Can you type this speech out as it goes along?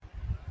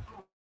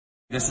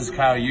This is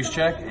Kyle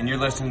Juszczyk, and you're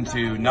listening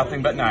to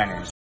Nothing But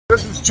Niners.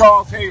 This is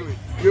Charles Haley.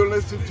 You're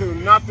listening to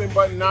Nothing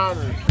But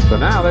Niners. So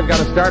now they've got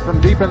to start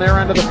from deep in their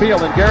end of the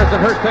field, and Garrison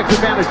Hurst takes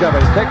advantage of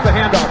it. He takes the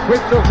handoff,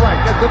 swings to his right,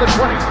 gets to the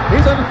 20.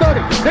 He's at the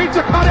 30, needs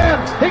to cut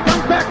in. He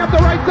comes back up the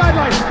right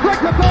sideline,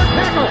 breaks the third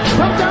tackle,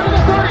 comes down to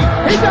the 30.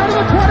 He's down to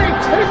the 20.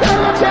 He's down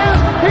to the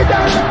 10. He's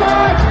down to the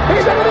 5.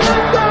 He's into the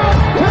end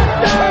zone.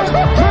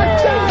 Touchdown!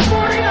 Touchdown!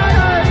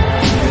 49ers!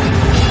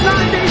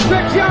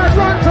 96-yard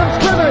run from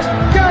scrimmage.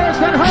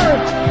 Garrison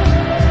Hurst.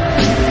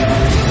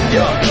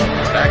 Young,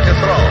 back to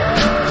throw.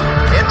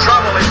 In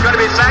trouble, he's going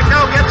to be sacked.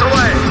 No, gets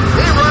away.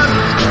 He runs,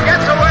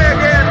 gets away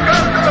again,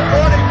 goes to the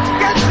 40,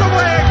 gets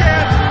away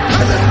again,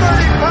 to the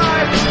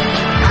 35,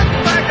 gets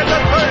back at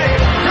the 30,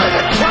 to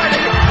the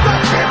 20, the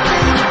 50,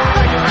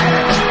 the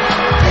 10.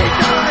 He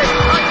died.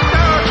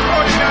 Touchdown,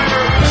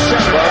 49ers.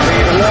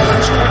 7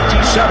 Walden's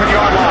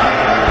 27-yard line.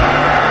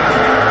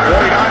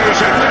 49ers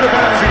into the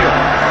backfield.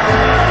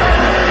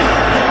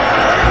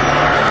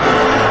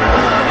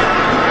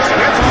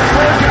 Smith on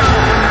third down.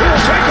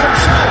 He'll take it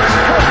himself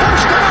for a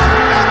first down.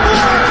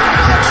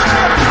 Alex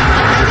Smith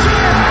is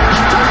in.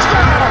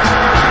 Touchdown.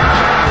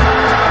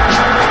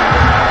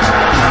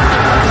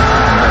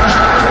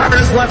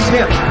 His left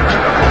hip.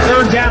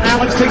 Third down.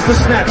 Alex takes the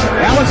snap.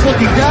 Alex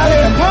looking down in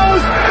the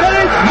post, and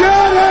it's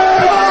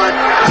good.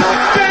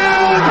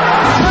 Touchdown.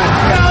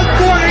 Touchdown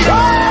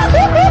 49.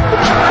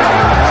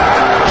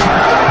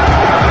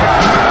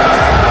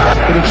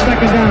 But it's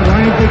second down.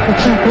 Ryan takes the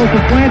snap. Goes to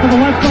slant to the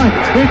left side.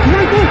 It's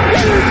Michael.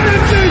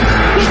 Intercepted.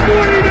 The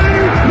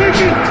 49ers pick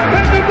it.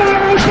 And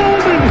Navarro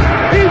Bowman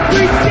is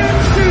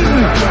redemption.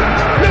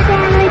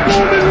 Navarro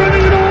Bowman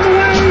running it all the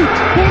way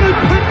for the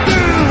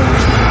touchdown.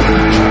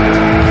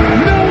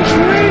 No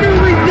greater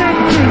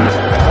redemption.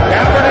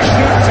 Kaepernick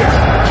shoots it.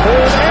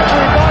 Hold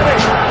everybody.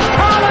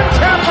 Colin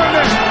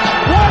Kaepernick.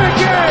 What a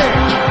game.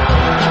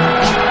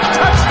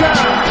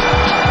 Touchdown.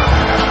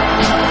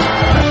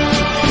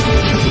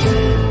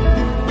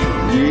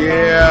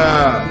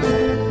 Yeah.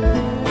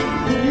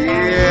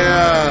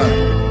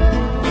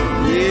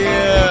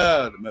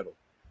 The metal.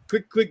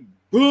 Click, click,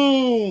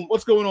 boom.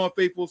 What's going on,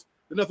 faithfuls?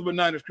 The Nothing But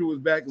Niners crew is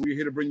back, and we're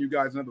here to bring you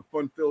guys another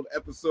fun-filled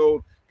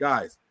episode.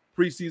 Guys,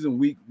 preseason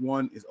week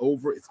 1 is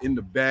over. It's in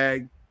the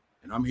bag,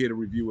 and I'm here to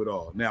review it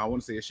all. Now, I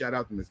want to say a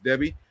shout-out to Miss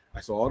Debbie.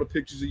 I saw all the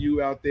pictures of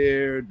you out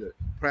there, the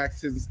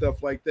practices and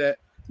stuff like that.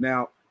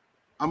 Now,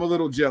 I'm a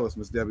little jealous,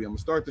 Miss Debbie. I'm going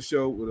to start the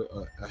show with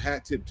a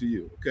hat tip to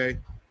you, okay?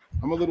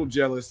 I'm a little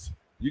jealous.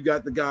 You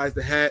got the guys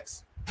the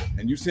hats,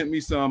 and you sent me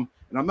some,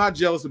 and I'm not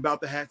jealous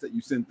about the hats that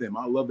you sent them.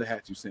 I love the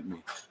hats you sent me.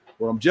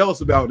 What I'm jealous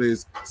about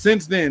is,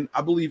 since then,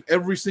 I believe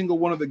every single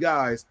one of the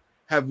guys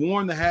have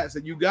worn the hats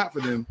that you got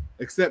for them,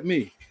 except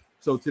me.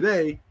 So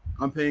today,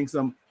 I'm paying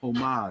some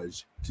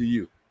homage to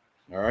you,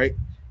 all right?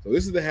 So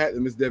this is the hat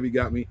that Miss Debbie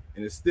got me,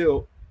 and it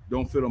still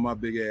don't fit on my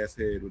big-ass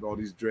head with all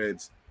these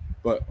dreads.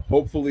 But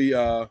hopefully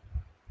I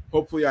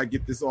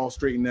get this all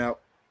straightened out,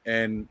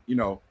 and, you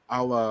know,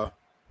 I'll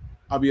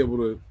be able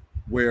to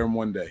wear them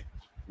one day,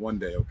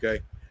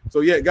 okay?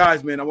 So, yeah,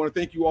 guys, man, I want to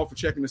thank you all for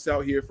checking us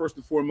out here. First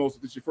and foremost,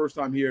 if it's your first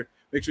time here,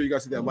 make sure you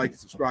guys hit that like and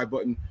subscribe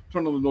button.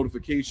 Turn on the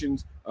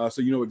notifications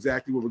so you know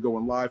exactly where we're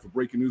going live for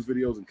breaking news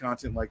videos and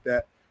content like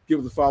that. Give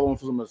us a follow on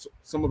for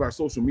some of our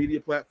social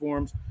media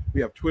platforms.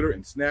 We have Twitter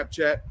and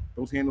Snapchat.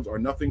 Those handles are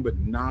Nothing But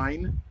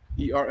 9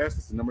 ERS.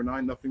 That's the number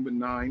 9, Nothing But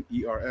 9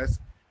 ERS.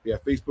 We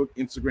have Facebook,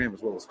 Instagram,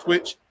 as well as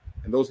Twitch.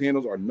 And those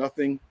handles are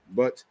Nothing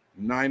But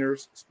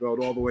Niners, spelled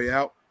all the way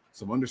out.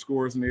 Some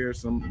underscores in there,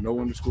 some no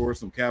underscores,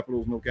 some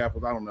capitals, no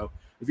capitals. I don't know.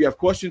 If you have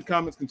questions,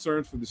 comments,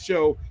 concerns for the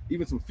show,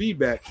 even some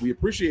feedback, we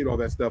appreciate all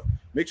that stuff.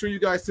 Make sure you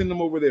guys send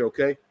them over there,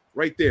 okay?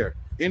 Right there,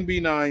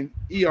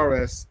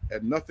 NB9ERS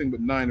at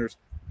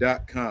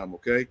nothingbutniners.com,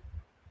 okay?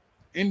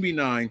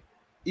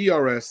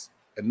 NB9ERS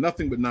at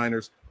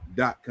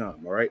nothingbutniners.com,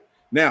 all right?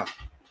 Now,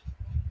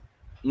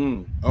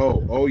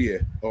 oh yeah.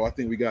 Oh, I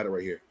think we got it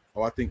right here.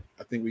 Oh, I think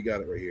we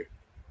got it right here.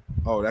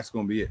 Oh, that's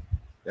gonna be it.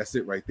 That's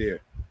it right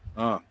there.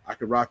 I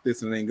could rock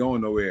this and it ain't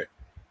going nowhere.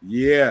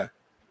 Yeah.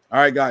 All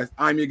right, guys.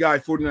 I'm your guy,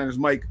 49ers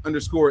Mike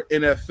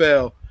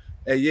 _NFL.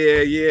 Hey,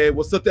 yeah.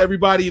 What's up to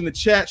everybody in the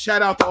chat?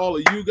 Shout out to all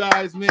of you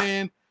guys,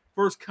 man.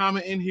 First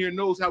comment in here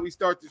knows how we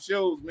start the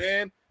shows,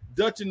 man.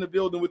 Dutch in the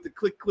building with the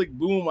click, click,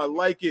 boom. I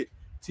like it.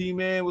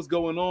 T-Man, what's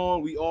going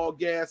on? We all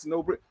gas and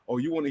over it. Oh,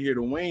 you want to hear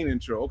the Wayne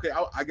intro? Okay,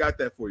 I got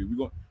that for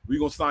you. We're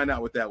gonna sign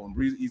out with that one.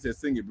 Breezy, he said,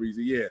 sing it,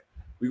 Breezy. Yeah,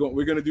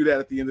 we're gonna do that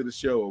at the end of the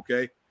show.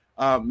 Okay.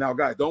 Now,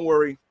 guys, don't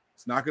worry.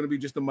 It's not gonna be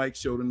just a Mike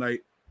show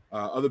tonight.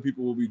 Other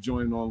people will be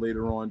joining on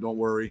later on. Don't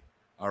worry.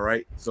 All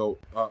right. So,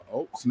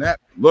 oh snap!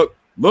 Look,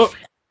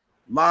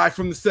 live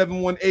from the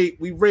 718.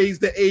 We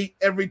raised the 8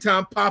 every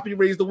time Poppy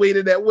raised the weight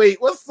of that weight.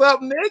 What's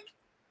up, Nick?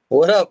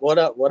 What up?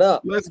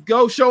 Let's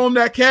go. Show him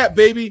that cap,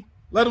 baby.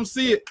 Let him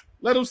see it.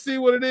 Let him see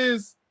what it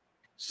is.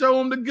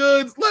 Show him the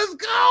goods. Let's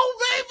go,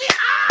 baby.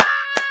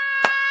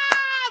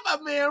 My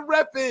man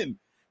repping.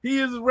 He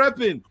is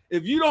repping.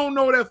 If you don't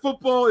know that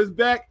football is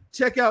back,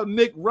 check out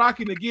Nick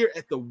rocking the gear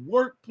at the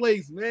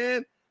workplace,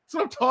 man. That's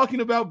what I'm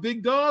talking about,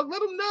 big dog.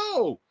 Let him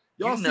know.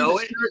 Y'all see the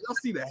shirt? Y'all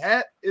see the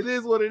hat? It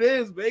is what it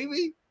is,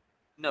 baby.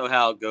 Know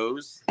how it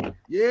goes.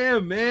 Yeah,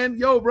 man.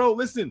 Yo, bro,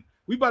 listen.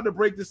 We about to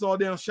break this all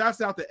down. Shouts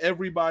out to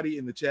everybody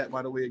in the chat,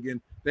 by the way. Again,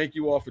 thank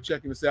you all for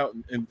checking us out.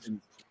 And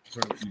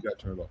you got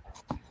turned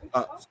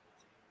off.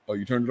 Oh,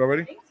 you turned it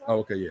already? Oh,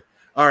 okay, yeah.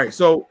 All right.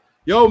 So,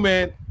 yo,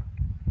 man,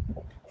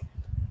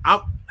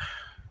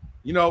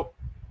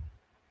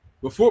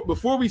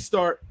 before we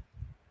start,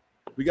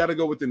 we got to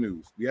go with the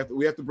news. We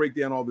have to break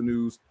down all the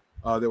news.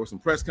 There were some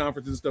press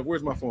conferences and stuff.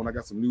 Where's my phone? I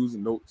got some news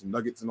and notes and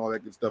nuggets and all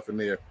that good stuff in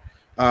there.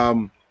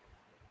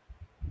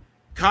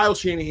 Kyle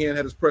Shanahan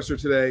had his presser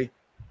today.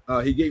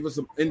 He gave us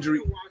some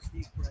injury.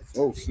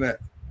 Oh, snap.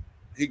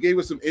 He gave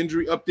us some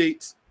injury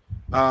updates.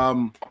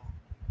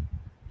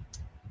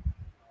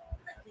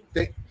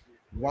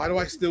 Why do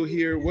I still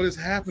hear what is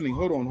happening?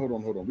 Hold on.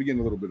 We're getting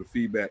a little bit of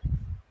feedback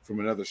from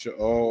another show.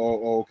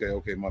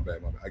 Okay. My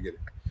bad. I get it.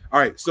 All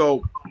right.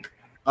 So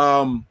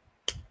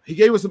he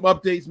gave us some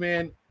updates,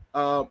 man.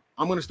 I'm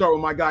going to start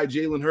with my guy,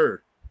 Jalen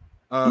Hurd.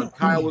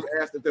 Kyle was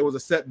asked if there was a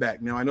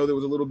setback. Now, I know there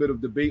was a little bit of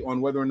debate on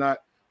whether or not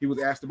he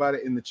was asked about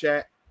it in the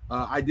chat.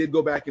 I did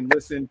go back and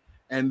listen.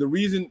 And the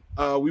reason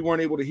we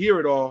weren't able to hear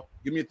it all,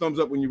 give me a thumbs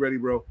up when you're ready,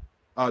 bro.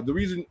 The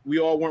reason we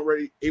all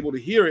weren't able to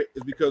hear it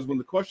is because when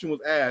the question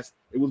was asked,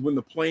 it was when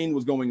the plane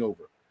was going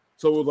over.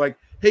 So it was like,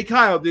 hey,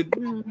 Kyle, did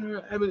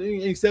you have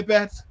any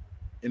setbacks?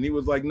 And he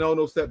was like,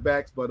 no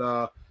setbacks.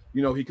 But,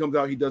 he comes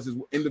out, he does his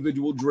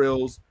individual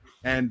drills.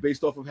 And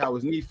based off of how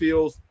his knee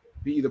feels,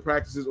 he either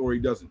practices or he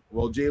doesn't.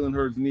 Well, Jalen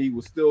Hurd's knee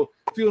was still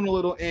feeling a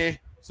little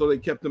so they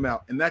kept him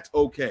out. And that's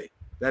okay.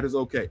 That is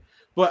okay.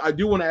 But I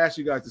do want to ask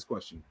you guys this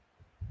question.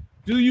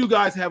 Do you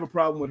guys have a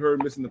problem with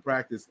Hurd missing the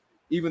practice,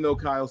 even though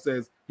Kyle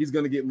says he's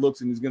going to get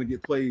looks and he's going to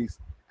get plays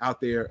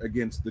out there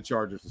against the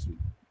Chargers this week?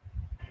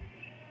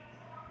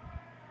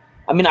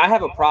 I mean, I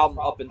have a problem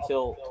up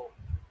until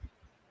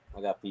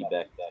I got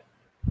feedback.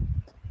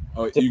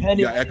 Oh, you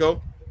got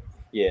echo?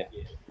 Yeah.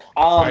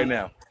 Right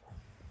now.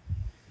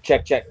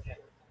 Check.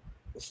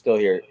 Still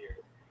here.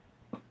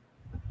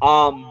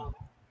 But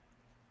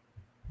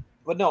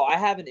no, I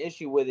have an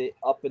issue with it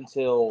up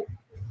until,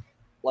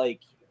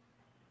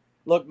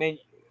 look, man,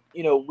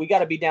 we got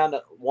to be down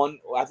to one.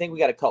 I think we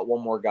got to cut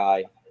one more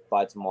guy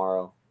by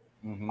tomorrow.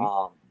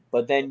 Mm-hmm.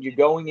 But then you're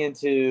going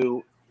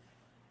into,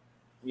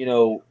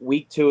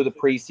 week 2 of the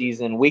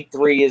preseason. Week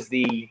 3 is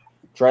the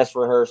dress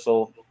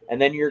rehearsal. And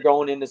then you're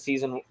going into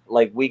season,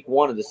 week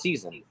 1 of the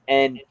season.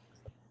 And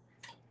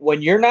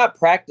when you're not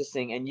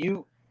practicing and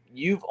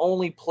you've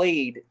only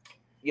played,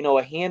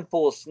 a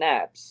handful of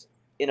snaps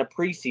in a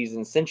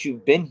preseason since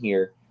you've been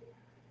here,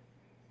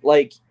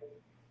 my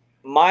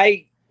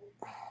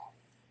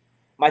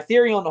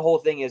theory on the whole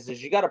thing is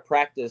you got to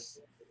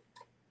practice.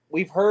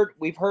 We've heard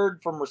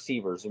from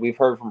receivers. We've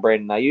heard from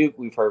Brandon Ayuk.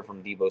 We've heard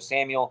from Deebo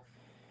Samuel.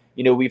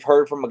 We've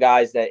heard from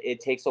guys that it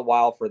takes a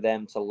while for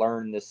them to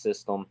learn this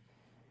system,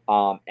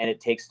 and it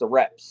takes the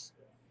reps.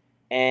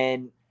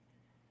 And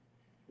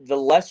the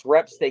less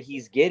reps that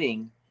he's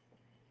getting,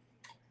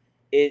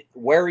 it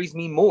worries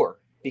me more,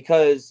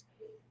 because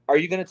are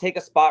you going to take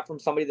a spot from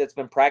somebody that's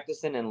been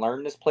practicing and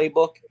learned this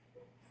playbook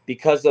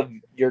because of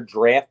your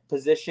draft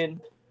position,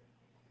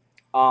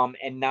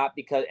 and not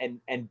because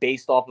and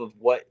based off of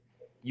what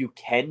you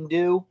can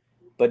do,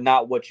 but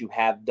not what you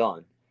have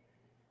done?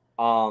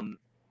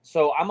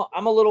 So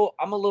I'm a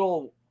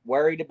little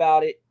worried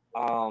about it.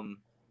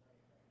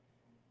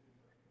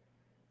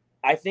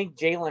 I think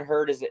Jalen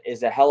Hurd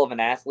is a hell of an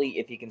athlete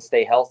if he can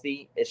stay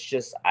healthy. It's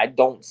just I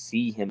don't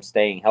see him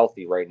staying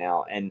healthy right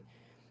now. And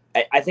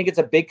I think it's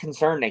a big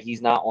concern that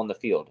he's not on the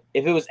field.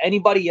 If it was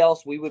anybody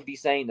else, we would be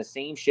saying the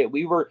same shit.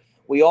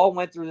 We all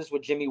went through this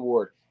with Jimmy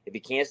Ward. If he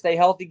can't stay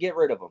healthy, get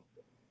rid of him.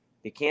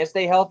 If he can't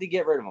stay healthy,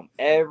 get rid of him.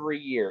 Every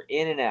year,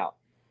 in and out.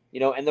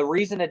 And the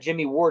reason that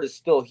Jimmy Ward is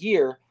still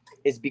here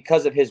is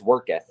because of his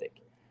work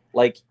ethic.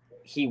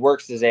 He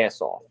works his ass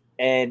off.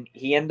 And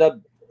he ended up,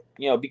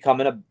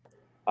 becoming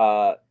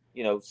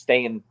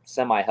staying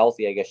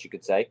semi-healthy, I guess you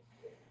could say.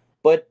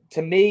 But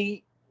to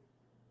me,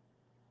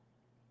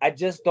 I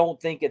just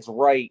don't think it's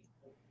right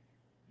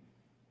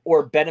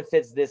or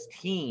benefits this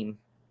team,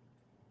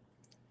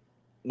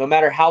 no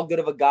matter how good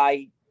of a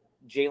guy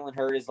Jalen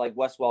Hurd is. Like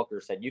Wes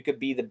Welker said, you could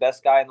be the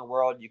best guy in the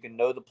world. You can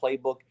know the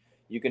playbook.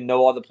 You can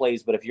know all the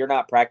plays. But if you're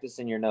not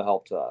practicing, you're no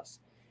help to us.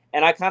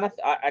 And I kind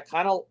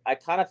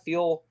of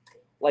feel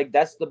like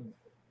that's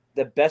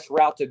the best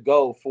route to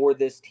go for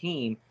this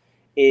team,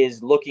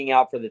 is looking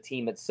out for the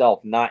team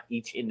itself, not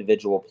each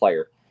individual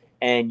player.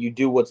 And you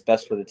do what's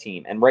best for the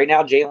team. And right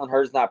now, Jalen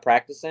Hurd's not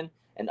practicing,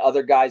 and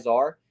other guys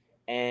are.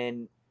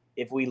 And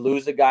if we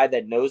lose a guy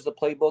that knows the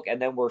playbook,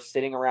 and then we're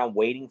sitting around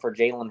waiting for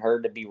Jalen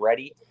Hurd to be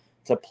ready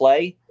to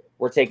play,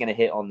 we're taking a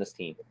hit on this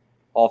team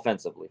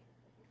offensively.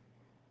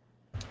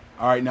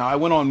 All right, now I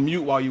went on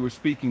mute while you were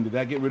speaking. Did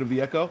that get rid of the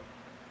echo?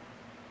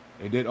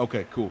 It did?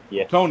 Okay, cool.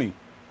 Yeah. Tony,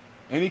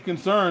 any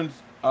concerns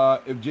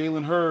if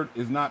Jalen Hurd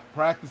is not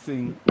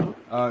practicing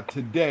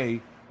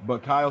today,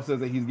 but Kyle says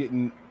that he's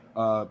getting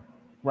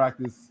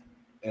practice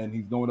and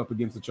he's going up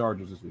against the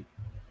Chargers this week?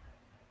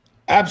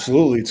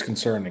 Absolutely, it's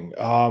concerning.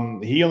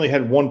 He only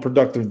had one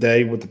productive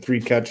day with the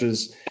 3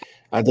 catches.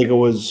 I think it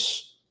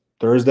was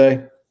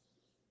Thursday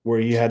where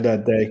he had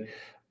that day.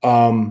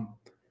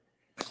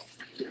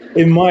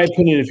 In my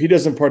opinion, if he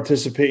doesn't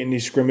participate in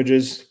these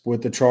scrimmages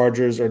with the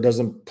Chargers or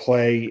doesn't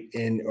play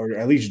in or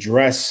at least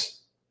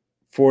dress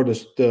for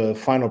the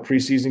final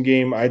preseason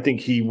game, I think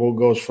he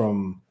goes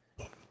from,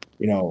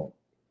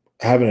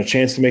 having a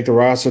chance to make the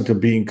roster to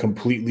being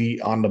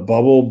completely on the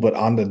bubble, but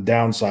on the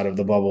downside of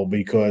the bubble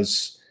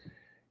because,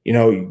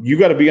 you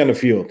got to be on the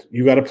field.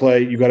 You got to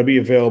play. You got to be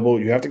available.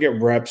 You have to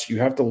get reps. You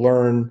have to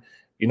learn.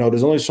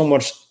 There's only so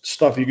much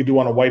stuff you can do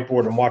on a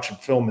whiteboard and watching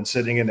film and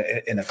sitting in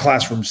a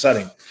classroom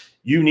setting.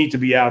 You need to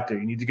be out there.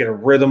 You need to get a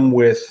rhythm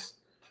with,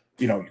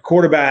 your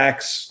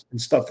quarterbacks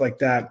and stuff like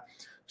that.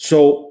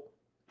 So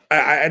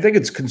I think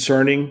it's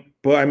concerning.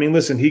 But, I mean,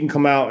 listen, he can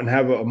come out and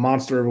have a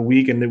monster of a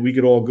week, and then we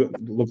could all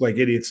look like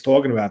idiots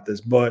talking about this.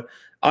 But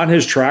on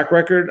his track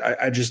record,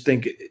 I just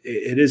think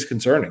it is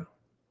concerning.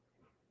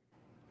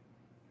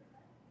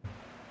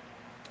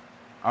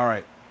 All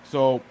right.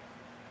 So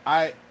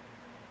I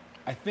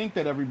think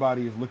that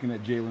everybody is looking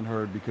at Jalen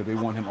Hurd because they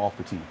want him off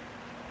the team.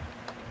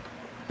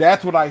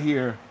 That's what I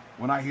hear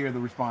when I hear the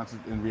responses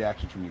and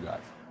reactions from you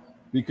guys.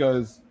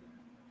 Because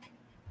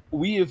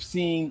we have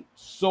seen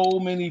so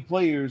many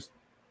players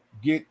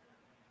get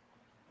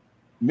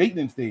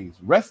maintenance days,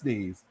 rest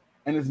days,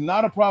 and it's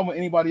not a problem with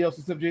anybody else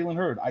except Jalen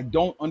Hurd. I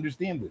don't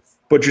understand this.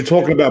 But you're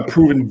talking about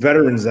proven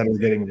veterans that are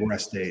getting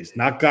rest days,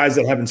 not guys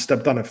that haven't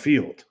stepped on a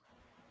field.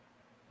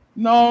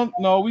 No,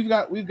 we've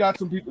got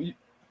some people.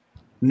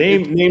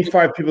 Name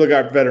 5 people that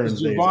got veterans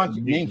days.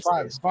 Name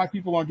 5. 5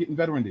 people aren't getting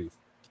veteran days.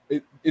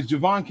 Is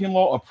Javon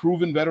Kinlaw a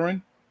proven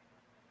veteran?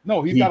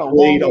 No, he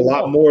played a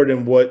lot more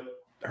than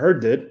what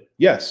Hurd did.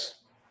 Yes,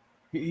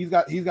 he's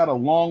got a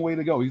long way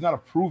to go. He's not a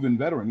proven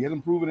veteran. He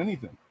hasn't proven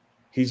anything.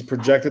 He's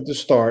projected to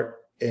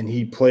start, and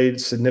he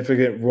played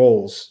significant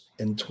roles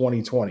in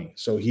 2020.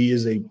 So he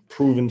is a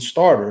proven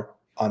starter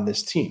on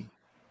this team.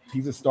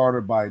 He's a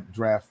starter by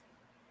draft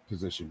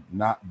position,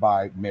 not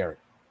by merit.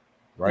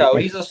 Right? No,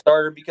 he's a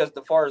starter because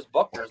DeForest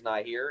Buckner's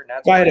not here, and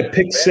that's why I had a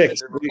pick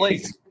 6.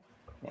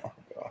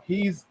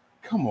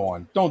 Come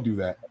on, don't do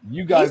that.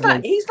 You guys,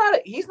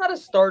 he's not a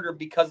starter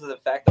because of the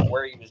fact of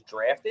where he was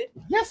drafted.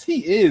 Yes,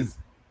 he is.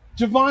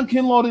 Javon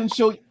Kinlaw didn't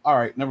show. All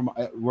right, never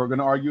mind. We're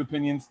gonna argue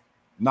opinions.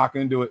 Not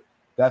gonna do it.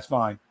 That's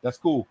fine. That's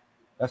cool.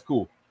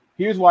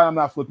 Here's why I'm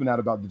not flipping out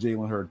about the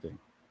Jalen Hurd thing,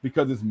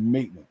 because it's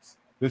maintenance.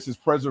 This is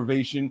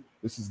preservation.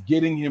 This is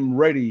getting him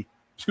ready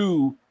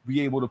to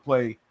be able to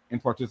play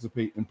and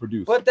participate and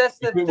produce. But that's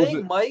the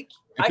thing, Mike.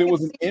 If it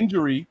was an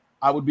injury,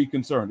 I would be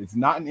concerned. It's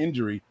not an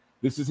injury.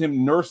 This is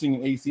him nursing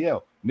an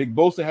ACL. Nick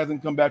Bosa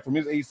hasn't come back from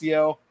his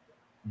ACL.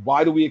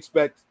 Why do we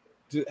expect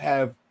to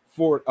have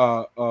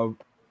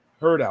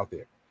Hurd out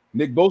there?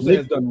 Nick Bosa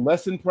has done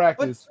less in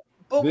practice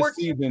this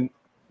season.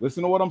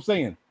 Listen to what I'm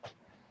saying.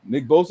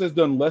 Nick Bosa has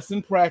done less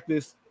in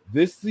practice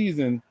this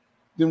season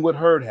than what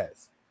Hurd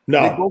has.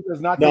 No, Nick Bosa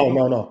has not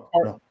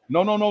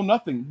No,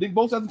 nothing. Nick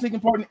Bosa hasn't taken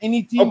part in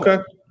any team. Okay.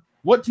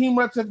 What team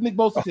reps has Nick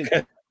Bosa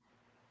taken?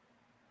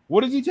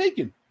 What has he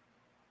taken?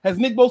 Has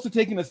Nick Bosa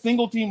taken a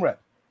single team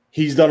rep?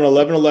 He's done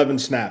 11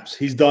 snaps.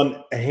 He's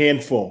done a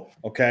handful,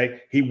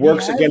 okay? He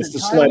works against the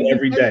sled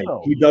every day.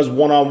 He does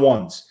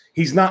one-on-ones.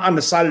 He's not on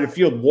the side of the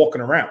field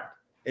walking around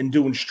and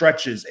doing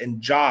stretches and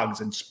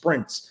jogs and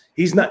sprints.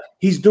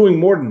 He's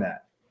doing more than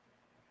that.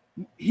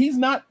 He's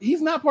not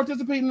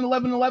participating in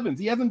 11-11s.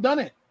 He hasn't done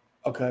it.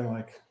 Okay,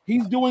 Mike.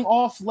 He's doing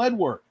all sled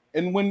work.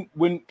 And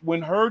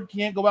when Hurd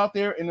can't go out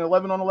there in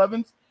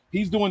 11-on-11s,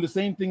 he's doing the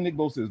same thing Nick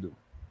Bosa is doing.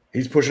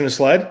 He's pushing a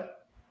sled?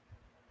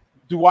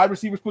 Do wide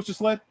receivers push a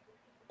sled?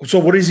 So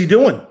what is he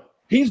doing?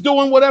 He's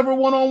doing whatever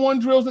one-on-one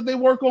drills that they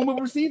work on with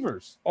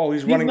receivers. Oh,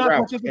 he's running not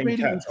routes,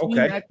 participating in team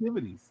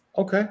activities.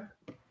 Okay.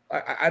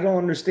 I don't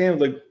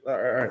understand. Like, all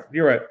right,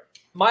 you're right.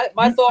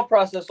 My thought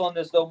process on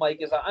this, though,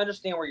 Mike, is I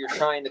understand where you're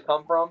trying to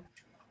come from,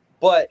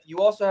 but you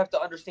also have to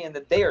understand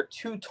that they are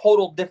 2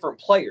 total different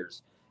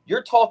players.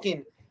 You're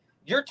talking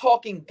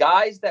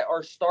guys that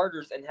are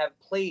starters and have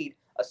played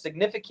a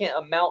significant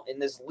amount in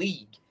this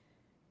league,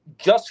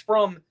 just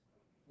from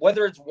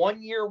whether it's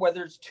 1 year,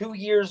 whether it's 2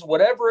 years,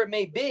 whatever it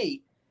may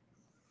be,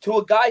 to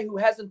a guy who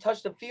hasn't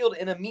touched the field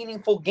in a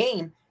meaningful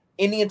game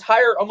in the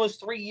entire almost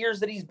 3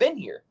 years that he's been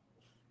here.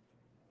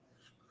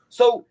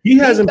 So he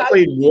hasn't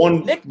played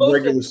one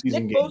regular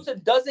season game. Nick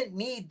Bosa doesn't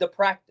need the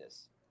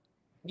practice.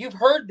 You've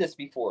heard this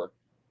before.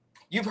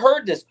 You've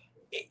heard this.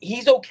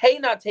 He's okay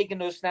not taking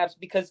those snaps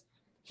because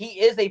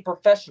he is a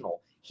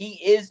professional. He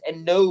is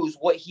and knows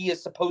what he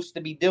is supposed to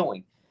be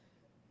doing.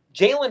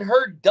 Jalen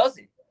Hurd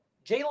doesn't.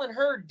 Jalen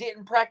Hurd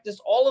didn't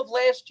practice all of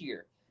last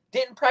year.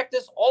 Didn't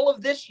practice all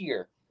of this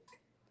year.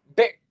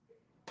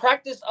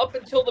 Practice up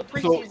until the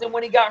preseason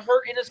when he got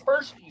hurt in his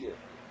first year.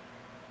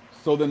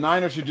 So the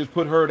Niners should just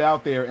put Hurd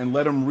out there and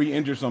let him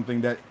re-injure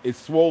something that is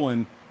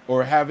swollen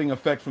or having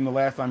effects from the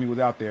last time he was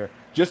out there,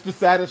 just to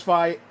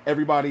satisfy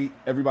everybody's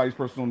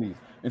personal needs.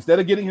 Instead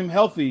of getting him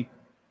healthy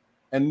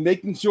and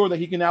making sure that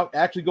he can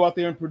actually go out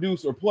there and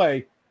produce or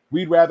play,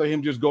 we'd rather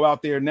him just go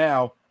out there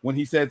now when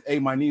he says, "Hey,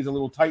 my knee's a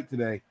little tight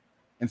today,"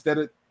 instead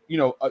of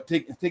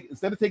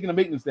instead of taking a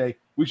maintenance day,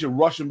 we should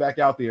rush him back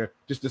out there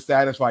just to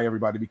satisfy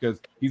everybody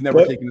because he's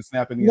never taken a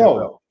snap in the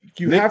NFL.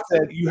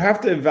 You have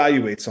to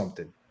evaluate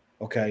something.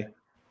 Okay,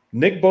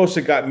 Nick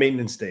Bosa got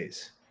maintenance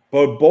days,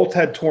 but both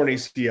had torn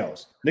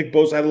ACLs. Nick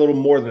Bosa had a little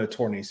more than a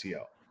torn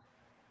ACL.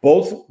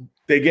 Both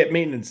they get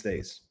maintenance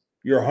days.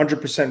 You're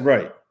 100%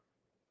 right.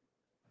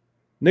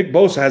 Nick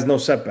Bosa has no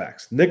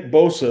setbacks. Nick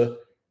Bosa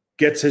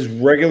gets his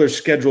regular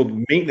scheduled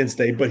maintenance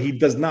day, but he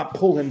does not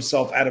pull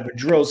himself out of a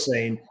drill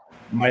saying,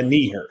 "My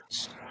knee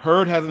hurts."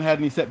 Hurd hasn't had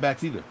any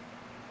setbacks either.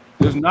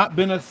 There's not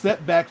been a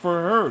setback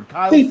for Hurd.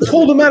 They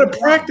pulled him out of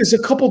practice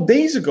a couple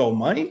days ago,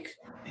 Mike.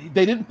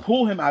 They didn't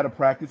pull him out of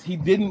practice. He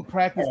didn't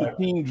practice the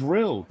team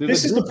drill.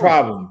 This is the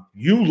problem.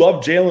 You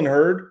love Jalen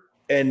Hurd,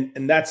 and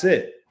that's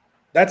it.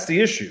 That's the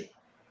issue.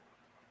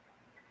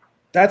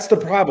 That's the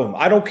problem.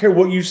 I don't care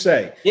what you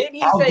say.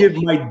 I'll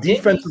give my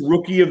defensive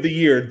rookie of the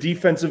year,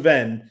 defensive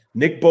end,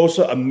 Nick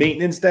Bosa, a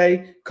maintenance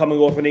day coming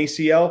off an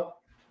ACL.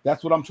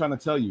 That's what I'm trying to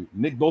tell you.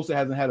 Nick Bosa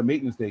hasn't had a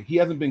maintenance day. He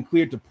hasn't been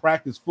cleared to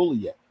practice fully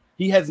yet.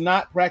 He has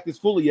not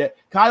practiced fully yet.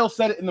 Kyle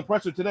said it in the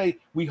presser today.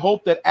 We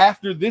hope that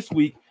after this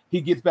week, he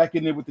gets back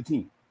in there with the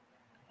team.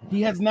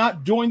 He has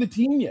not joined the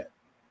team yet.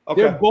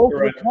 Okay, they're both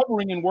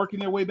recovering and working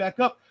their way back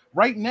up.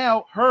 Right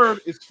now, Hurd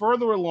is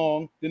further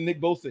along than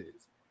Nick Bosa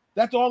is.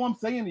 That's all I'm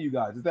saying to you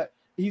guys is that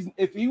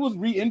if he was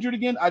re-injured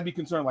again, I'd be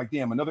concerned like,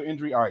 damn, another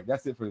injury. All right,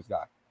 that's it for this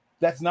guy.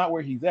 That's not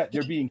where he's at.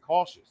 They're being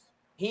cautious.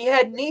 He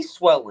had knee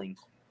swelling.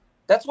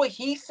 That's what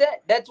he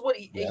said. That's what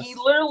he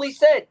literally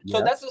said.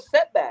 So that's a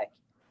setback.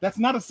 That's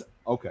not a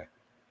okay.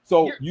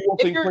 So you don't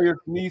think players'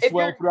 knees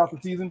swell throughout the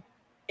season?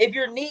 If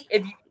your knee,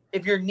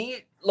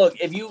 look,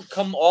 if you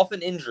come off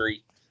an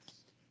injury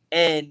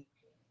and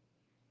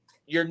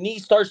your knee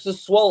starts to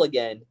swell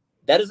again,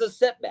 that is a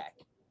setback.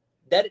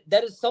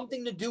 That is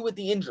something to do with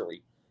the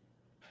injury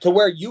to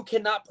where you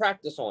cannot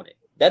practice on it.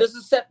 That is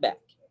a setback.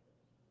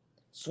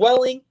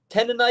 Swelling,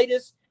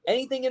 tendonitis,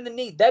 anything in the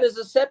knee, that is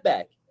a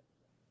setback.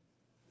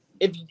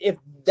 If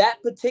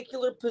that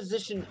particular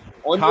position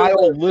on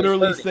Kyle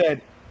literally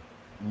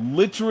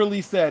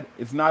said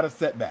it's not a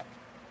setback.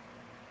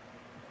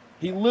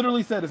 He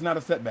literally said it's not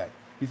a setback.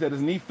 He said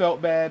his knee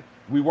felt bad.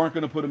 We weren't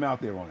going to put him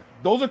out there on it.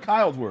 Those are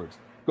Kyle's words.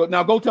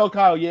 Go tell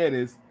Kyle, yeah, it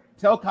is.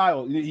 Tell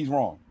Kyle he's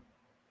wrong.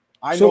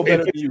 I know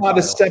better than you. If it's not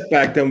a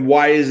setback, then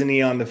why isn't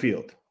he on the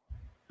field?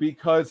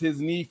 Because his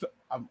knee.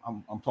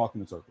 I'm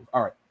talking in circles.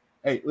 All right.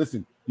 Hey,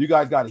 listen, you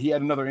guys got it. He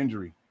had another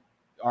injury.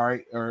 All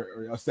right,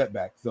 or a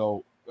setback.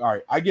 So, all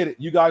right, I get it.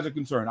 You guys are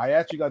concerned. I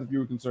asked you guys if you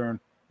were concerned.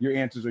 Your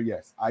answers are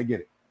yes. I get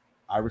it.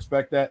 I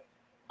respect that.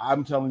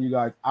 I'm telling you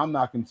guys, I'm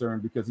not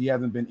concerned because he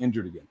hasn't been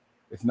injured again.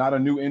 It's not a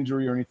new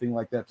injury or anything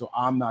like that, so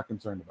I'm not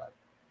concerned about it.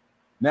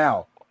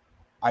 Now,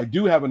 I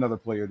do have another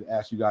player to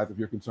ask you guys if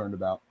you're concerned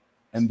about,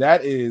 and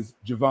that is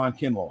Javon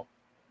Kinlaw.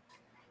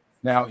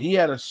 Now, he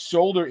had a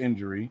shoulder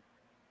injury,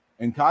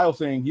 and Kyle's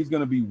saying he's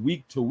going to be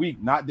week to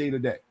week, not day to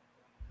day.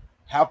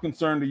 How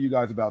concerned are you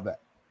guys about that?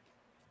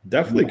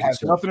 Definitely concerned. It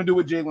has nothing to do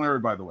with Jalen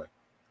Hurd, by the way.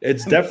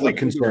 It's definitely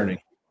concerning.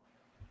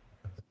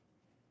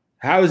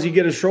 How does he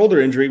get a shoulder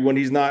injury when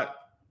he's not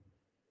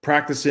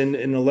practicing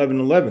in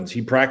 11-11s?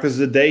 He practices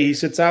a day, he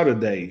sits out a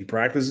day. He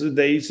practices a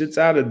day, he sits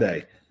out a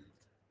day.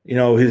 You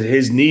know,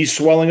 his knee's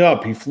swelling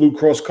up. He flew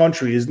cross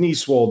country. His knee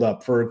swelled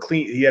up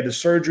he had a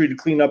surgery to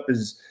clean up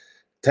his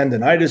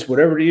tendonitis,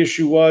 whatever the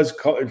issue was.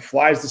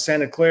 Flies to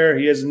Santa Clara.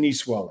 He has a knee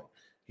swelling.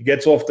 He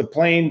gets off the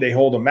plane. They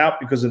hold him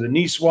out because of the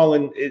knee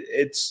swelling.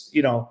 It's,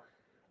 you know,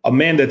 a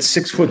man that's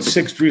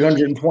 6'6",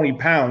 320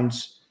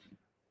 pounds,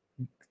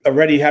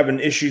 already having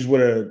issues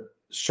with a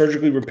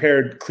surgically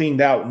repaired,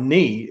 cleaned out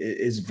knee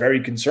is very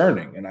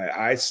concerning. And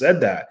I said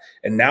that.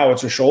 And now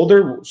it's a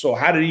shoulder. So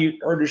how did he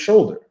hurt his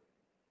shoulder?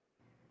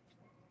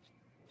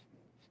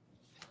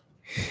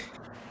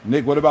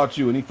 Nick, what about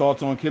you? Any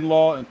thoughts on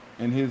Kinlaw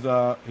and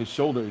his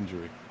shoulder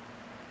injury?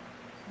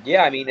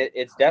 Yeah, I mean,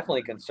 it's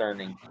definitely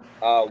concerning.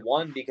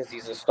 One, because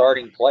he's a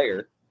starting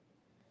player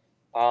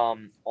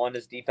on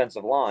his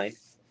defensive line.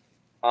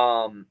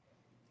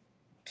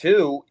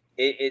 Two,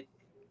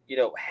 you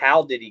know,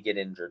 how did he get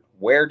injured?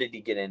 Where did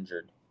he get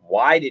injured?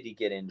 Why did he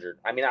get injured?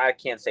 I mean, I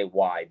can't say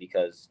why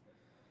because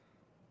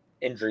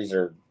injuries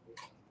are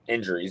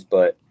injuries,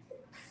 but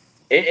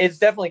it's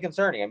definitely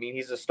concerning. I mean,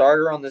 he's a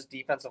starter on this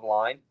defensive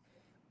line.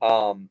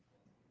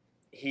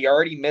 He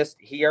already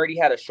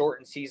had a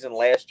shortened season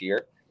last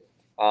year,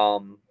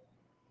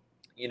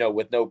 you know,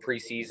 with no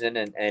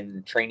preseason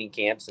and training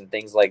camps and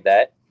things like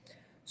that.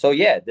 So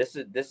yeah, this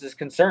is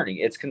concerning.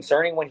 It's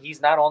concerning when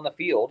he's not on the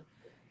field,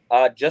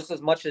 just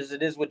as much as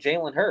it is with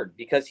Jalen Hurd,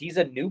 because he's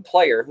a new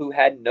player who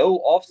had no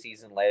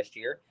offseason last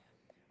year,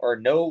 or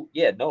no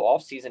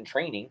offseason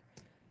training,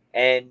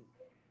 and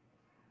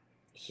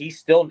he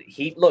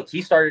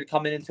started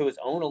coming into his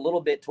own a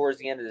little bit towards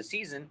the end of the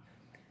season,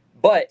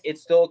 but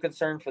it's still a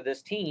concern for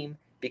this team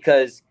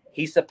because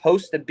he's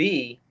supposed to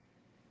be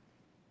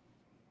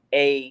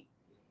a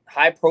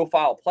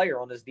high-profile player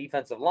on this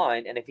defensive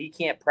line, and if he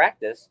can't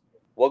practice,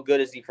 what good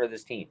is he for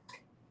this team?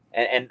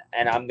 and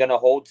I'm going to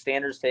hold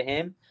standards to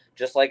him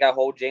just like I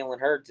hold Jalen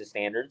Hurd to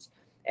standards.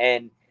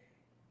 And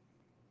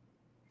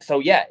so,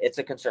 yeah, it's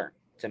a concern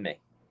to me.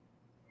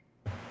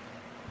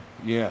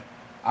 Yeah,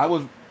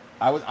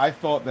 I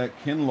thought that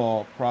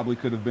Kinlaw probably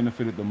could have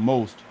benefited the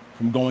most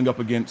from going up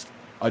against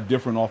a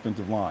different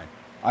offensive line.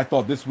 I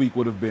thought this week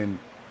would have been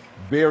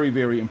very,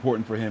 very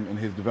important for him in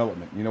his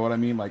development. You know what I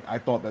mean? Like, I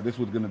thought that this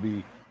was going to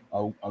be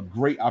a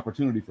great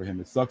opportunity for him.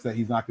 It sucks that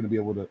he's not going to be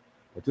able to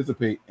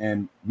participate,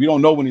 and we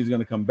don't know when he's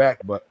going to come back,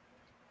 but,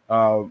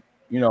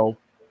 you know,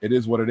 it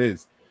is what it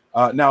is.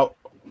 Now,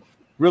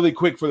 really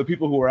quick for the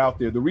people who are out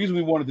there, the reason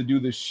we wanted to do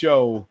this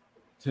show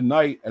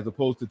tonight as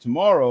opposed to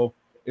tomorrow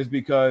is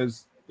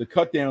because the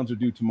cut downs are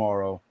due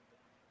tomorrow,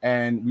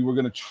 and we were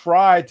going to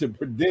try to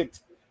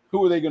predict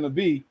who are they going to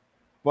be,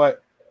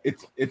 but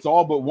it's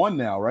all but one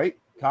now, right?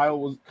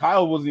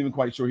 Kyle wasn't even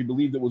quite sure. He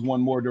believed it was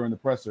one more during the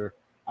presser.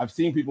 I've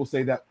seen people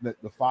say that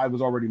the 5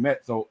 was already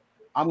met. So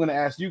I'm going to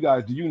ask you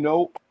guys, do you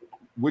know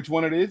which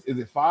one it is? Is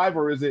it 5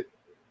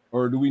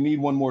 or do we need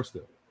one more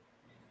still?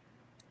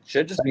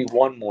 Should just be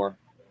one more.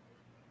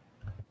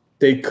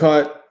 They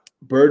cut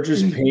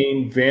Burgess,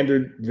 Payne,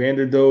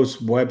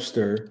 Vanderdoes,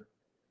 Webster.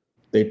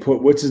 They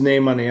put what's his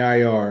name on the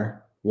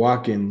IR,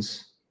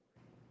 Watkins,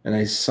 and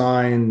I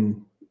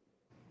signed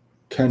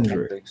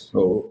Kendrick.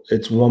 So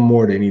it's one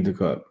more they need to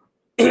cut.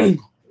 1,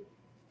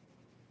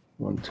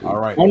 2. All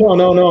right. Oh no.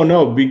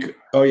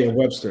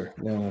 Webster.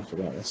 No, I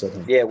forgot. I said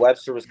him. Yeah,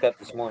 Webster was cut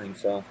this morning.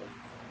 So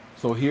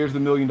here's the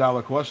 $1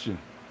 million question: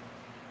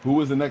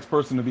 who is the next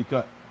person to be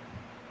cut?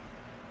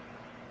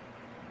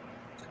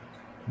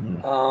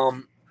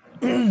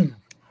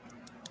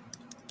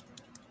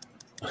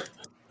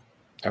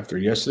 After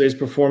yesterday's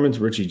performance,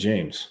 Richie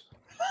James.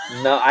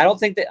 No, I don't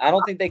think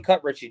they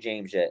cut Richie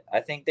James yet. I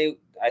think they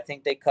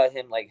cut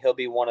him, like he'll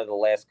be one of the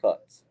last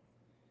cuts.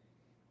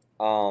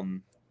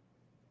 I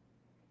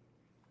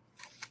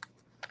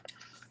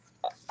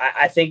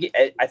think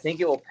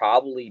it will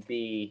probably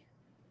be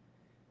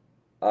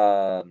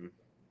I'm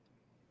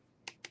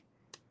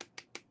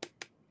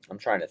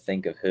trying to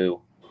think of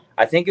who.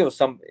 I think it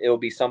will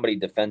be somebody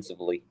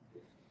defensively.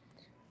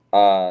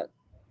 Donut.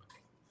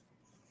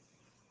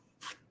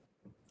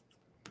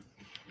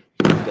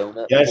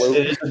 Yes, float.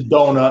 it is a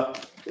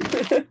donut.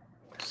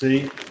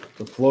 See,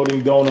 the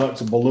floating donut.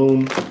 It's a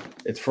balloon.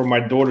 It's for my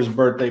daughter's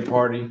birthday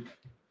party,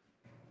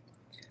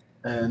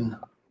 and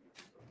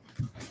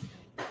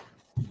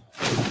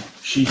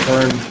she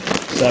turned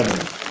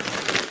 7.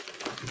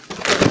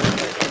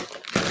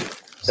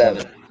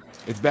 7.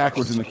 It's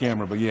backwards in the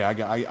camera, but yeah,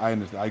 I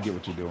understand. I get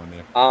what you're doing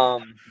there.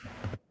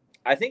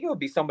 I think it would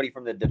be somebody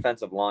from the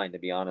defensive line, to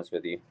be honest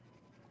with you.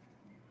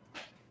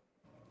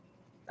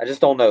 I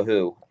just don't know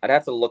who. I'd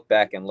have to look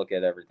back and look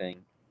at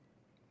everything.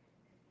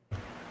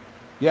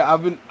 Yeah,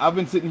 I've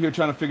been sitting here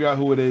trying to figure out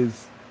who it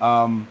is.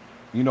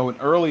 You know, and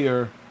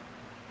earlier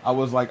I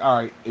was like, all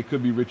right, it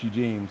could be Richie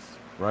James,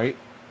 right?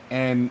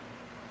 And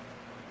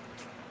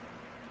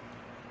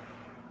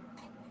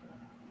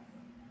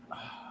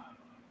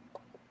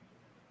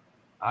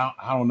I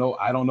don't know.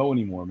 I don't know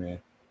anymore, man.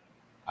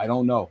 I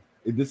don't know.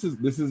 This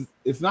is.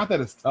 It's not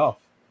that it's tough,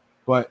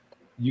 but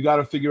you got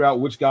to figure out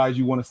which guys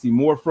you want to see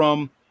more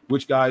from,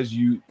 which guys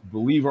you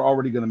believe are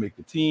already going to make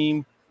the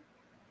team.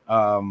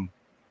 I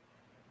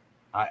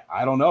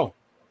don't know.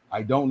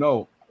 I don't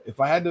know. If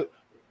I had to,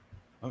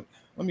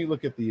 let me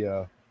look at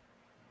the.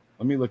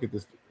 Let me look at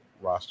this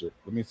roster.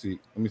 Let me see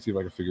if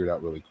I can figure it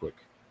out really quick.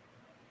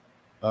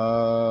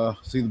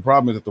 See, the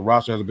problem is that the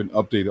roster hasn't been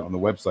updated on the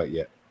website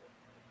yet.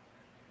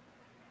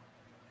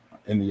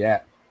 In the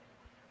app.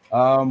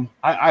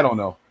 I don't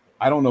know.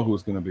 I don't know who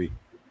it's going to be.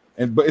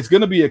 But it's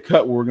going to be a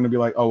cut where we're going to be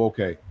like, oh,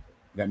 okay,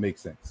 that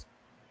makes sense.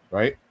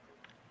 Right?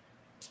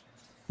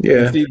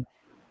 Yeah. See,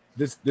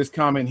 this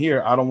comment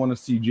here, I don't want to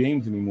see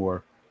James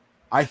anymore.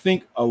 I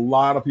think a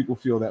lot of people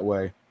feel that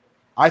way.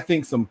 I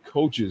think some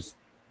coaches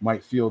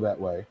might feel that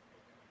way.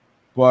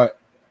 But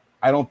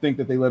I don't think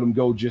that they let him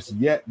go just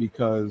yet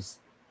because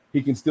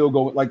he can still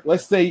go. Like,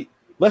 let's say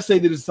they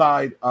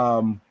decide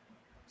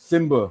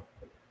Simba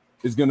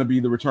is going to be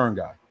the return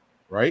guy,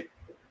 right?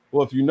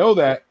 Well, if you know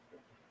that,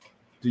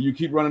 do you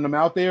keep running them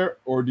out there,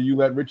 or do you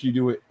let Richie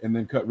do it and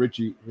then cut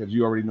Richie because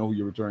you already know who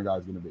your return guy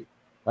is going to be?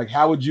 Like,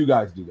 how would you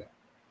guys do that?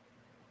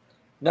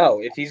 No,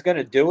 if he's going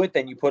to do it,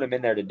 then you put him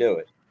in there to do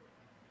it.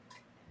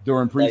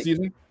 During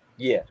preseason?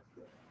 Yeah.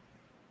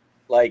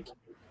 Like,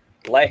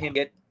 let him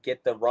get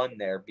the run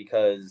there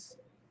because,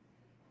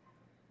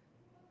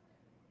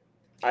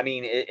 I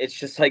mean, it's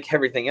just like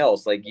everything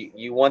else. Like,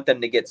 you want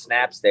them to get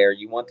snaps there.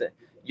 You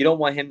don't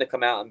want him to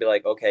come out and be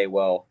like, okay,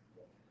 well,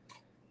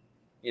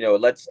 you know,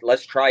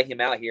 let's try him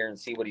out here and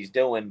see what he's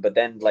doing. But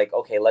then, like,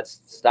 okay,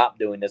 let's stop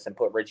doing this and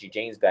put Richie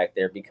James back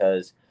there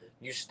because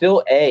you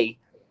still,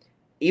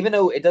 even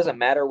though it doesn't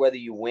matter whether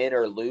you win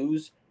or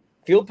lose,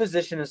 field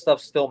position and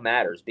stuff still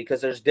matters because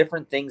there's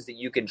different things that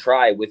you can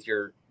try with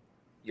your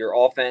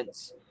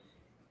offense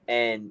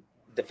and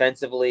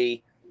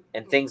defensively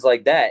and things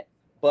like that.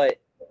 But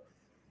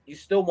you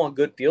still want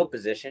good field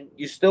position.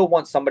 You still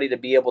want somebody to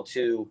be able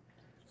to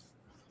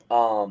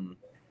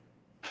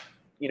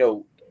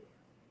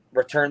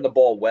return the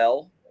ball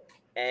well,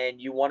 and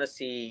you want to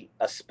see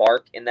a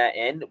spark in that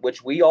end,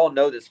 which we all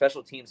know that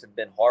special teams have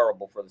been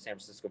horrible for the San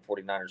Francisco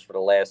 49ers for the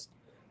last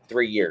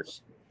 3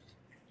 years,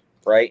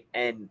 right?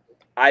 And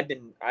I've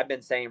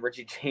been saying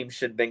Richie James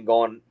should have been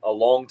gone a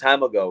long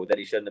time ago, that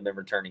he shouldn't have been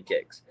returning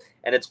kicks.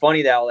 And it's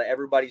funny that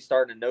everybody's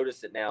starting to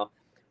notice it now,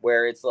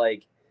 where it's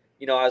like,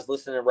 I was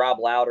listening to Rob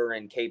Lauder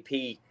and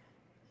KP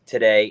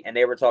today, and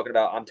they were talking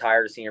about, I'm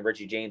tired of seeing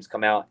Richie James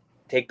come out,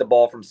 take the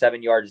ball from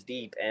 7 yards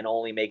deep and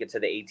only make it to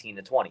the 18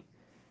 to 20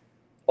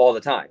 all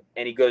the time.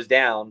 And he goes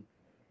down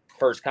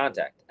first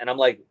contact. And I'm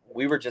like,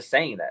 we were just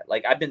saying that.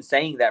 Like, I've been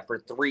saying that for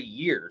 3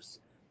 years.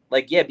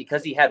 Like, yeah,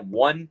 because he had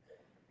one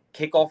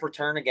kickoff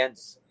return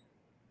against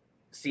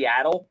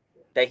Seattle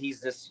that he's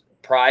this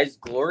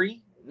prized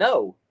glory.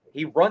 No,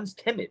 he runs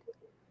timid.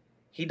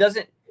 He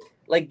doesn't,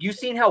 like, you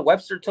seen how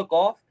Webster took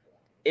off?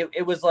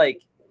 It was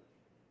like,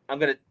 I'm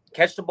going to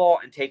catch the ball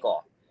and take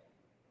off.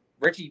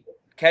 Richie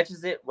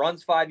catches it,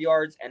 runs 5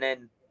 yards, and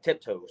then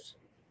tiptoes.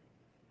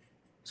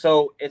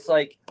 So it's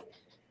like,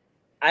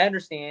 I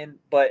understand,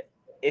 but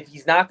if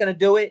he's not going to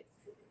do it,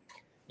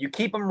 you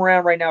keep him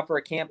around right now for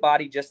a camp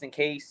body just in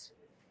case,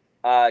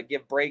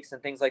 give breaks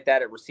and things like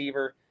that at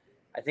receiver.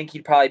 I think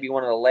he'd probably be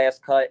one of the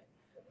last cut.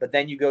 But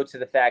then you go to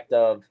the fact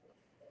of,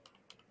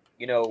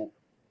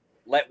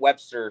 let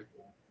Webster,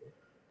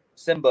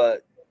 Simba,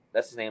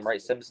 that's his name, right?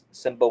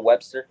 Simba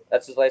Webster.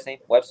 That's his last name,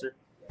 Webster.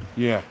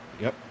 Yeah.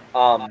 Yep.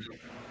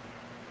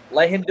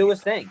 Let him do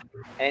his thing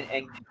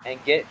and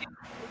get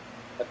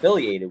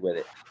affiliated with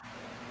it.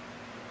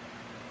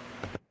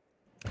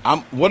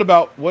 What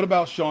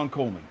about Sean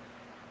Coleman?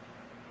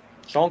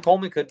 Sean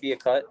Coleman could be a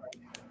cut.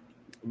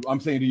 I'm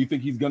saying, do you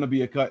think he's going to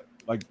be a cut,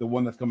 like the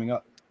one that's coming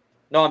up?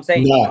 No, I'm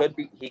saying he could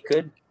be. He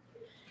could,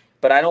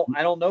 but I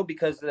don't know,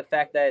 because of the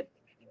fact that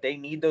they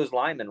need those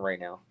linemen right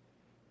now.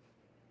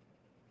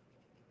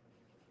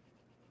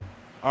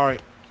 All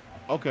right.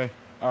 Okay.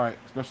 All right.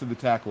 Especially the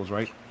tackles,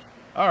 right?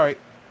 All right.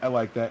 I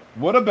like that.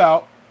 What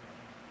about?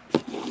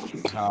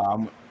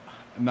 I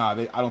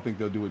don't think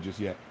they'll do it just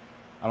yet.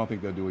 I don't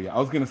think they'll do it yet. I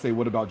was gonna say,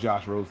 what about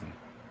Josh Rosen?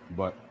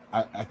 But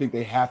I think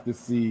they have to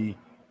see.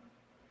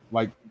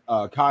 Like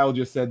Kyle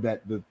just said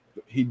that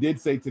he did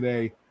say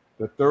today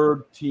the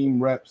third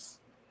team reps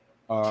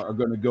are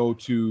going to go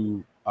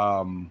to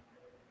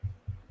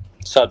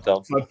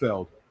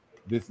Sudfeld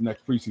this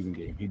next preseason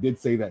game. He did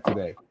say that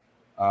today.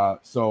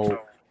 So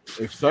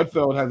if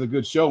Sudfeld has a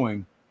good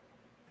showing,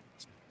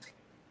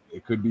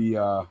 it could be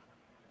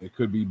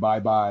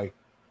bye-bye.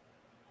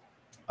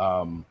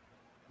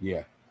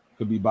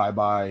 Could be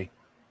bye-bye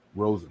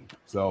Rosen.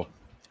 So,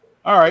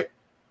 all right.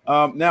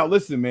 Now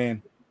listen,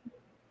 man.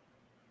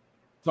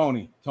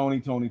 Tony.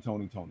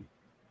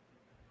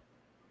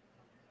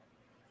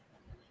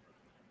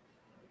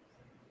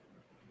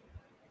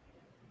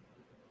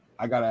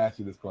 I got to ask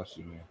you this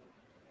question, man.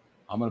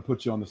 I'm going to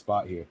put you on the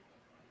spot here.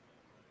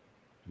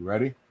 You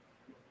ready?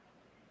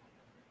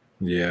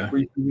 Yeah.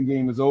 The preseason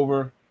game is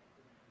over.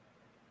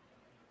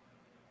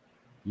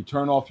 You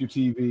turn off your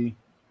TV.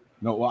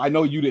 No, well, I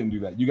know you didn't do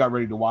that. You got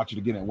ready to watch it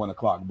again at 1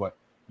 o'clock, but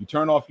you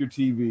turn off your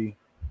TV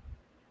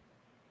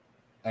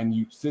and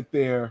you sit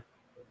there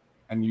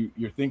and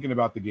you're thinking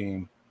about the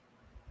game.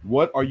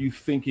 What are you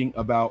thinking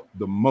about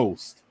the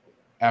most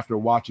after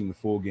watching the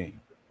full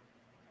game?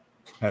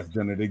 Has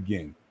done it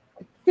again.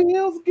 It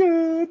feels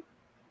good.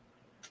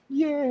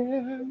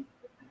 Yeah.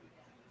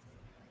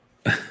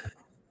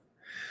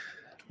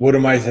 What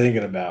am I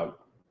thinking about?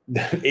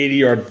 That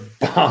 80-yard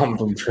bomb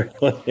from Trey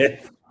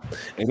Lance.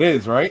 It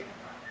is, right?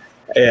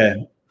 Yeah.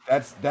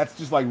 That's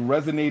just like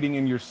resonating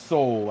in your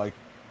soul. Like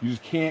you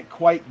just can't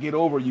quite get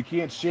over it. You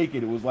can't shake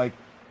it. It was like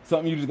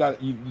something you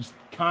just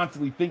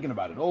constantly thinking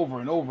about it over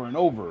and over and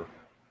over.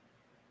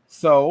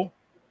 So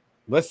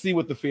let's see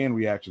what the fan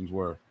reactions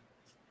were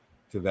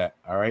to that.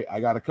 All right. I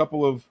got a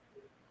couple of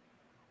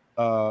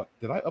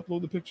did I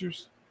upload the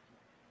pictures?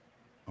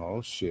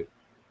 Oh shit.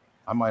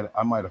 I might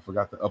have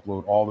forgot to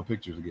upload all the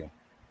pictures again.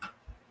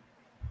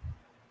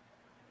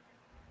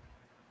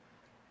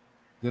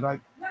 Did I?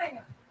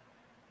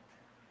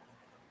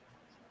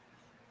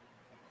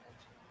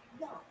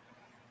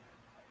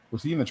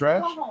 Was he in the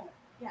trash?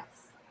 Yes.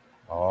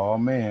 Oh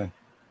man.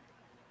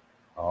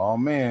 All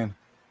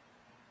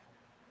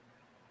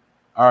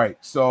right,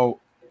 so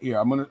here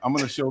I'm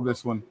gonna show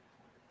this one.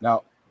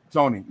 Now,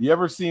 Tony, you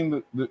ever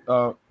seen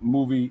the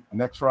movie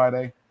Next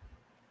Friday?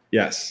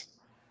 Yes.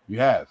 You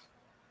have.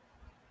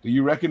 Do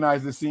you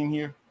recognize this scene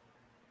here?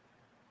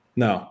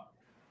 No.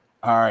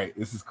 All right,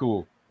 this is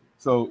cool.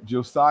 So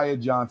Josiah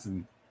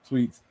Johnson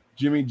tweets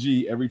Jimmy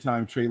G every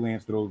time Trey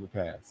Lance throws a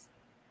pass.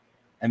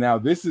 And now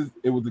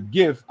it was a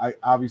GIF. I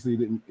obviously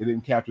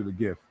didn't capture the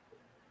GIF.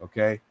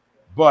 Okay.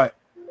 But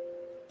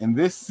in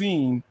this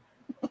scene,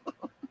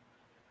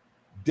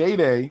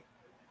 Day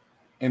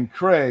and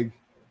Craig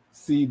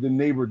see the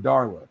neighbor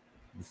Darla,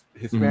 this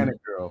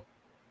Hispanic girl.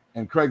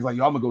 And Craig's like,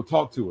 yo, I'm gonna go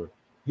talk to her.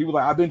 He was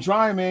like, I've been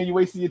trying, man. You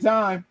wasting your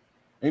time.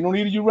 Ain't no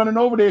need of you running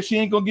over there. She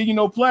ain't gonna give you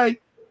no play.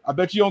 I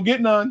bet you don't get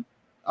none.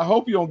 I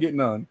hope you don't get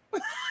none.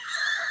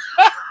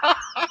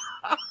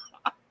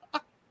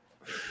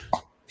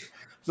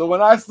 So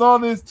when I saw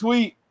this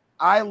tweet,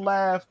 I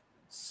laughed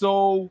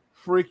so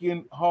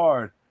freaking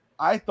hard.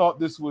 I thought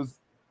this was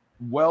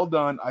well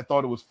done. I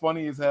thought it was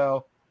funny as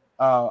hell.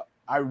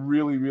 I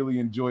really, really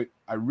enjoyed.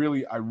 I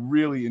really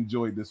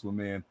enjoyed this one,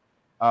 man.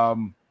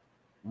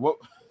 What?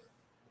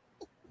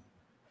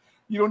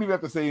 You don't even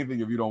have to say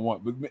anything if you don't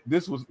want. But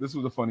this was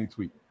a funny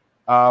tweet.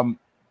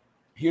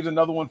 Here's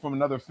another one from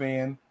another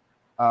fan.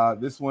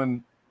 This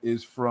one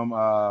is from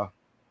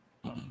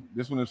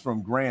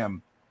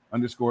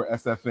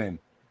Graham_SFN.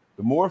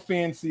 The more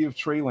fans see of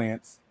Trey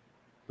Lance,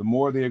 the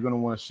more they're going to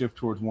want to shift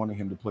towards wanting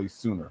him to play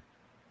sooner.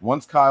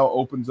 Once Kyle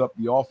opens up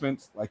the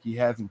offense like he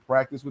has in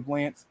practice with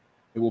Lance,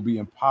 it will be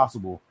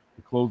impossible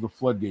to close the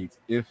floodgates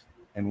if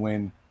and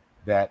when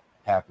that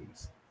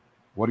happens.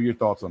 What are your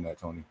thoughts on that,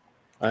 Tony?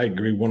 I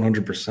agree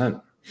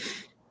 100%.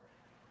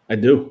 I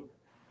do.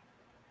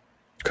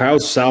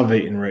 Kyle's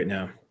salivating right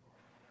now.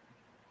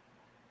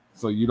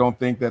 So you don't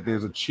think that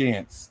there's a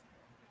chance?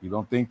 You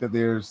don't think that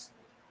there's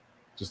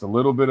just a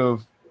little bit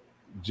of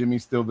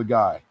Jimmy's still the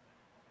guy?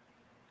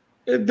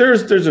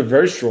 There's a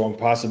very strong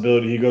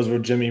possibility he goes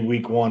with Jimmy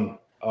week 1.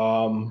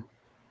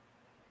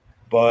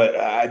 But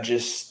I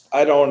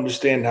don't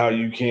understand how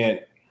you can't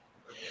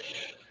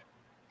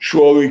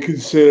surely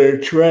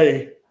consider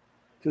Trey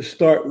to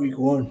start week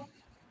 1.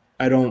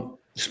 I don't,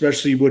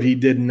 especially what he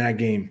did in that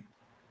game.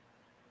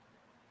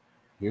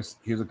 Here's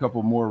a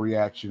couple more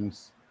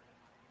reactions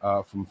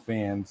from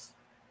fans,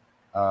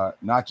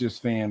 not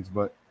just fans,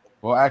 but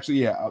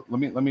actually, yeah.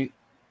 Let me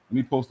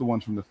post the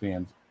ones from the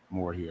fans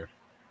more here.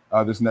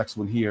 This next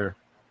one here,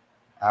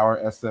 our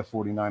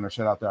SF49er,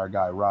 shout out to our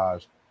guy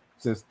Raj,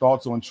 says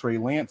thoughts on Trey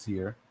Lance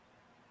here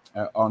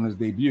on his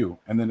debut,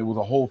 and then it was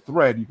a whole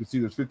thread. You can see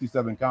there's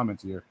 57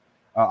 comments here.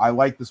 I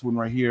like this one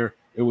right here.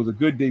 It was a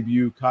good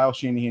debut. Kyle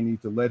Shanahan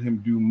needs to let him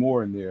do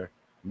more in there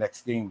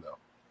next game, though.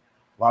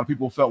 A lot of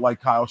people felt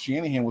like Kyle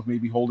Shanahan was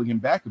maybe holding him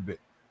back a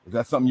bit. Is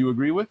that something you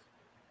agree with?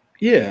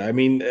 Yeah, I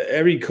mean,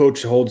 every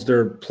coach holds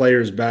their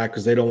players back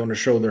because they don't want to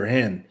show their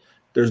hand.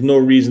 There's no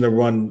reason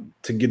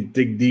to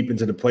dig deep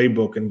into the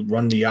playbook and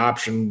run the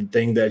option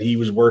thing that he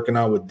was working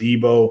on with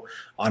Debo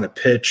on a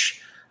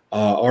pitch,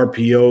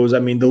 RPOs. I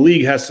mean, the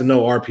league has to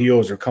know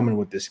RPOs are coming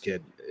with this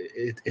kid.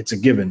 It's a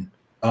given.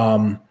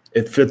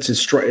 It fits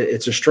his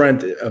it's a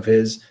strength of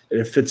his, and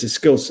it fits his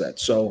skill set.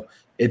 So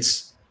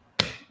it's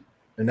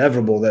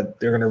inevitable that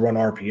they're going to run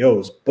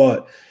RPOs,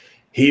 but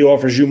he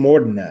offers you more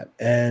than that.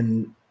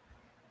 And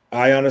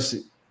I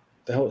honestly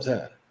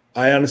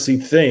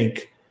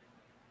think,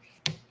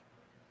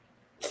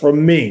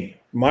 from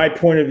me, my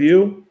point of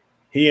view,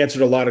 he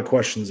answered a lot of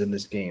questions in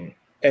this game.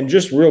 And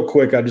just real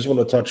quick, I just want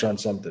to touch on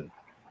something.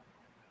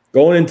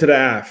 Going into the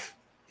half,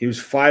 he was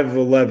 5 of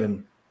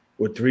 11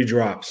 with 3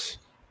 drops,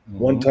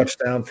 1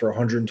 touchdown for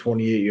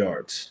 128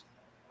 yards.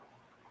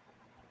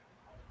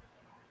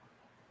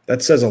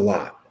 That says a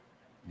lot.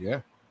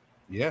 Yeah.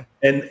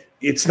 And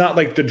it's not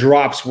like the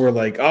drops were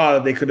like,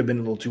 they could have been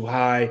a little too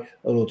high,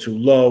 a little too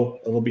low,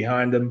 a little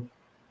behind them.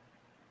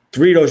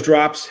 3 of those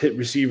drops hit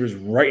receivers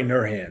right in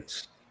their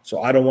hands.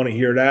 So I don't want to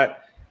hear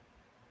that.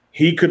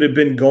 He could have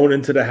been going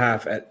into the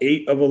half at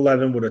 8 of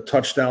 11 with a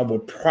touchdown,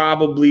 but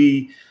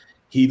probably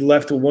he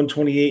left with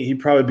 128. He'd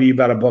probably be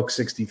about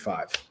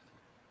 $165,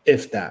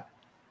 if that,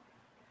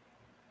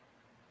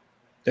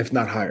 if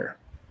not higher.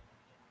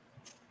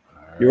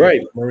 You're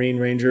right, Marine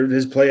Ranger.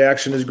 His play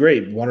action is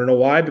great. Want to know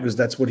why? Because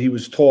that's what he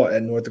was taught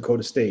at North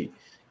Dakota State.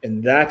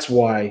 And that's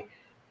why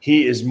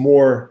he is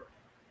more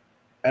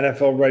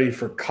NFL ready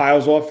for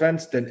Kyle's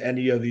offense than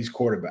any of these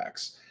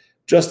quarterbacks.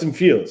 Justin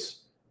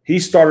Fields, he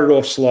started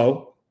off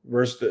slow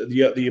versus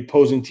the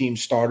opposing team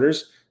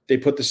starters. They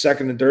put the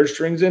second and third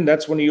strings in.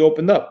 That's when he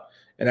opened up,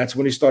 and that's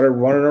when he started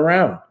running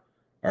around.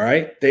 All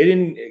right?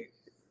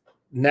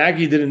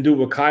 Nagy didn't do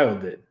what Kyle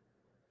did.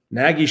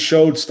 Nagy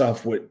showed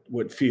stuff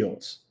with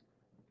Fields.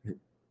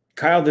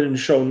 Kyle didn't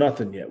show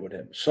nothing yet with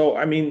him. So,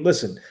 I mean,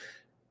 listen,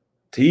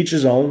 to each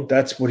his own.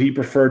 That's what he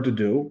preferred to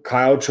do.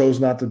 Kyle chose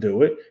not to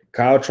do it.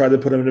 Kyle tried to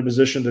put him in a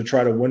position to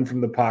try to win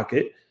from the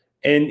pocket,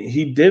 and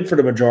he did for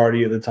the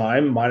majority of the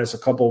time, minus a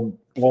couple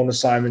blown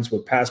assignments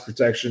with pass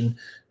protection,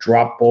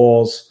 drop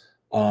balls,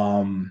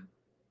 and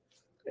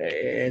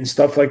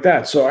stuff like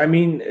that. So, I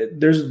mean,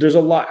 there's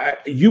a lot.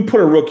 You put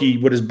a rookie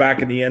with his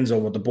back in the end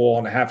zone with the ball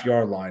on the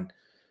half-yard line,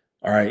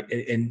 all right,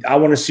 and I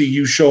want to see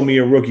you show me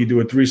a rookie do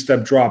a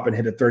 3-step drop and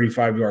hit a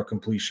 35-yard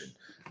completion.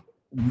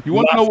 You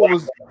want to know what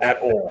was at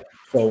all?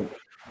 So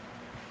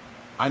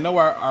I know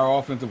our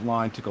offensive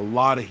line took a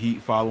lot of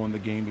heat following the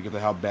game because of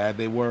how bad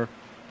they were.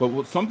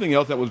 But something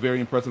else that was very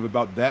impressive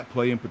about that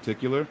play in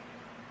particular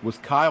was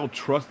Kyle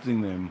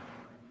trusting them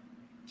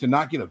to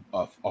not get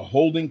a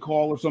holding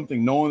call or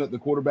something, knowing that the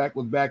quarterback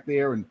was back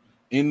there and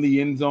in the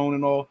end zone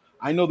and all.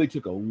 I know they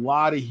took a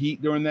lot of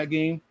heat during that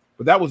game,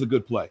 but that was a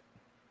good play.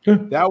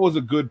 That was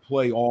a good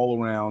play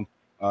all around.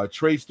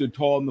 Trey stood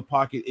tall in the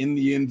pocket in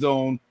the end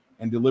zone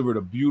and delivered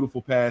a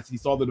beautiful pass. He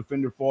saw the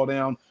defender fall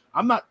down.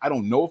 I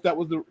don't know if that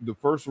was the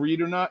first read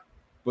or not,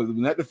 But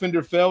when that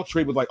defender fell,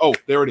 Trey was like, "Oh,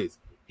 there it is."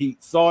 He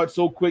saw it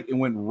so quick and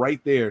went right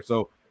there.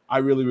 So I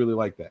really, really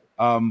like that.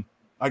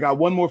 I got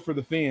one more from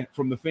the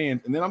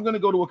fans, and then I'm going to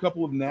go to a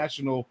couple of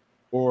national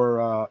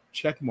or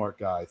checkmark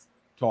guys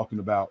talking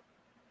about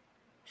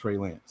Trey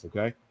Lance.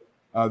 Okay,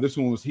 this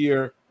one was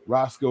here.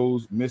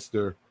 Roscoe's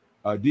Mr.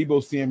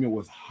 Deebo Samuel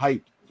was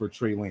hyped for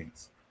Trey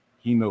Lance.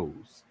 He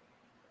knows,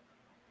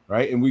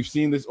 right? And we've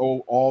seen this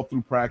all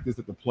through practice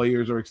that the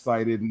players are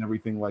excited and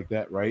everything like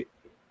that, right?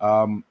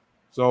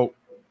 So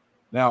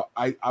now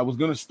I was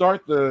going to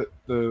start the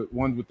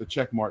ones with the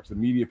check marks, the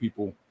media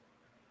people,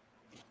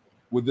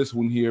 with this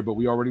one here, but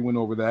we already went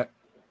over that.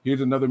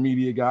 Here's another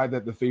media guy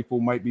that the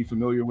faithful might be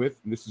familiar with,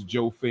 and this is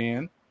Joe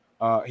Fan.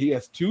 He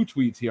has 2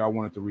 tweets here I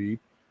wanted to read.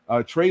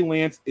 Trey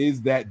Lance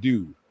is that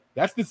dude.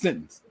 That's the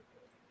sentence.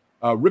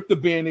 Rip the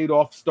Band-Aid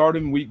off, start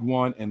in week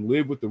 1, and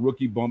live with the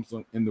rookie bumps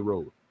in the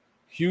road.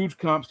 Huge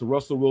comps to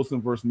Russell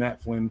Wilson versus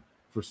Matt Flynn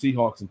for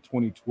Seahawks in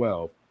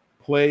 2012.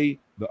 Play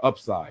the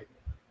upside,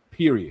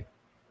 period.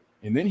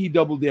 And then he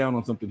doubled down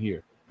on something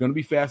here. Going to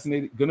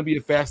be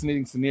a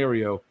fascinating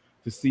scenario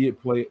to see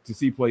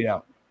play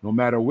out. No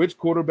matter which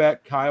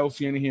quarterback Kyle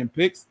Shanahan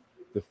picks,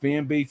 the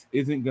fan base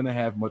isn't going to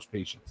have much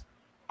patience.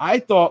 I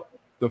thought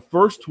the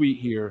first tweet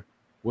here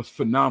was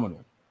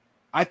phenomenal.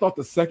 I thought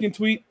the second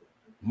tweet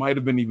might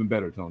have been even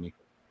better, Tony.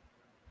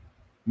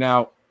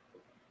 Now,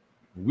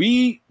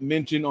 we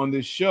mentioned on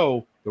this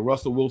show the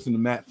Russell Wilson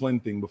and Matt Flynn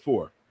thing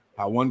before,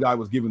 how one guy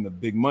was given the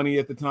big money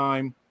at the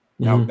time.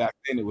 Now, back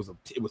then it was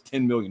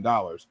 $10 million,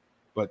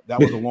 but that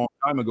was a long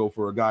time ago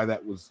for a guy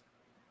that was,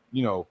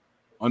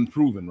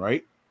 unproven,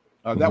 right?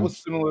 That was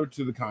similar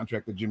to the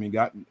contract that Jimmy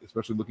got,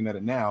 especially looking at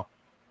it now.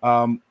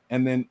 And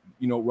then,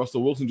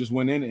 Russell Wilson just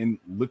went in and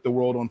lit the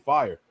world on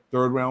fire.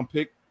 3rd round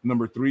pick,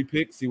 number 3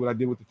 pick. See what I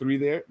did with the 3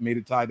 there? Made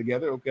it tie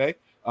together, okay?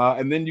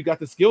 And then you got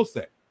the skill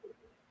set.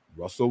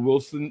 Russell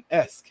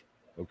Wilson-esque,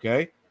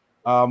 okay?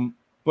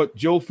 But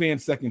Joe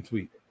Fan's second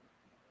tweet.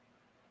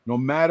 No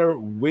matter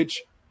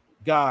which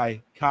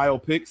guy Kyle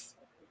picks,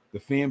 the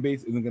fan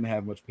base isn't going to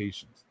have much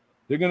patience.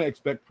 They're going to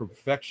expect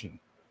perfection.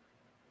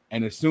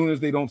 And as soon as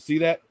they don't see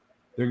that,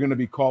 they're going to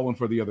be calling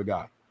for the other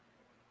guy.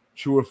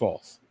 True or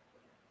false?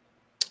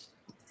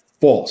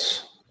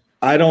 False.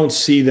 I don't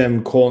see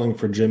them calling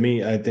for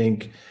Jimmy. I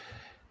think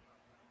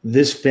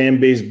this fan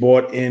base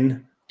bought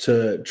in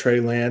to Trey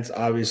Lance,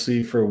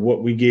 obviously, for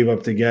what we gave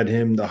up to get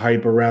him, the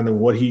hype around him,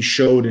 what he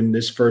showed in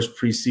this first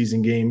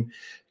preseason game.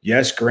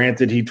 Yes,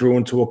 granted, he threw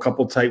into a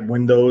couple tight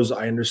windows.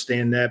 I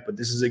understand that, but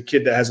this is a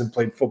kid that hasn't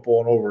played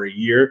football in over a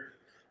year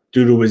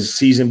due to his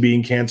season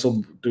being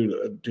canceled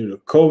due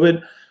to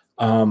COVID.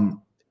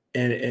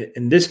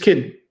 And this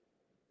kid,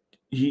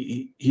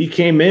 he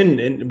came in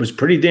and was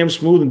pretty damn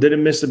smooth and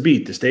didn't miss a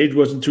beat. The stage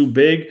wasn't too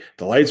big.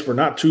 The lights were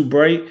not too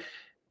bright.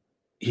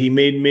 He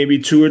made maybe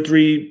 2 or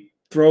 3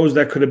 throws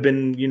that could have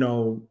been,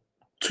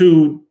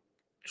 2.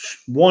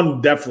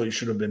 One definitely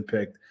should have been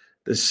picked.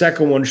 The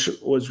second one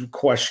was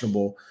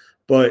questionable.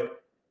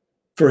 But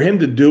for him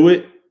to do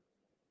it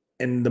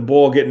and the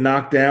ball get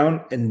knocked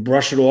down and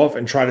brush it off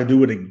and try to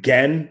do it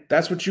again,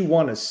 that's what you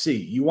want to see.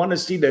 You want to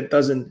see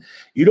that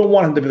you don't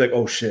want him to be like,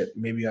 oh shit,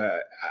 maybe I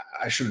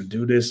shouldn't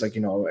do this. Like,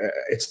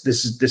 this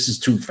is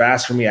too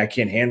fast for me. I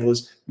can't handle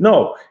this.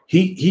 No,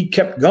 he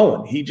kept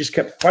going. He just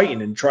kept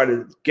fighting and tried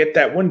to get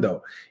that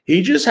window.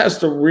 He just has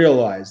to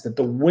realize that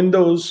the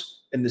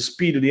windows and the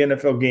speed of the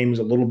NFL game is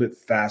a little bit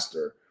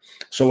faster.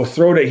 So a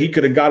throw that he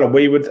could have got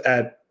away with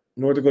at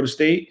North Dakota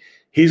State,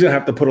 he's going to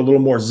have to put a little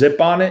more zip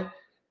on it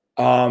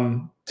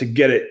to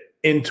get it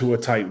into a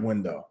tight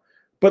window.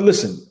 But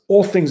listen,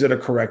 all things that are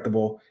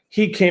correctable.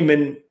 He came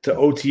in to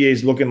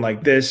OTAs looking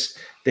like this.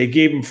 They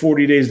gave him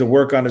 40 days to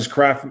work on his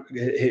craft,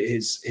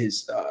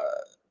 his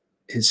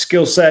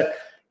skill set.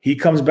 He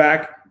comes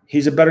back.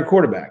 He's a better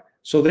quarterback.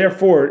 So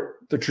therefore,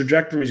 the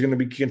trajectory is going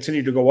to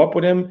continue to go up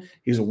with him.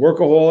 He's a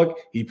workaholic.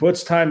 He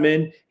puts time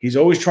in. He's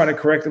always trying to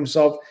correct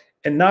himself.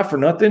 And not for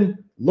nothing,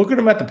 look at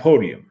him at the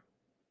podium.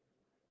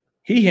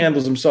 He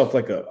handles himself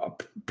like a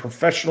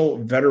professional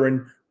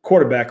veteran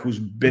quarterback who's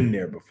been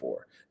there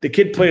before. The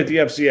kid played at the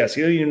FCS.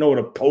 He doesn't even know what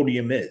a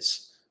podium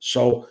is.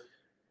 So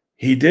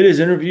he did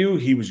his interview.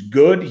 He was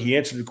good. He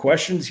answered the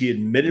questions. He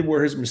admitted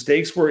where his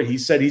mistakes were. He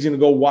said he's going to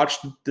go watch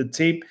the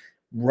tape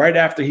right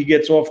after he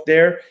gets off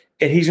there,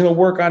 and he's going to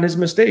work on his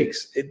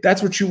mistakes.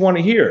 That's what you want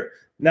to hear.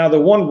 Now,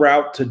 the one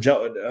route to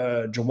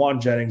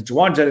Jauan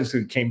Jennings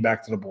came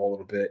back to the ball a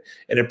little bit,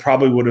 and it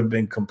probably would have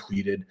been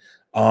completed.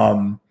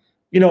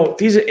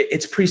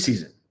 It's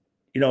preseason.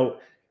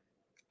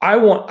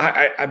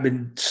 I've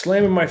been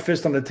slamming my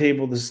fist on the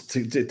table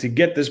to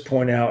get this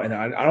point out, and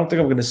I don't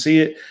think I'm going to see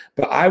it,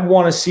 but I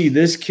want to see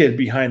this kid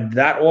behind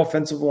that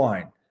offensive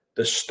line,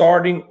 the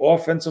starting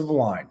offensive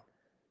line,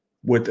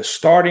 with the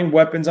starting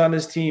weapons on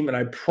his team, and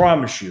I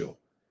promise you,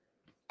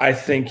 I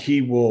think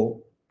he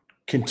will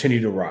continue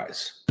to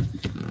rise.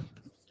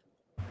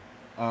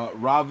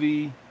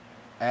 Ravi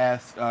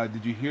asked,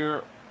 did you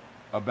hear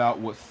about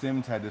what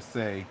Sims had to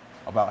say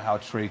about how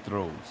Trey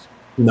throws?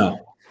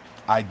 No.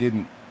 I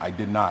did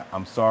not.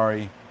 I'm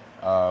sorry.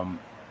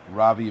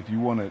 Ravi, if you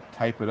want to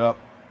type it up,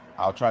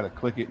 I'll try to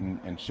click it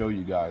and show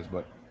you guys.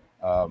 But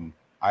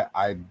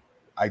I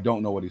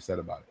don't know what he said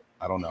about it.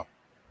 I don't know.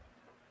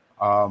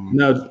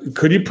 Now,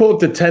 could you pull up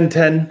the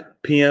 10:10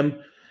 p.m.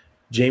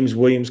 James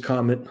Williams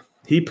comment?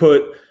 He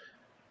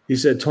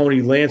said,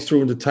 Tony, Lance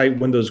threw into tight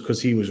windows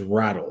because he was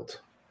rattled.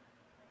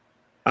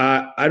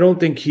 I don't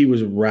think he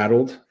was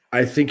rattled.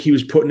 I think he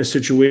was put in a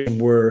situation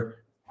where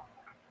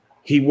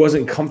he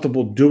wasn't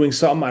comfortable doing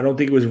something. I don't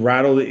think he was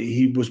rattled.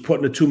 He was put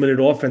in a 2-minute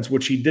offense,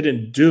 which he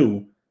didn't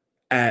do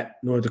at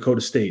North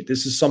Dakota State.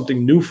 This is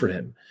something new for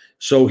him.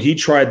 So he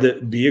tried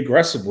to be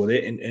aggressive with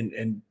it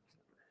and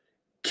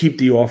keep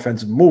the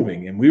offense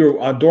moving. And we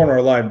were during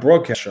our live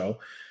broadcast show,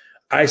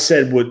 I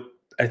said, what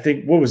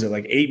was it,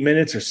 like 8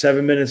 minutes or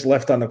 7 minutes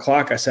left on the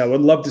clock? I said, I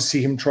would love to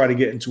see him try to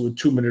get into a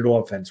 2-minute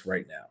offense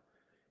right now.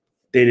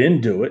 They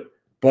didn't do it,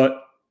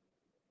 but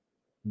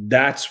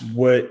that's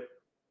what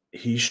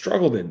he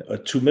struggled in, a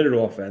 2-minute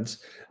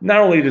offense. Not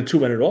only the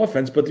 2-minute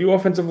offense, but the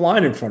offensive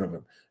line in front of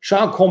him.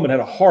 Sean Coleman had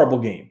a horrible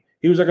game.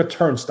 He was like a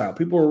turnstile.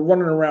 People were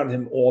running around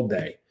him all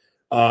day.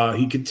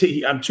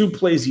 He on 2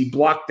 plays, he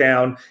blocked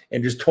down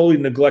and just totally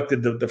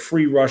neglected the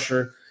free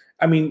rusher.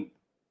 I mean,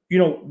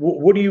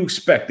 what do you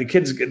expect? The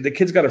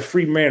kid's got a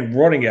free man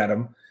running at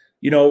him.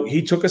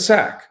 He took a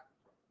sack.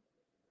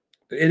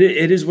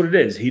 It is what it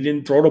is. He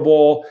didn't throw the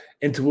ball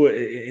he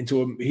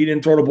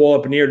didn't throw the ball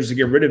up in the air just to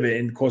get rid of it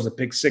and cause a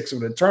pick six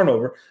with a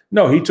turnover.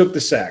 No, he took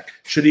the sack.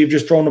 Should he have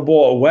just thrown the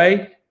ball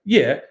away?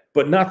 Yeah,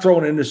 but not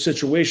throwing it in a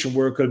situation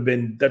where it could have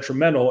been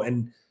detrimental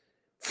and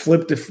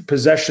flipped the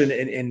possession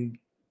and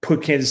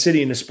put Kansas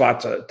City in a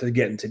spot to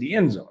get into the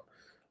end zone.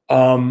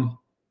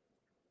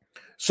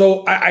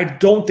 So I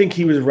don't think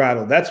he was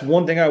rattled. That's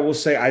one thing I will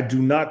say. I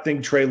do not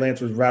think Trey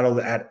Lance was rattled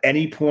at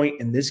any point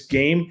in this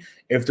game.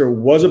 If there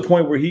was a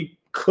point where he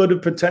could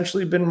have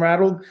potentially been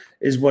rattled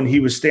is when he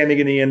was standing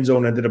in the end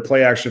zone and did a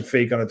play action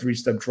fake on a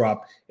 3-step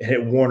drop and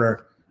hit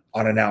Warner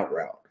on an out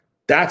route.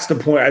 That's the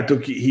point. I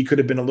think he could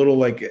have been a little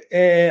like,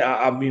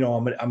 I'm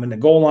in the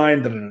goal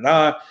line,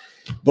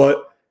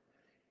 But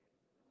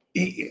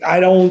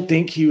I don't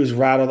think he was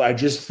rattled. I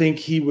just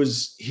think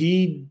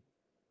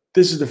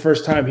this is the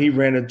first time he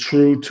ran a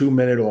true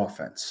 2-minute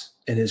offense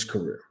in his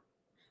career.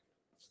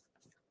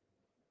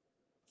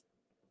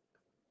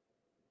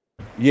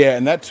 Yeah,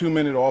 and that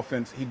 2-minute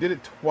offense, he did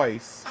it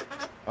twice.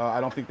 I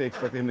don't think they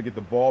expected him to get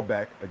the ball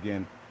back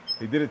again.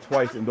 He did it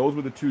twice, and those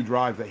were the 2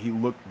 drives that he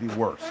looked the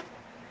worst.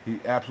 He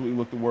absolutely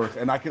looked the worst.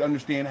 And I could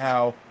understand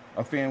how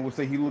a fan would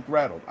say he looked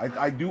rattled.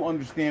 I do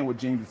understand what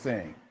James is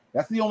saying.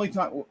 That's the only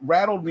time.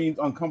 Rattled means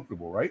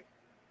uncomfortable, right?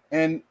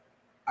 And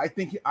I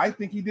think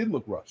he did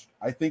look rushed.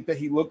 I think that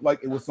he looked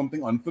like it was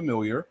something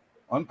unfamiliar,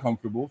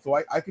 uncomfortable. So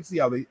I could see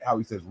how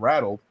he says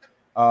rattled.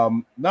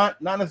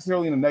 Not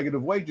necessarily in a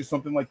negative way, just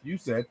something like you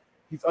said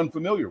he's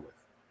unfamiliar with.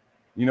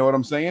 You know what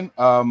I'm saying?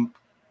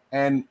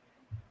 And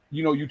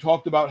you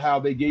talked about how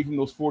they gave him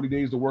those 40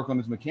 days to work on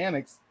his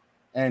mechanics,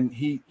 and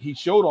he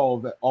showed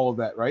all of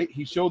that, right?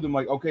 He showed them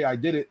like, okay, I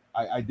did it.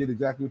 I did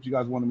exactly what you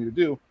guys wanted me to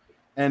do.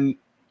 And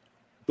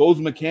those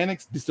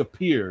mechanics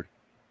disappeared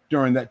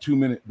during that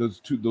 2-minute, those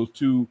two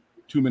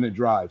 2-minute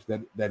drives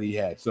that he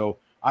had. So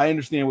I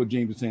understand what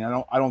James is saying.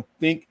 I don't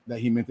think that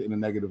he meant it in a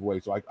negative way.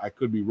 So I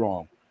could be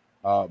wrong.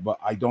 But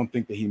I don't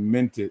think that he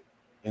meant it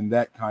in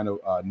that kind of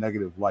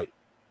negative light.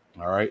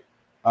 All right.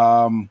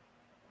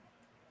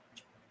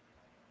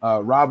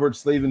 Robert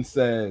Slavin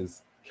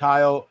says,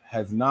 Kyle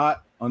has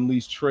not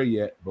unleashed Trey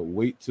yet, but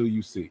wait till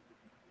you see.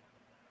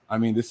 I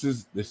mean, this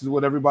is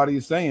what everybody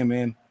is saying,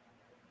 man.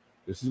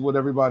 This is what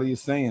everybody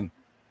is saying.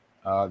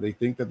 They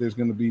think that there's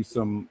going to be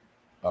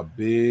a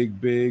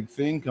big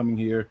thing coming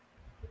here.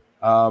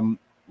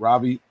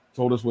 Robbie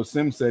told us what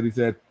Sim said.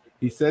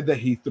 He said that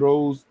he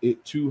throws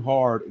it too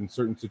hard in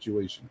certain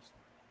situations.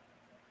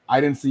 I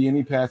didn't see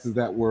any passes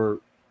that were.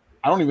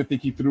 I don't even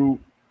think he threw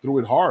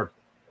it hard.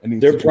 And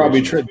they're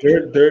probably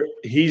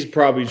he's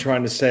probably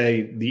trying to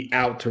say the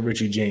out to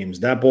Richie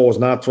James. That ball was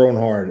not thrown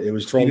hard. It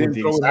was thrown with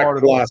the exact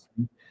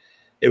velocity.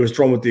 It was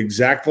thrown with the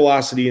exact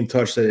velocity and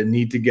touch that it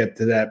need to get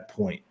to that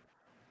point.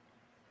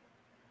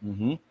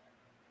 Mm-hmm.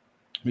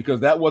 Because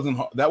that wasn't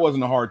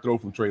a hard throw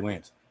from Trey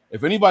Lance.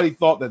 If anybody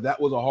thought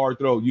that was a hard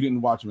throw, you didn't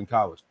watch him in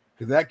college,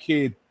 because that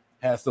kid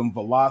has some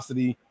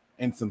velocity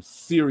and some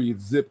serious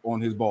zip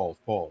on his balls.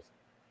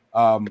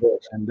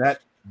 And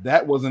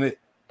that wasn't it.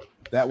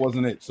 That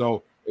wasn't it.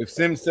 So if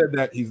Sim said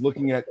that he's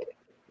looking at,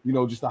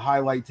 just the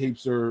highlight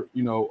tapes or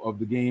of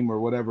the game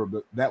or whatever,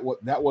 but that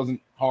wasn't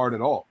hard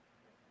at all.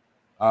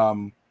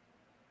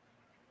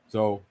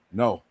 So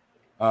no.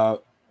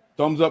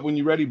 Thumbs up when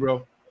you're ready,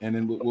 bro, and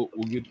then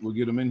we'll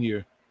get him in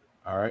here.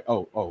 All right.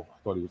 Oh,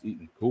 I thought he was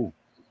eating. Cool.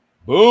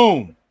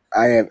 Boom.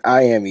 I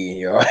am eating,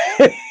 y'all.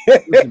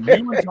 Listen,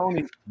 you and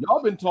Tony,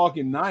 y'all been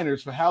talking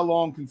Niners for how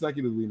long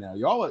consecutively now?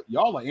 Y'all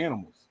are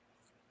animals.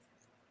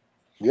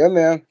 Yeah,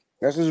 man.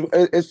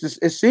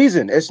 It's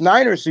season. It's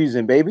Niners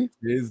season, baby.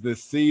 It is the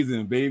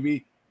season,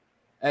 baby.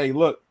 Hey,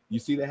 look, you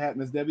see the hat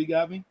Miss Debbie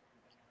got me?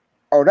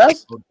 Oh,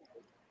 that's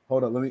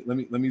hold up. Let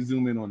me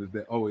zoom in on this.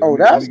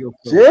 That's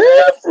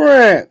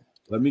different.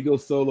 Let me go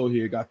solo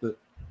here. Got the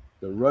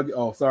rugged.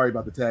 Oh, sorry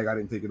about the tag. I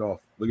didn't take it off.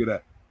 Look at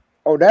that.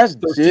 Oh, that's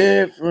So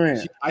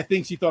different. I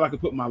think she thought I could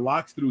put my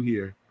locks through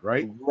here,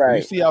 right? Right.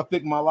 You see how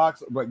thick my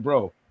locks? Like,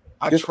 bro,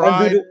 I Just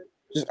tried.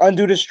 just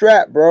undo the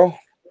strap, bro.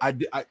 I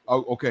did.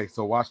 Oh, okay.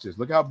 So watch this.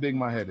 Look how big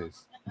my head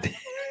is.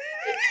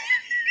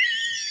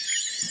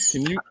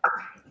 Can you?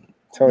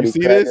 Tony, you see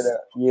this?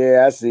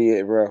 Yeah, I see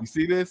it, bro. You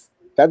see this?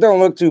 That don't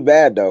look too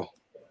bad though.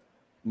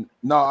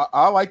 No,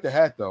 I like the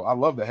hat though. I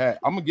love the hat.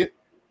 I'm gonna get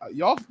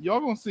y'all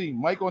gonna see.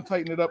 Mike gonna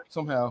tighten it up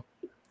somehow.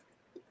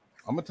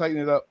 I'm gonna tighten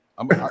it up.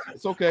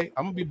 It's okay.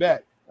 I'm gonna be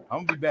back.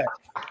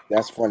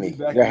 That's funny.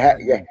 Back Your hat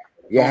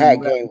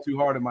game too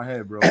hard in my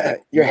head, bro.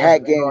 Your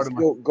hat game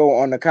go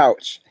on the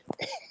couch.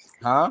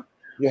 Huh?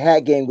 Your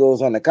hat game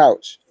goes on the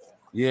couch.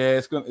 Yeah,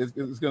 it's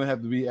gonna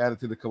have to be added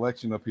to the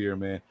collection up here,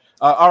 man.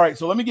 All right,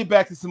 so let me get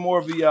back to some more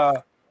of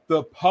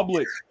the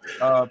public.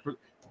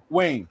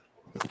 Wayne,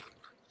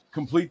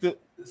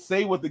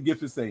 say what the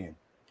gift is saying.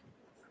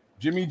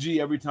 Jimmy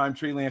G every time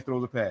Trey Lance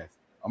throws a pass.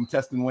 I'm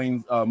testing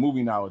Wayne's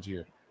movie knowledge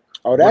here.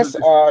 Oh,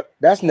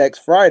 that's next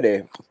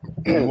Friday.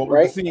 What was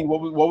right? the scene?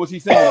 What was he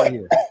saying right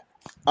here?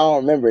 I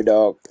don't remember,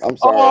 dog. I'm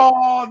sorry.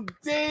 Oh,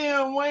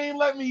 damn, Wayne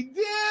let me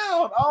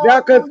down. Oh, yeah,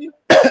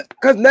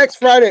 because next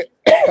Friday,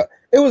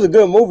 it was a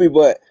good movie,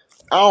 but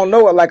I don't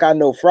know it like I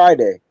know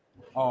Friday.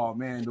 Oh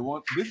man, the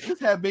one this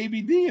had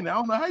Baby D, and I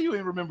don't know how you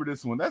ain't remember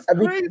this one. That's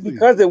crazy.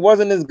 Because it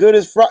wasn't as good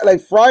as Friday.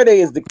 Like Friday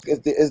is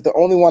the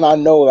only one I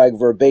know like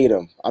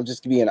verbatim. I'm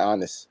just being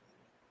honest.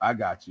 I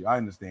got you. I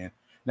understand.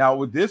 Now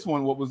with this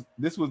one,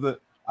 this was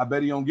the I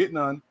bet he don't get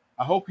none.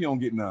 I hope he don't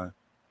get none.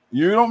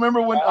 You don't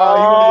remember when he went to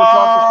go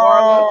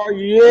talk to Carla?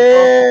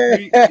 Yeah.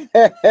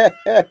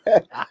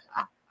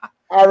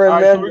 I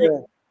remember. Right,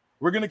 so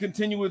we're gonna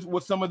continue with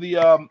what some of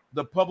the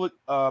public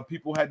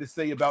people had to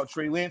say about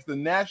Trey Lance. The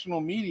national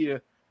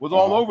media was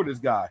all over this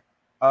guy.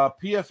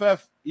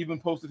 PFF even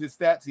posted his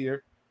stats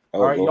here.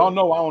 All right, y'all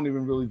know I don't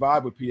even really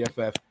vibe with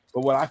PFF,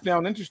 but what I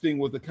found interesting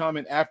was the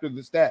comment after the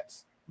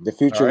stats. The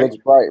future looks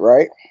bright,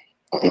 right?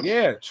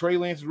 Yeah, Trey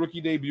Lance's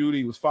rookie debut,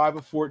 he was 5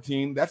 of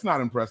 14. That's not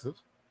impressive.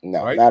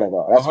 No, right? not at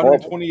all. That's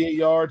 128 horrible.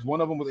 yards.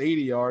 One of them was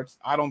 80 yards.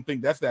 I don't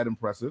think that's that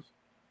impressive.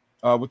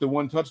 With the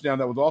one touchdown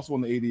that was also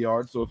on the 80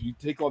 yards. So if you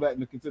take all that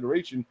into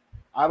consideration,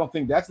 I don't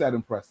think that's that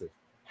impressive.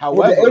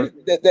 However,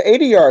 the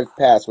 80-yard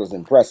pass was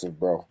impressive,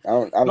 bro. I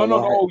don't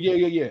know. Oh,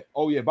 yeah.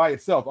 Oh, yeah, by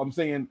itself. I'm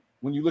saying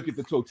when you look at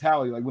the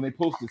totality, like when they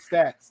posted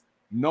stats,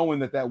 knowing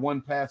that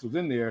one pass was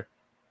in there,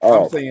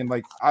 I'm saying,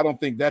 like, I don't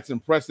think that's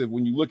impressive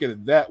when you look at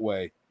it that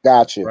way.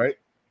 Gotcha. Right?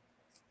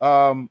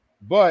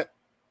 But,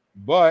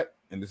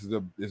 and this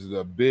is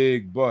a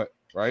big but,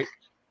 right?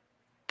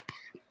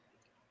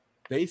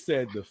 They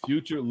said the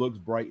future looks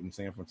bright in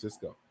San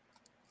Francisco.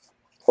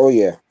 Oh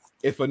yeah.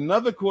 If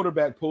another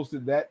quarterback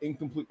posted that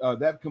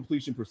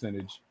completion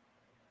percentage,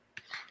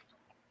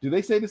 do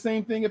they say the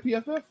same thing at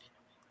PFF?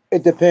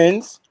 It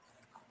depends.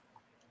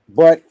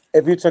 But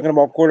if you're talking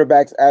about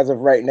quarterbacks as of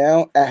right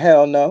now,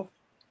 hell no.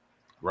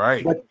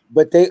 Right.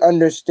 But they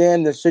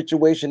understand the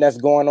situation that's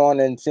going on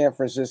in San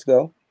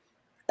Francisco,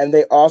 and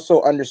they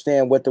also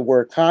understand what the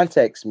word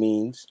context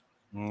means.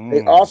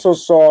 They also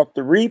saw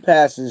 3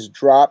 passes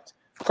dropped,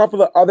 a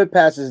couple of other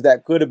passes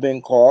that could have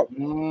been caught,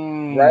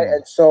 right?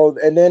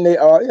 And then they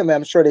are,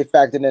 I'm sure they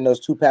factored in those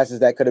 2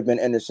 passes that could have been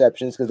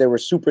interceptions because they were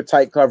super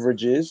tight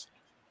coverages.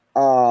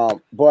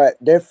 But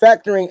they're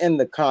factoring in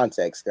the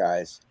context,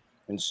 guys.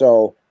 And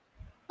so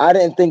I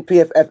didn't think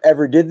PFF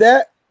ever did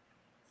that.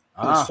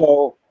 And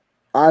so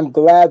I'm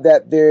glad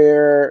that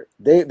they're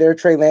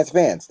Trey Lance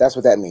fans. That's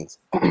what that means.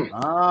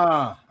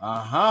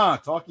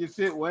 Talk your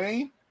shit,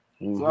 Wayne.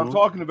 That's what I'm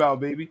talking about,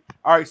 baby.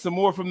 All right, some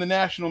more from the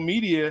national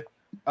media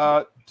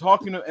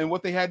talking and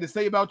what they had to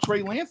say about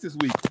Trey Lance this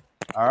week.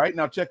 All right,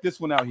 now check this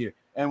one out here.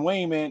 And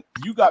Wayne, man,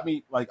 you got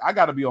me like I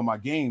got to be on my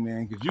game,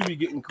 man, because you be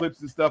getting clips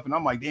and stuff, and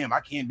I'm like, damn,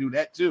 I can't do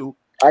that too.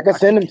 I can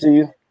send them to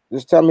you.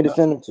 Just tell me to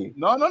send them to you.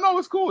 No,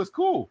 it's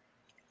cool.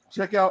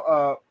 Check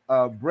out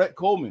Brett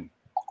Coleman.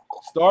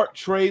 Start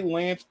Trey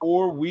Lance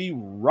or we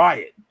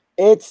riot.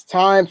 It's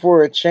time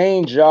for a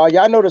change, y'all.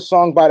 Y'all know the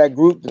song by that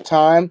group, The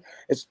Time.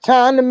 It's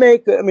time to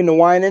make the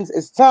Winans.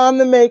 It's time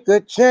to make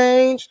a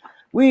change.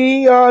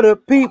 We are the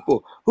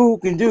people who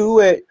can do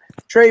it.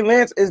 Trey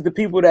Lance is the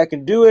people that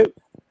can do it.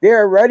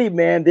 They're ready,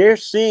 man. They're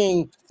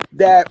seeing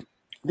that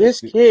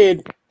this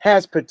kid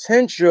has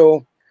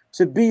potential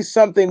to be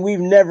something we've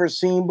never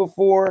seen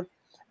before.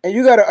 And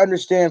you got to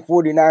understand,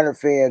 49er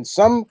fans,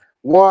 some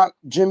want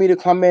Jimmy to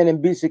come in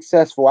and be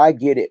successful. I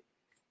get it.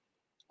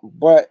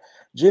 But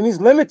Jimmy's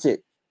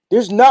limited.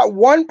 There's not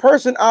one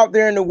person out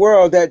there in the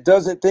world that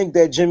doesn't think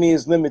that Jimmy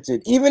is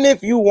limited. Even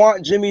if you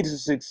want Jimmy to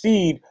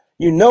succeed,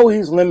 you know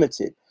he's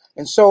limited.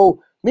 And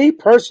so, me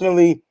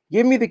personally,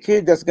 give me the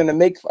kid that's going to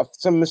make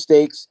some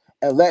mistakes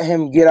and let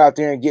him get out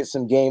there and get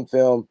some game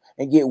film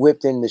and get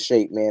whipped into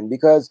shape, man.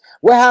 Because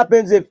what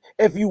happens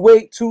if you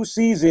wait 2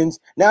 seasons,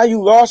 now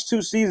you lost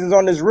 2 seasons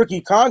on this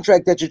rookie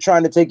contract that you're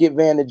trying to take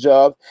advantage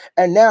of,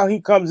 and now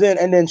he comes in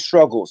and then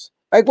struggles.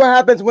 Like, what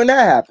happens when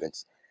that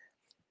happens?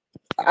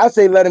 I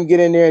say let him get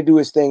in there and do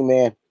his thing,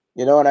 man.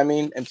 You know what I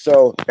mean? And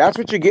so that's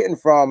what you're getting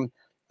from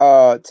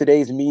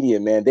today's media,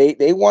 man.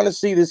 They want to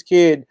see this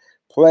kid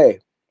play.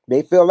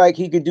 They feel like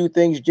he could do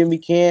things Jimmy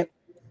can't,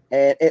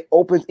 and it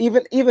opens.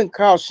 Even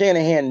Kyle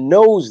Shanahan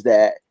knows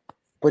that,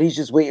 but he's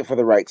just waiting for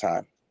the right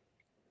time.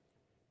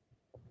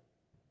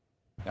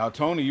 Now,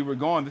 Tony, you were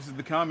gone. This is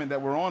the comment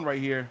that we're on right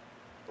here.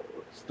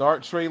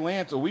 Start Trey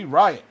Lance or we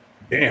riot.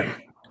 Damn.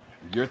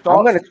 Your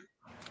thoughts?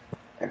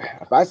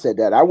 If I said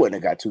that, I wouldn't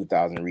have got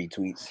 2,000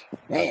 retweets.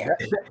 Man.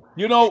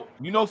 You know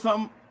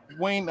something,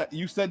 Wayne?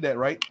 You said that,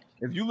 right?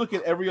 If you look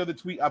at every other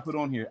tweet I put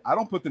on here, I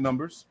don't put the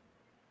numbers.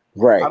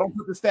 Right. I don't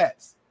put the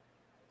stats.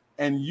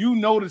 And you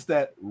notice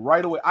that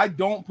right away. I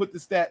don't put the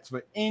stats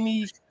for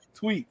any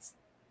tweets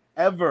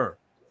ever.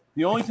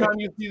 The only time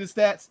you see the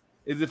stats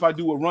is if I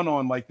do a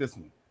run-on like this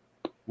one,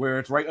 where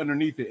it's right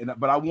underneath it.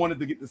 But I wanted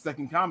to get the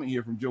second comment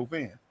here from Joe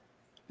Fan.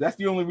 That's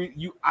the only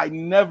reason I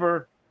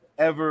never,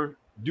 ever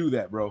do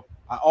that, bro.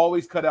 I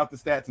always cut out the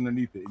stats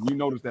underneath it. And you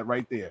notice that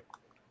right there.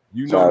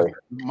 You know,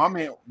 my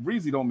man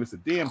Breezy don't miss a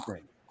damn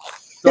thing.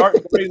 Start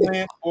Trey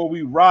Lance or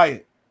we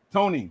riot.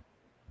 Tony,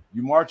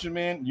 you marching,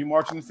 man? You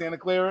marching in Santa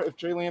Clara if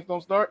Trey Lance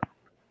don't start?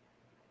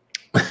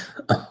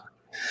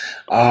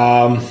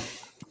 No,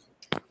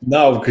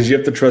 because you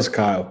have to trust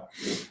Kyle.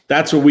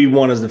 That's what we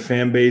want as the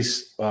fan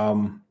base.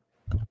 You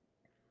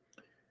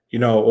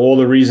know, all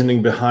the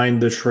reasoning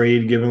behind the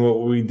trade, given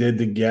what we did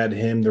to get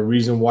him, the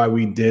reason why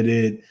we did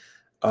it,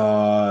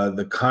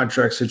 the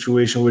contract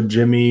situation with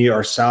Jimmy,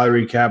 our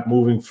salary cap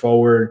moving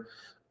forward,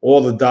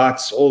 all the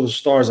dots, all the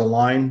stars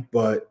align.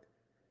 But,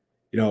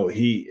 you know,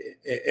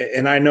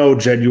 and I know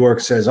Jed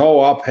York says,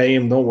 oh, I'll pay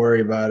him. Don't worry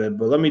about it.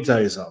 But let me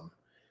tell you something.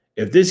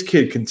 If this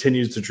kid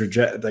continues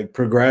to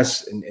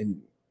progress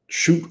and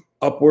shoot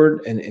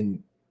upward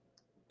and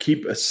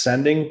keep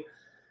ascending,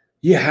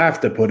 you have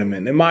to put him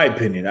in my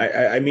opinion.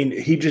 I mean,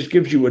 he just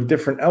gives you a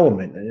different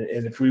element.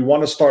 And if we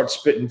want to start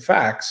spitting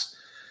facts,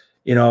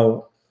 you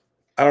know,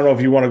 I don't know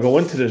if you want to go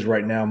into this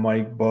right now,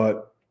 Mike,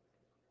 but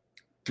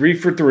 3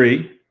 for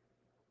 3,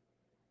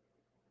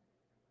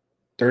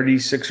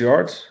 36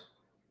 yards.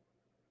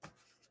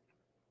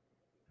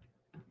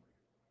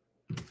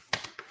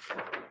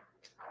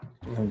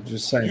 I'm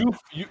just saying.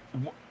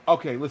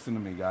 Okay, listen to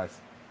me, guys.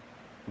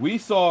 We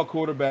saw a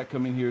quarterback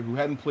come in here who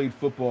hadn't played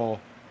football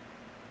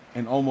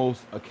in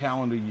almost a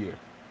calendar year.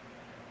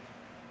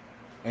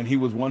 And he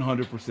was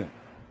 100%.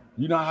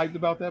 You not hyped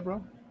about that,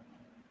 bro?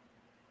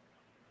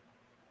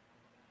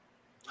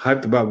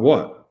 Hyped about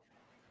what?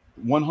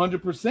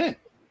 100%.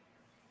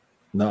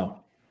 No,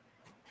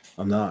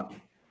 I'm not.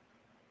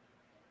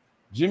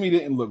 Jimmy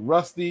didn't look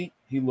rusty.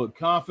 He looked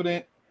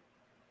confident.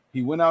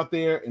 He went out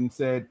there and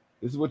said,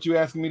 this is what you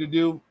asking me to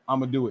do. I'm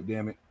going to do it,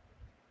 damn it.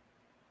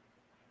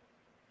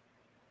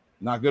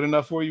 Not good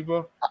enough for you,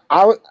 bro?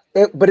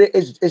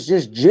 It's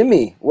just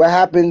Jimmy. What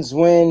happens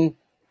when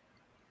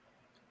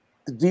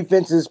the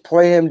defenses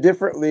play him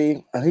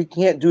differently? He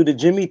can't do the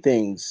Jimmy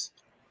things.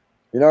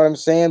 You know what I'm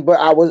saying? But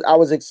I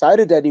was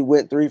excited that he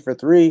went 3 for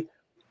 3.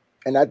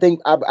 And I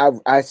think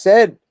I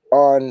said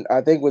on,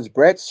 I think it was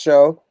Brett's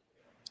show,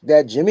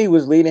 that Jimmy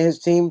was leading his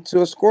team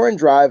to a scoring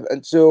drive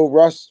until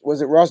Russ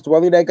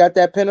Dwelly that got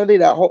that penalty,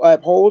 that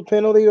hold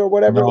penalty or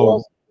whatever it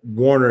was?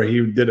 Warner,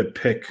 he did a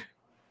pick.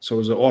 So it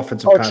was an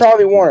offensive pass.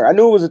 Charlie Warner. I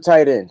knew it was a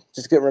tight end.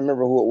 Just couldn't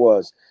remember who it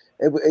was.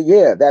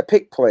 That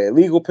pick play,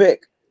 illegal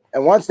pick.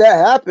 And once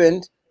that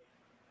happened,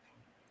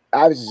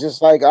 I was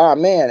just like, oh,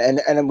 man.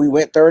 And then we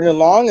went 3rd and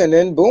long, and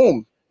then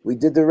boom, we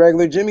did the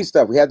regular Jimmy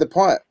stuff. We had the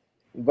punt.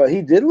 But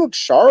he did look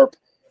sharp.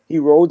 He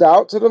rolled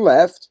out to the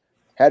left,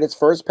 had his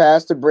first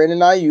pass to Brandon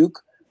Ayuk,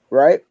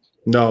 right?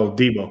 No,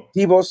 Debo.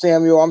 Debo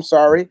Samuel, I'm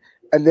sorry.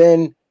 And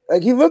then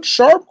he looked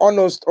sharp on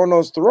those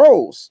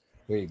throws.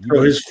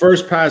 So his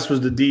first pass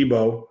was the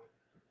Debo,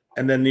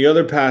 and then the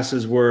other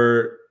passes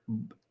were,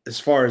 as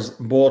far as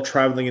ball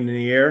traveling in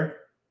the air,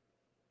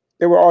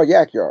 they were all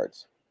yak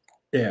yards.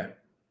 Yeah.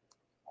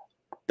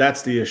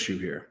 That's the issue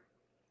here.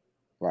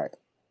 Right.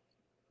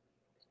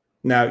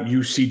 Now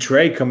you see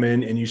Trey come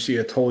in and you see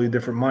a totally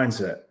different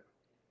mindset.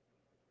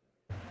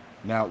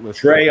 Now listen.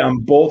 Trey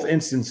on both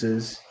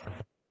instances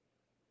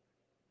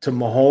to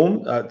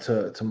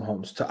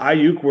Mahomes, to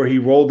Ayuk, where he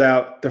rolled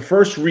out. The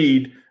first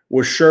read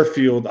was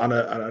Sherfield on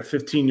a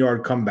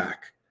 15-yard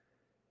comeback.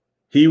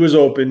 He was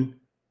open,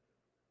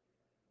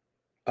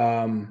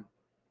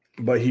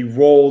 but he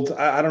rolled.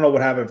 I don't know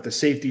what happened if the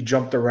safety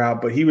jumped the route,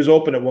 but he was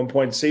open at one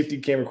point. Safety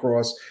came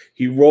across.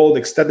 He rolled,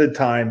 extended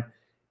time.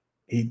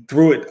 He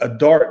threw it, a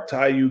dart to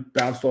Ayuk,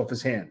 bounced off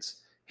his hands.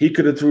 He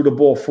could have threw the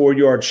ball 4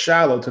 yards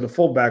shallow to the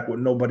fullback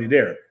with nobody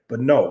there. But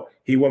no,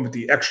 he went with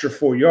the extra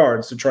 4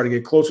 yards to try to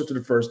get closer to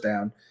the first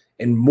down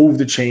and move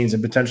the chains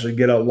and potentially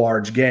get a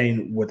large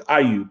gain with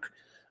Ayuk.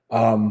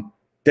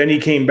 Then he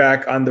came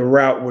back on the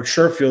route with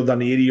Sherfield on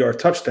the 80-yard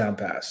touchdown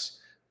pass.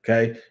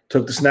 Okay,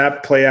 took the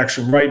snap, play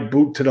action right,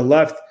 boot to the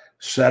left,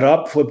 set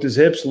up, flipped his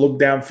hips,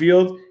 looked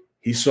downfield.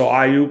 He saw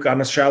Ayuk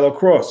on a shallow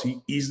cross.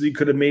 He easily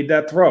could have made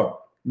that throw.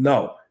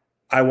 No,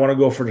 I want to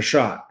go for the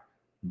shot.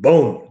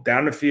 Boom,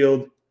 down the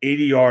field,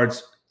 80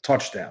 yards,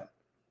 touchdown.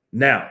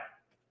 Now,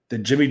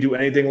 Did Jimmy do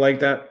anything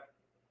like that?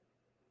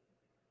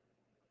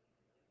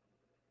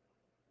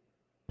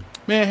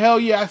 Man, hell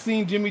yeah, I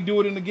seen Jimmy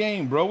do it in the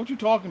game, bro. What you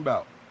talking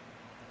about?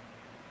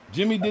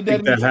 Jimmy did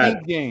that in the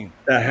Saints game.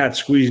 That hat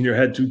squeezing your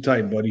head too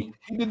tight, buddy.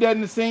 He did that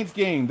in the Saints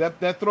game.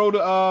 That throw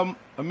to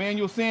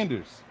Emmanuel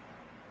Sanders.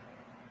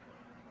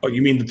 Oh,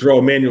 you mean the throw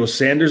Emmanuel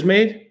Sanders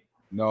made?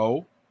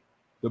 No,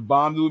 the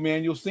bomb to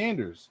Emmanuel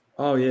Sanders.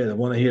 Oh yeah, the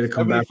one that he had to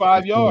come back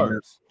 75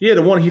 yards. Yeah,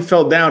 the one he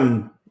fell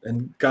down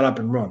and got up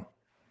and run.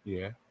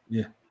 Yeah.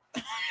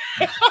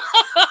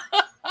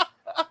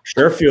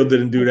 Sherfield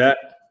didn't do that.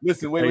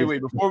 Listen,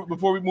 wait.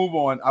 Before we move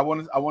on,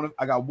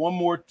 I got one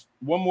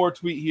more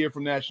tweet here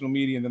from national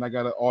media, and then I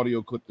got an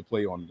audio clip to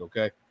play on it.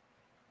 Okay,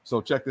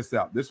 so check this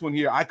out. This one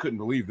here, I couldn't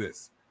believe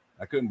this.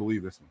 I couldn't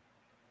believe this one.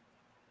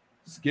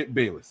 Skip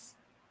Bayless.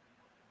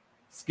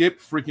 Skip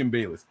freaking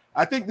Bayless.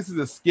 I think this is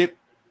a Skip.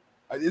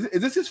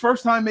 Is this his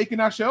first time making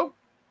our show?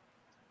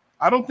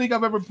 I don't think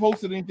I've ever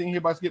posted anything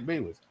here by Skip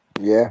Bayless.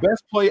 Yeah.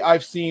 Best play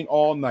I've seen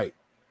all night,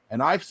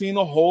 and I've seen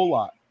a whole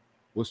lot,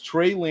 was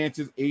Trey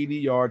Lance's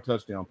 80-yard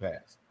touchdown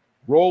pass.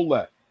 Roll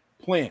left,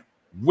 plant,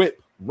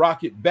 whip,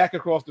 rocket back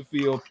across the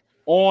field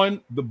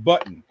on the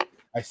button.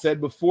 I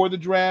said before the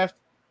draft,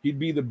 he'd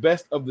be the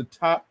best of the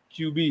top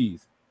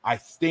QBs. I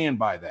stand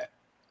by that.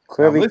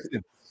 Clearly, now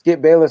listen,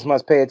 Skip Bayless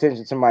must pay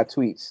attention to my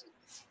tweets.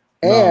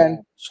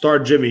 And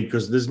start Jimmy,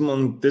 because this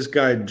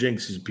guy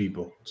jinxes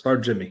people.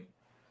 Start Jimmy.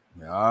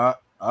 Oh,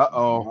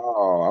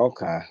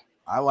 okay.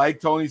 I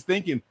like Tony's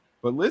thinking,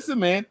 but listen,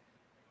 man,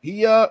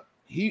 he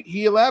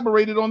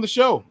elaborated on the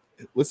show.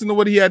 Listen to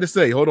what he had to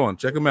say. Hold on,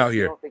 check him out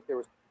here.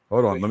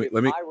 Hold on,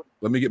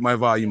 let me get my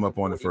volume up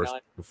on it first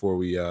before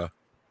we. All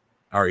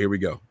right, here we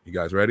go. You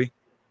guys ready?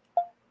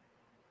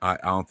 I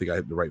don't think I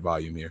hit the right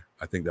volume here.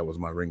 I think that was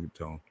my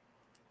ringtone.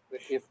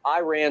 If I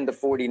ran the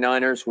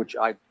 49ers, which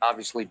I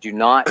obviously do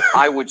not,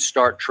 I would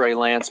start Trey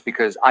Lance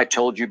because I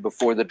told you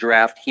before the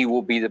draft he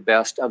will be the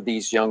best of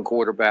these young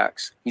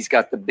quarterbacks. He's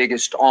got the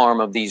biggest arm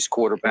of these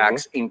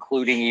quarterbacks,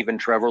 including even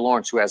Trevor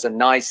Lawrence, who has a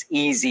nice,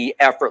 easy,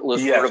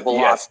 effortless sort of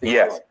velocity.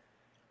 Yes.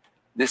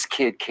 This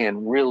kid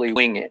can really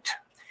wing it.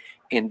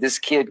 And this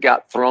kid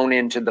got thrown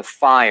into the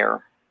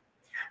fire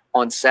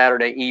on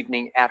Saturday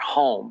evening at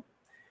home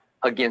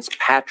against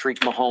Patrick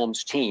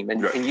Mahomes' team.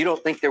 And you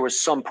don't think there was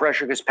some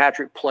pressure because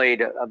Patrick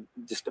played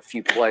just a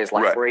few plays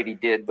like Brady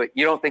did, but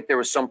you don't think there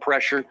was some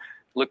pressure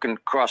looking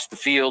across the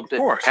field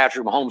that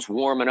Patrick Mahomes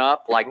warming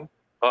up like,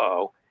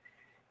 uh-oh.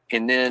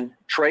 And then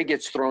Trey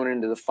gets thrown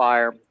into the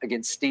fire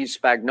against Steve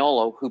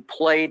Spagnuolo, who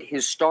played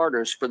his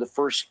starters for the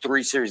first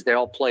 3 series. They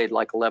all played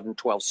like 11,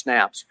 12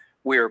 snaps,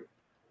 where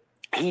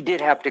he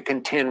did have to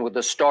contend with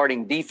a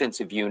starting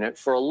defensive unit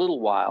for a little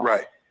while,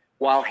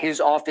 while his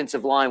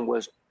offensive line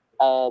was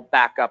all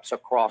backups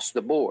across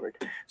the board.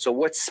 So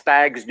what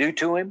Spags do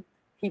to him?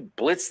 He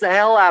blitzed the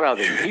hell out of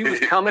him. He was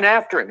coming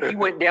after him. He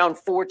went down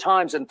 4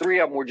 times, and 3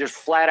 of them were just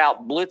flat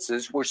out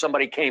blitzes where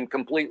somebody came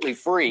completely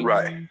free.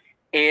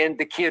 And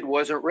the kid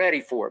wasn't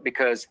ready for it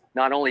because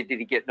not only did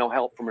he get no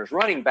help from his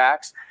running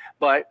backs,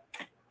 but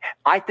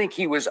I think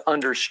he was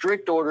under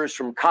strict orders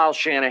from Kyle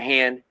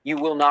Shanahan. You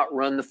will not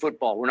run the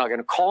football. We're not going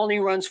to call any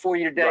runs for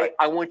you today.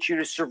 I want you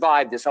to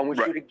survive this. I want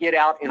you to get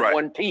out in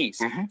one piece.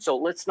 So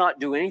let's not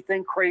do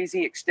anything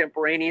crazy,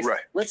 extemporaneous.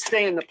 Let's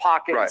stay in the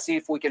pocket and see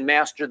if we can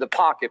master the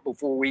pocket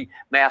before we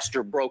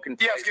master broken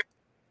plays.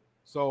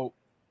 So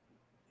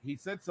he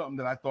said something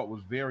that I thought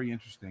was very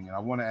interesting, and I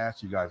want to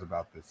ask you guys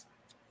about this.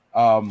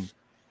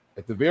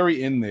 At the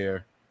very end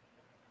there,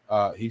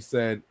 he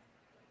said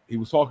he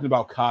was talking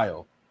about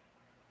Kyle.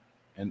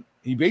 And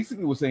he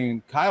basically was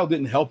saying Kyle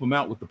didn't help him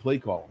out with the play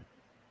calling.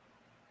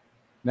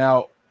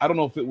 Now, I don't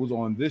know if it was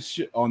on this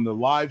on the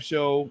live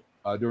show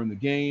during the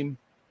game,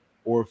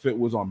 or if it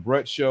was on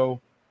Brett's show,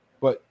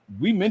 but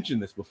we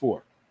mentioned this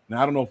before.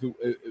 Now, I don't know if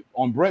it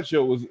on Brett's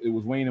show it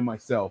was Wayne and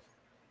myself.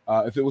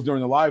 If it was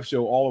during the live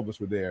show, all of us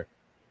were there.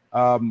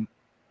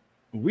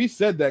 We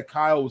said that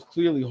Kyle was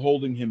clearly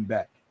holding him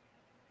back.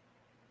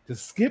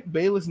 Does Skip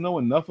Bayless know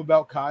enough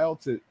about Kyle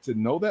to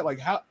know that? Like,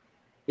 how?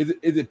 Is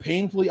it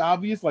painfully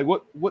obvious? Like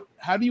what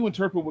how do you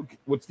interpret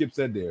what Skip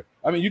said there?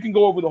 I mean, you can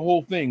go over the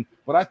whole thing,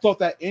 but I thought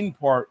that end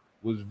part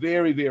was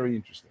very, very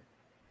interesting.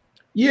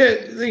 Yeah,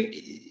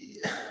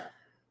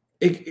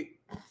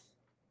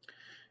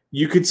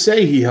 you could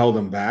say he held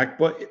him back,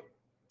 but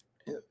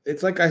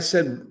it's like I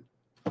said,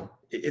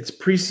 it's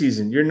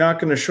preseason. You're not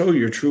going to show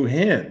your true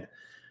hand.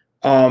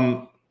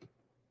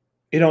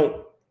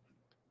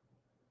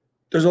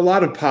 There's a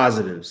lot of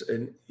positives,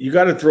 and you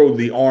got to throw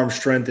the arm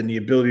strength and the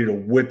ability to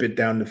whip it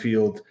down the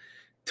field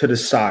to the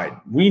side.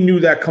 We knew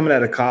that coming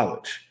out of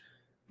college.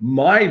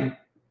 My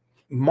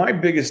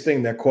biggest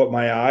thing that caught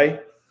my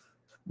eye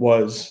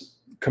was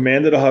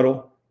command of the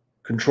huddle,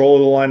 control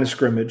of the line of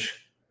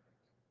scrimmage,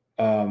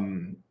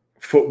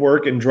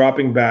 footwork and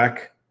dropping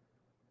back,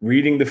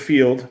 reading the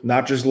field,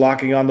 not just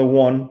locking on the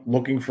one,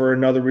 looking for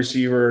another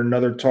receiver,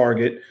 another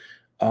target.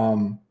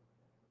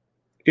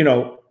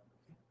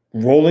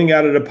 Rolling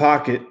out of the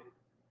pocket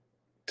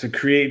to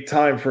create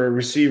time for a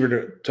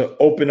receiver to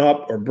open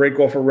up or break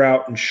off a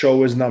route and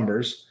show his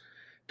numbers.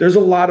 there's a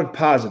lot of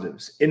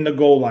positives. In the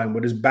goal line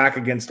with his back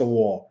against the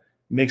wall,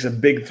 makes a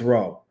big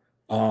throw.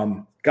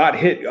 Got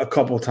hit a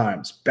couple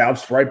times,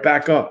 bounced right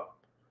back up,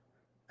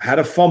 had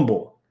a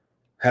fumble,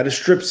 had a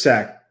strip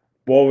sack,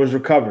 ball was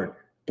recovered,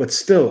 but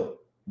still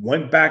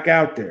went back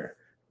out there,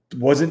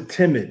 wasn't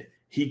timid.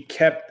 He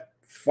kept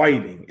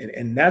fighting,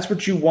 and that's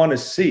what you want to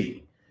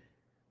see.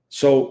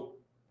 So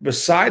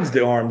besides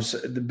the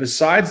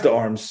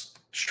arms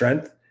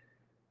strength,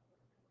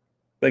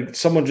 like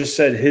someone just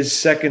said, his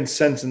second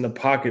sense in the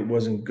pocket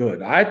wasn't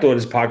good. I thought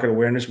his pocket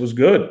awareness was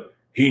good.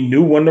 He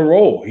knew when to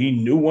roll. He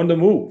knew when to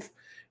move.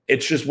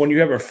 It's just when you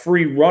have a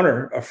free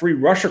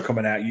rusher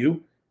coming at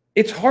you,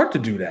 it's hard to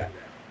do that.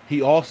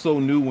 He also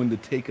knew when to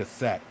take a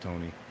sack,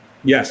 Tony.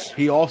 Yes.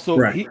 He also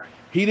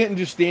he didn't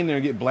just stand there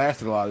and get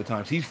blasted a lot of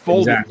times. He's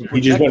folded to protect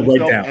he just went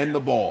himself right down. and the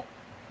ball.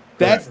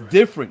 That's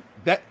different.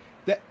 That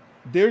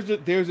there's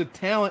a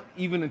talent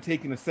even in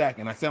taking a sack.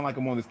 And I sound like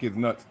I'm on this kid's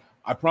nuts.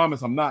 I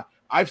promise I'm not.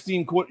 We've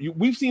seen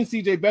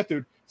CJ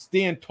Beathard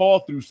stand tall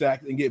through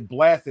sacks and get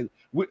blasted.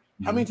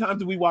 How many times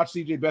did we watch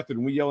CJ Beathard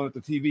and we yelling at the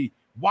TV?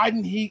 Why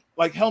didn't he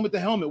helmet to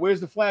helmet?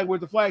 Where's the flag?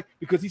 Where's the flag?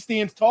 Because he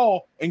stands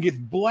tall and gets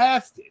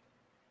blasted.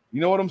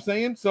 You know what I'm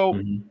saying?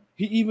 So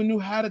he even knew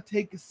how to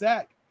take a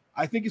sack.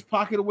 I think his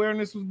pocket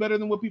awareness was better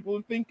than what people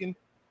are thinking.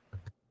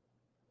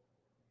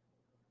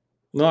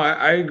 No,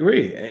 I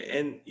agree.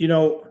 And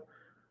you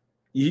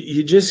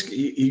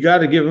got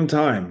to give him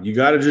time. You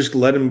got to just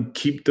let him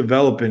keep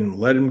developing,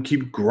 let him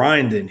keep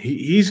grinding.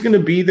 He's going to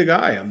be the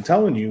guy, I'm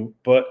telling you.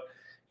 But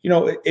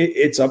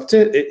it's up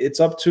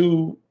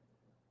to.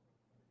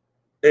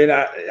 And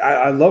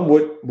I love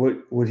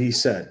what he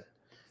said.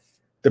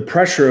 The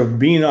pressure of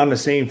being on the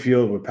same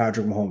field with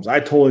Patrick Mahomes. I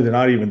totally did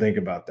not even think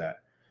about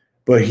that.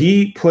 But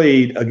he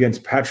played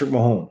against Patrick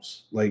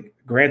Mahomes. Like,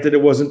 granted,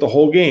 it wasn't the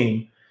whole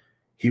game.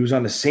 He was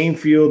on the same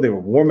field. They were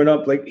warming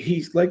up. Like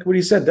what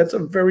he said. That's a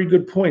very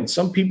good point.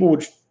 Some people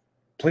would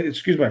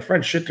excuse my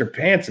French, shit their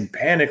pants and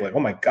panic. Like, oh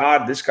my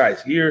God, this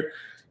guy's here.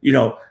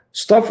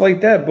 Stuff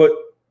like that. But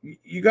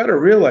you got to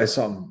realize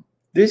something.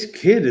 This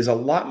kid is a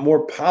lot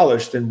more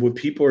polished than what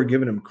people are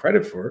giving him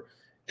credit for.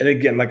 And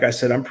again, like I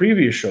said on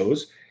previous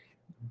shows,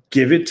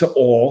 give it to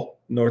all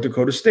North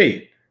Dakota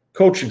State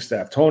coaching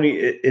staff. Tony,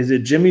 is it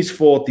Jimmy's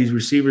fault these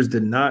receivers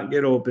did not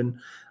get open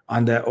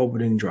on that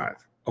opening drive?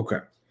 Okay.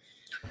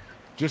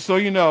 Just so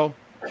you know,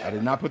 I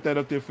did not put that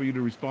up there for you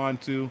to respond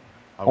to.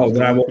 I was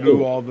going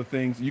through all the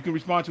things. You can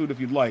respond to it if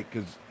you'd like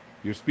because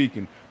you're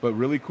speaking. But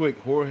really quick,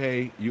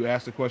 Jorge, you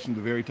asked a question at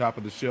the very top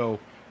of the show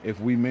if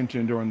we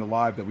mentioned during the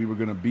live that we were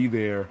going to be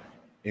there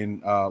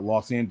in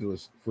Los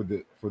Angeles for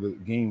the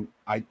game.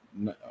 I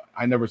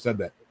never said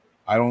that.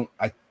 I don't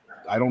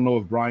know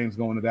if Brian's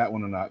going to that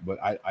one or not, but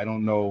I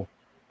don't know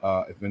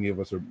if any of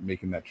us are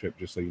making that trip,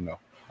 just so you know.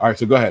 All right,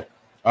 so go ahead.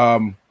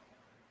 Go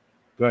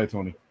ahead,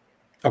 Tony.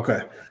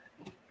 Okay.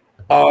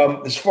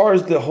 As far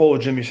as the whole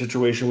Jimmy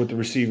situation with the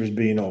receivers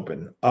being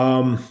open,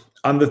 on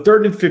the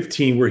 3rd and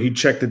 15 where he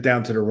checked it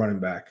down to the running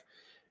back,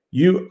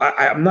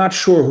 I'm not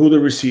sure who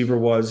the receiver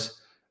was.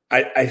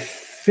 I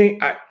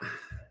think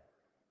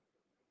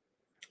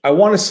I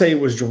want to say it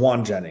was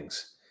Jawan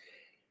Jennings.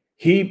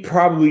 He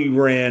probably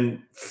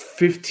ran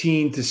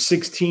 15 to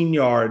 16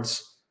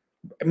 yards,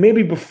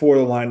 maybe before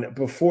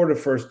the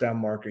first down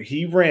marker.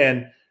 He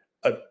ran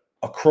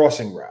a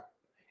crossing route.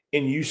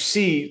 And you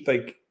see,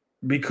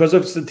 because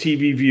of the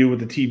TV view with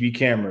the TV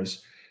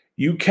cameras,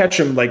 you catch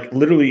him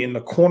literally in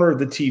the corner of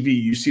the TV.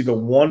 You see the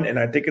 1, and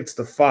I think it's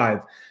the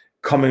 5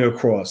 coming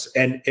across.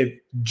 And if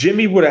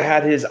Jimmy would have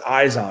had his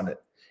eyes on it,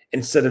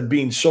 instead of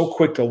being so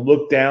quick to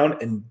look down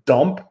and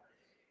dump,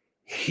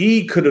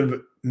 he could have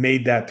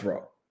made that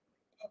throw.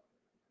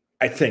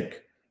 I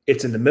think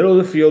it's in the middle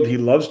of the field. He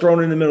loves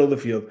throwing in the middle of the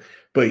field,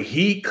 but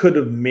he could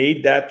have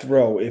made that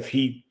throw if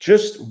he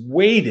just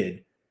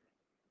waited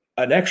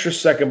an extra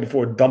second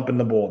before dumping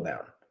the ball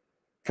down,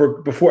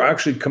 before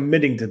actually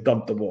committing to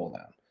dump the ball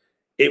down.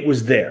 It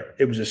was there.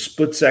 It was a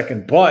split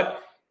second, but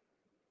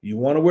you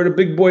want to wear the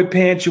big boy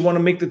pants, you want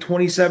to make the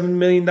 $27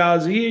 million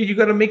a year, you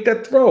got to make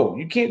that throw.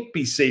 You can't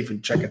be safe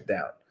and check it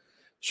down.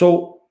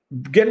 So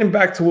getting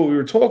back to what we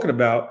were talking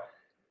about,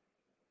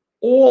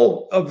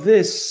 all of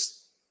this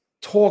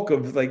talk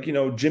of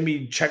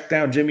Jimmy check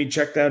down,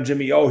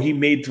 Jimmy, oh, he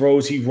made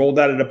throws, he rolled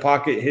out of the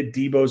pocket, hit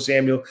Deebo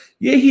Samuel.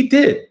 Yeah, he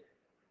did.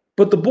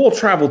 But the ball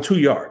traveled 2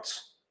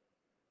 yards.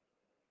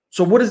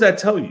 So what does that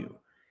tell you?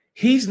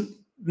 He's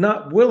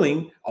not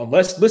willing,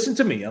 unless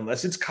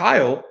it's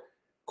Kyle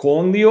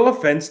calling the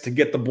offense to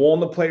get the ball in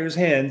the players'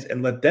 hands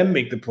and let them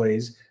make the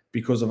plays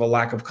because of a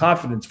lack of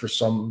confidence for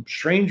some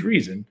strange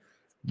reason.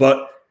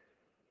 But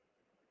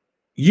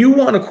you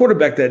want a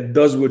quarterback that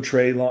does what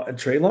Trey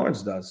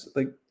Lawrence does.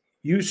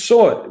 You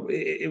saw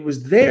it. It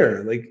was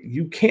there.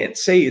 You can't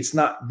say it's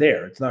not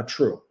there. It's not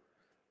true.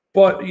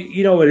 But,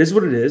 it is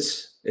what it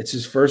is. It's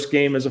his first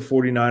game as a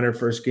 49er,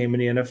 first game in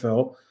the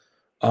NFL.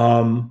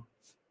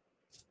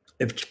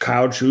 If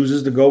Kyle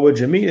chooses to go with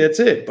Jimmy, that's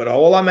it. But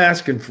all I'm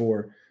asking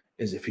for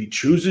is if he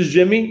chooses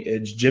Jimmy,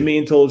 it's Jimmy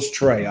until it's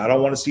Trey. I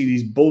don't want to see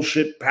these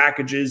bullshit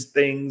packages,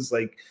 things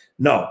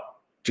no.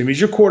 Jimmy's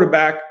your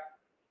quarterback.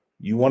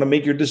 You want to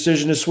make your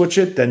decision to switch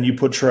it, then you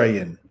put Trey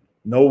in.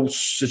 No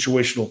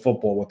situational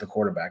football with the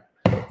quarterback,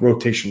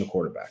 rotation of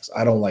quarterbacks.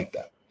 I don't like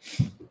that.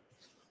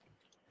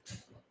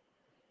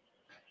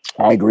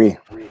 I agree.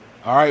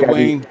 All right,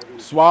 Wayne,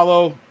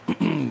 swallow.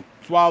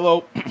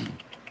 Swallow.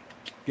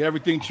 Get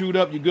everything chewed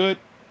up. You good?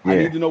 Yeah. I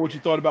need to know what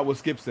you thought about what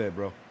Skip said,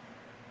 bro.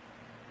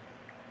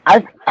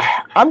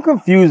 I'm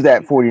confused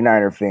at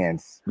 49er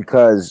fans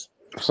because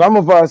some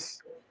of us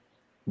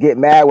get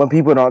mad when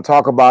people don't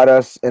talk about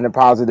us in a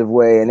positive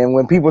way. And then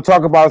when people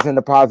talk about us in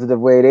a positive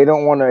way, they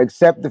don't want to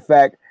accept the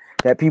fact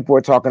that people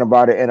are talking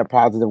about it in a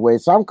positive way.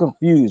 So I'm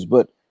confused.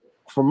 But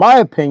for my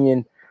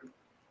opinion,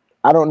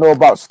 I don't know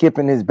about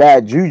skipping his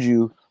bad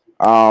juju.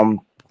 But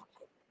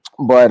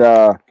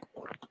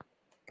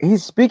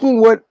he's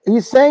speaking what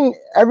he's saying,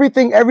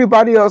 everything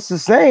everybody else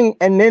is saying.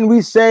 And then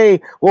we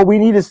say, well, we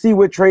need to see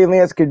what Trey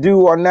Lance could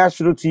do on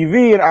national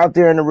TV and out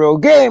there in the real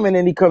game. And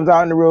then he comes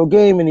out in the real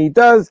game and he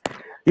does,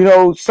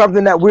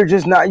 something that we're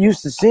just not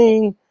used to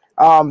seeing.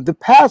 The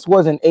pass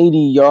wasn't 80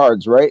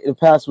 yards, right? The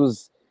pass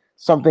was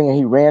something and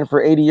he ran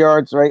for 80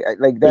 yards, right?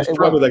 Like that. It's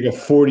probably like a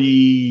 40.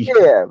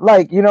 Yeah,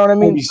 like, you know what I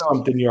mean?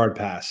 40-something yard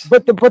pass.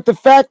 But the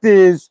fact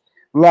is,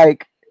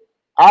 like,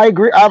 I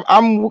agree.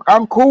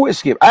 I'm cool with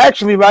Skip. I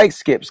actually like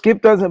Skip.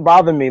 Skip doesn't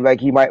bother me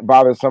like he might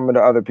bother some of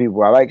the other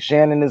people. I like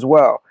Shannon as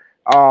well.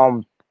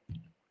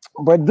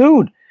 But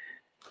dude,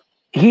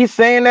 he's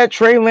saying that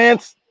Trey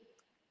Lance.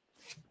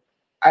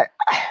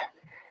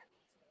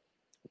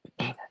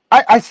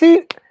 I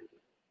see.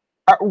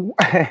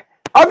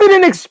 Other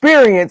than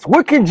experience,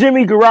 what can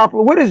Jimmy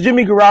Garoppolo? What does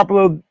Jimmy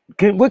Garoppolo?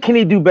 What can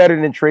he do better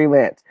than Trey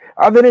Lance?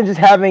 Other than just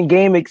having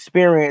game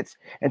experience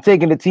and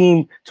taking the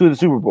team to the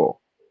Super Bowl.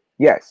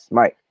 Yes,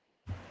 Mike.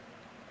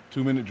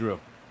 2-minute drill.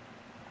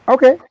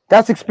 Okay,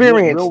 that's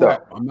experience, though.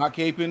 Rep. I'm not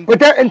caping.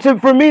 But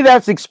for me,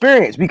 that's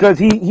experience because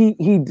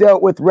he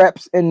dealt with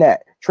reps in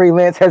that. Trey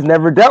Lance has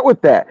never dealt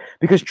with that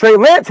because Trey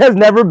Lance has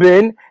never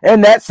been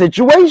in that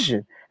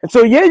situation. And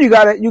so, yeah, you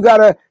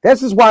gotta.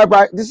 This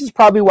is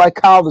probably why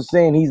Kyle is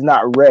saying he's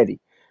not ready,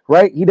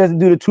 right? He doesn't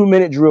do the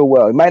 2-minute drill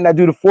well. He might not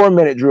do the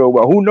 4-minute drill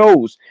well. Who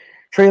knows?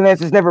 Trey Lance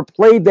has never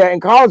played that in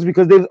college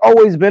because they've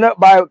always been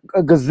up by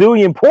a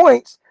gazillion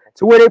points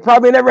to where they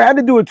probably never had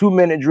to do a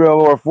 2-minute drill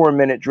or a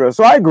 4-minute drill.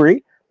 So I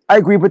agree.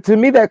 But to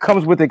me, that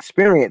comes with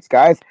experience,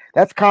 guys.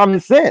 That's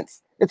common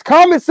sense. It's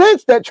common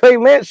sense that Trey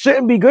Lance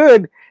shouldn't be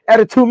good at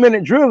a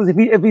 2-minute drill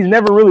if he's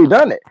never really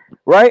done it,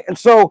 right? And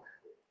so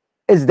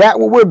is that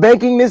what we're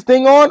banking this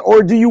thing on?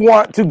 Or do you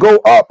want to go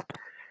up,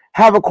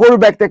 have a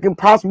quarterback that can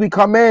possibly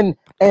come in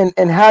and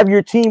have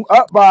your team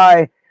up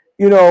by,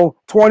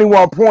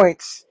 21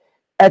 points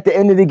at the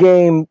end of the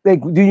game?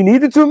 Like, do you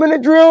need the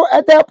 2-minute drill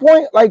at that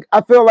point? Like,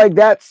 I feel like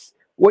that's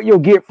what you'll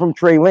get from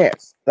Trey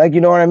Lance. Like,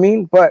 you know what I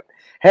mean? But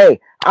hey,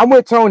 I'm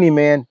with Tony,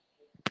 man.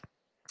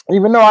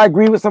 Even though I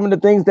agree with some of the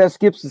things that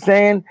Skip's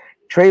saying,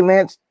 Trey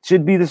Lance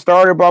should be the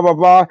starter, blah, blah,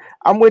 blah.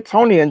 I'm with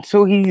Tony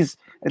until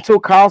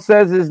Kyle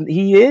says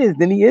he is,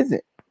 then he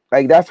isn't.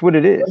 Like, that's what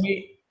it is.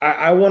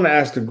 I want to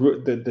ask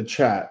the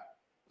chat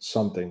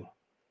something.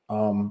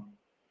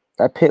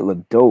 That pit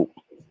looked dope.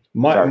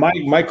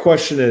 My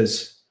question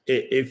is,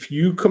 if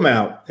you come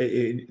out,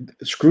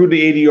 screw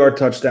the 80-yard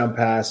touchdown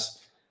pass,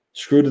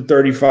 screw the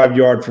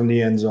 35-yard from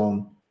the end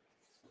zone,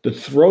 the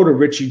throw to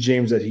Richie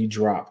James that he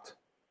dropped,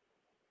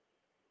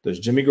 does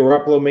Jimmy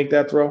Garoppolo make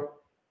that throw?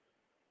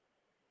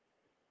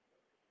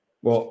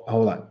 Well,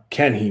 hold on.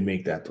 Can he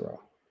make that throw?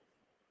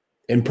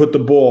 And put the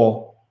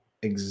ball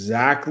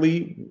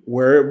exactly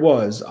where it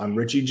was on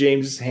Richie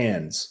James'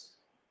 hands.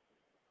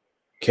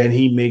 Can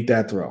he make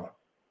that throw?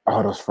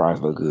 Oh, those fries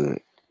look good.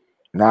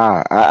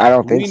 Nah, I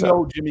don't think so. We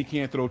know Jimmy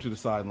can't throw to the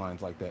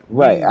sidelines like that.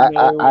 Right.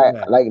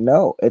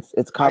 No. It's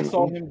I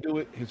saw him do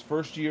it his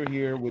first year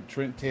here with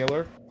Trent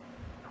Taylor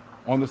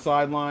on the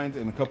sidelines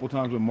and a couple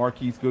times with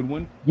Marquise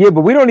Goodwin. Yeah,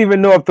 but we don't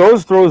even know if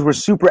those throws were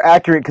super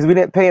accurate because we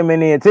didn't pay him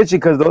any attention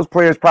because those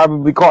players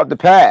probably caught the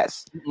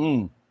pass.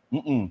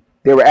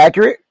 They were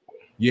accurate?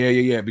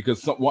 Yeah.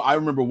 Because I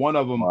remember one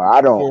of them. Well, I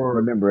don't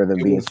remember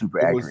them being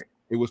super accurate.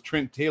 It was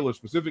Trent Taylor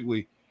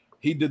specifically.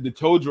 He did the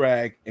toe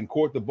drag and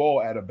caught the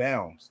ball out of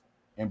bounds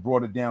and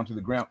brought it down to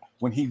the ground.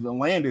 When he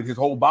landed, his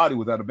whole body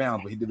was out of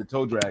bounds, but he did the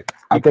toe drag.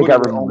 I think I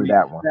remember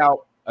that one.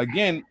 Now,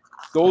 again,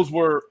 those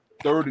were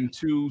 3rd and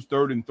 2s,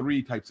 3rd and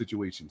 3 type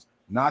situations,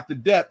 not the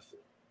depth.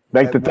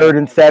 Like the 3rd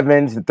and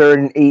 7s, the 3rd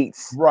and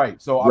 8s.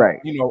 Right. So,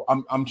 right.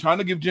 I'm trying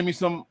to give Jimmy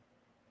some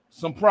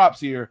props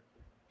here.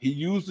 He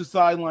used the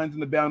sidelines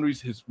and the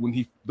boundaries.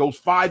 Those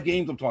 5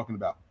 games I'm talking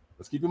about.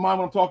 Let's keep in mind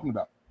what I'm talking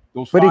about.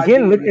 But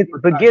again,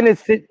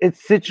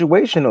 it's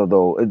situational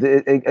though.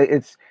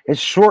 It's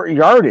short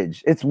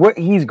yardage. It's what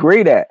he's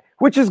great at,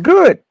 which is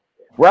good,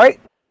 right?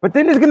 But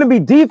then there's going to be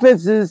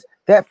defenses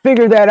that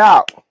figure that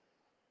out,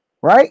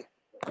 right?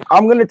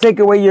 I'm going to take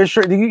away your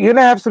shirt. You're going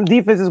to have some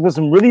defenses with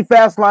some really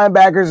fast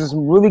linebackers and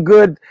some really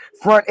good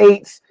front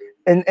 8s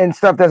and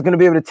stuff that's going to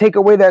be able to take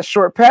away that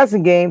short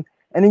passing game.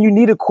 And then you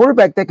need a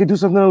quarterback that could do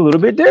something a little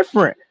bit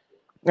different.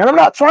 And I'm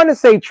not trying to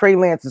say Trey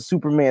Lance is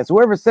Superman. So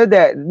whoever said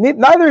that,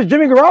 neither is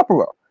Jimmy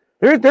Garoppolo.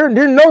 There's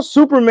no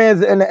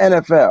Supermans in the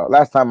NFL.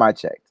 Last time I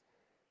checked,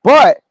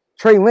 but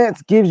Trey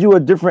Lance gives you a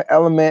different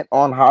element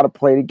on how to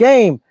play the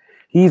game.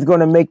 He's going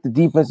to make the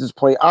defenses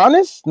play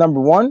honest. Number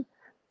one,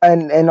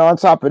 and on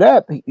top of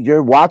that,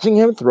 you're watching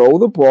him throw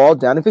the ball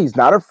down the field. He's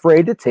not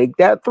afraid to take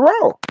that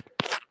throw.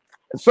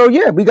 So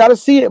yeah, we got to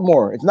see it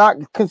more. It's not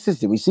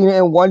consistent. We've seen it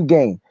in one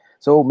game.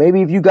 So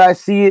maybe if you guys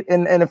see it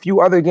in a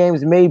few other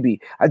games, maybe.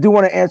 I do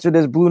want to answer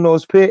this Blue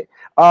Nose Pit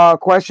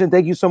question.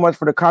 Thank you so much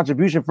for the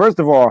contribution. First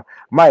of all,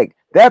 Mike,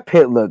 that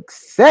pit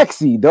looks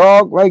sexy,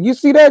 dog. Like, you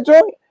see that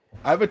joint?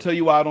 I ever tell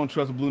you why I don't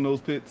trust Blue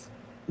Nose Pits?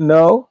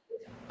 No.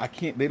 I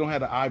can't. They don't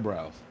have the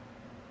eyebrows.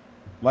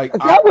 Like,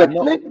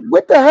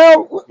 what the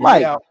hell,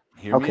 Mike?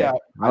 Hear me out.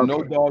 I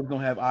know dogs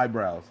don't have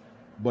eyebrows,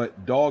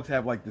 but dogs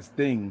have like this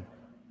thing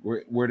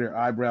where their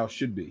eyebrows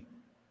should be,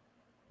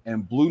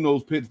 and Blue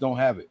Nose Pits don't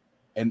have it.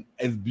 And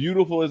as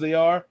beautiful as they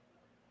are,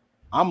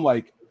 I'm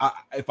like,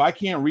 if I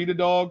can't read a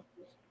dog,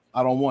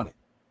 I don't want it.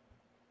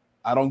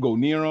 I don't go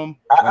near them.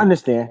 I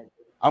understand.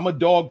 I'm a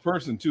dog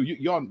person too.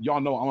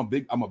 Y'all know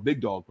I'm a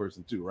big dog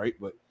person too, right?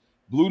 But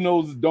Blue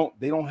Noses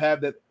don't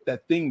have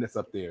that thing that's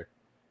up there,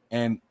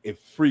 and it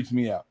freaks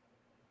me out.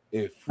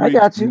 It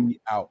freaks me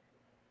out.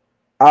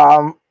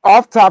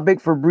 Off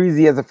topic for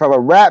Breezy as a fellow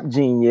rap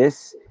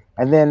genius,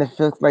 and then it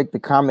feels like the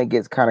comment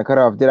gets kind of cut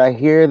off. Did I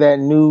hear that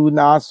new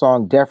Nas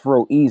song, Death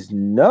Row East?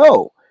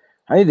 No.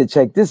 I need to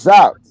check this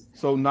out.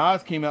 So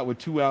Nas came out with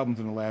 2 albums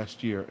in the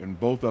last year, and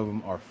both of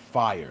them are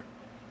fire.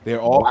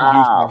 They're all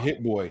produced by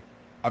Hit Boy.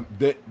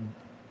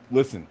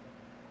 Listen,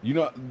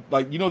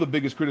 the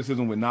biggest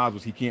criticism with Nas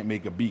was he can't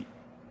make a beat,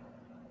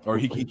 or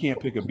he can't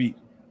pick a beat.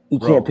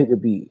 Can't pick a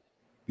beat.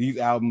 These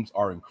albums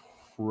are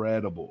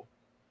incredible.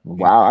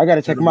 Wow, I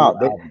gotta check them out.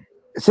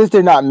 Since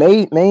they're not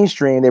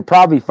mainstream, they're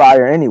probably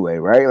fire anyway,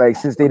 right? Like,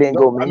 since they didn't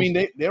go mainstream. I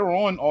mean, they're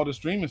on all the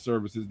streaming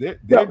services.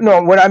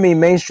 No, what I mean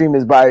mainstream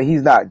is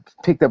he's not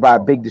picked up by a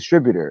big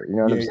distributor. You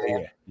know what I'm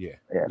saying? Yeah.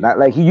 Not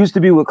like he used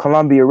to be with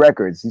Columbia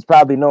Records. He's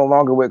probably no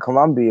longer with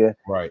Columbia,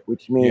 right?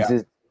 Which means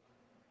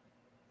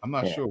I'm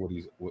not sure what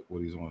he's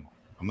on.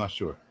 I'm not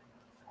sure.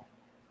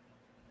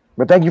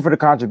 But thank you for the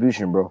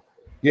contribution, bro.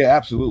 Yeah,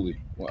 absolutely,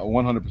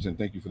 100%.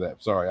 Thank you for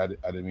that. Sorry, I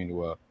didn't mean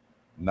to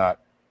not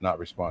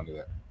respond to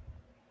that.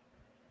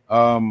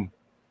 All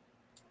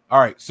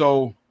right,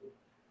 so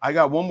I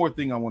got one more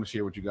thing I want to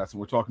share with you guys, and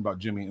we're talking about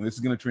Jimmy, and this is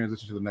going to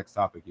transition to the next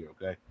topic here.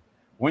 Okay, I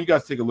want you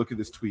guys to take a look at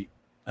this tweet.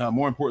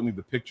 More importantly,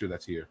 the picture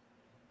that's here.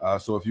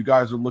 So if you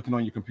guys are looking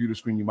on your computer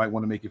screen, you might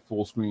want to make it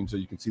full screen so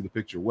you can see the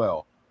picture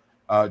well.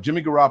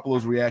 Jimmy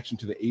Garoppolo's reaction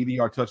to the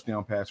 80-yard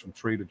touchdown pass from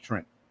Trey to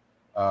Trent.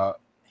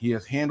 He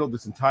has handled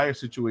this entire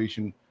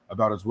situation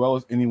about as well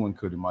as anyone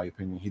could, in my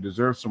opinion. He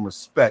deserves some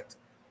respect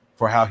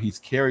for how he's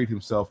carried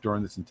himself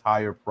during this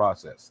entire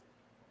process.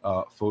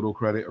 Photo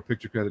credit or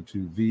picture credit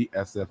to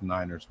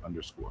VSF9ers_.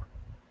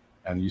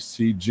 And you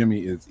see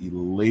Jimmy is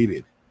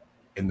elated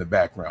in the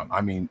background.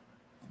 I mean,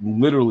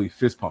 literally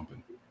fist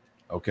pumping.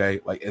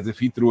 Okay, like as if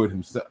he threw it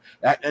himself.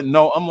 And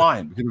no, I'm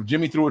lying, because if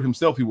Jimmy threw it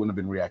himself, he wouldn't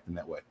have been reacting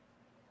that way.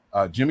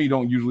 Jimmy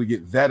don't usually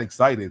get that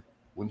excited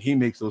when he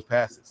makes those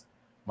passes.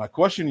 My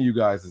question to you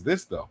guys is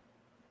this, though.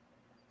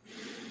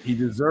 He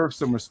deserves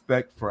some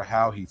respect for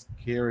how he's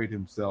carried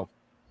himself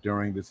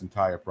during this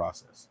entire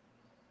process.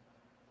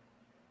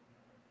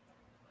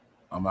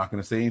 I'm not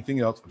going to say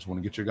anything else. I just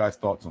want to get your guys'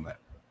 thoughts on that.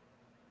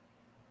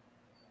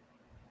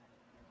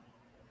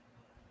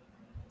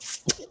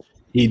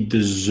 He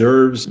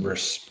deserves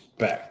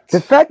respect.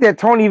 The fact that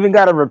Tony even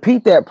got to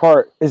repeat that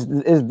part is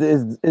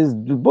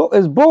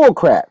bull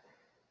crap.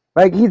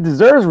 Like, he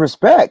deserves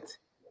respect.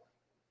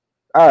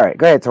 All right,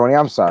 go ahead, Tony.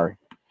 I'm sorry.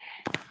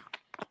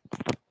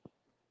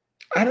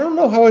 I don't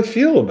know how I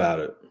feel about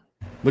it.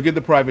 Look at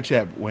the private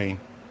chat, Wayne.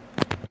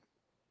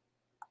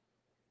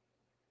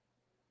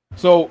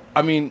 So,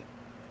 I mean,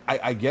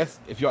 I guess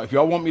if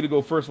y'all want me to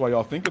go first while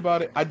y'all think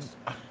about it,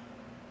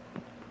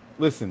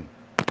 listen.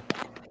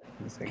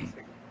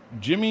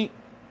 Jimmy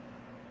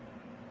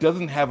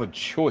doesn't have a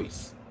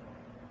choice.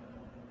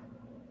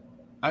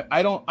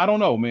 I don't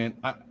know, man.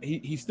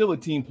 He's still a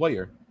team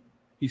player.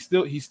 He's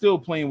still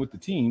playing with the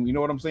team. You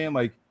know what I'm saying?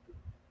 Like,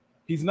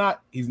 he's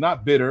not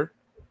bitter.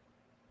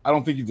 I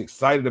don't think he's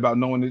excited about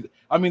knowing it.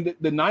 I mean,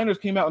 the Niners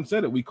came out and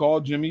said it. We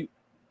called Jimmy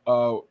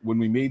when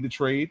we made the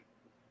trade,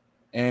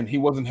 and he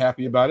wasn't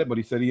happy about it, but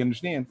he said he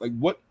understands. Like,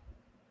 what?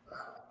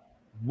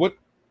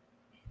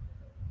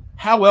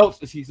 How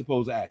else is he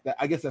supposed to act?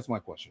 I guess that's my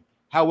question.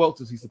 How else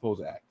is he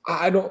supposed to act?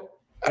 I don't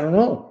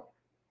know.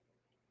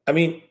 I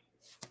mean,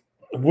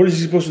 what is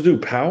he supposed to do?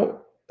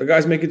 Pout? The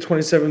guy's making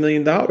 $27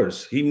 million.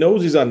 He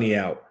knows he's on the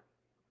out.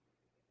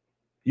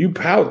 You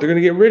pout, they're going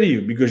to get rid of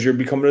you because you're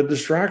becoming a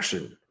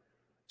distraction.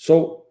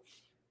 So,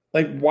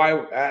 like, why?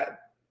 I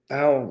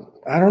don't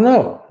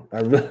know.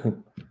 I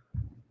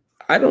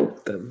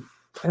don't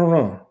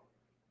know.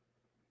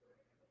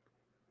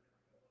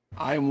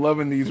 I am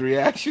loving these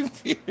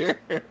reactions here.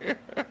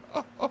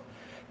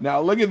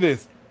 Now, look at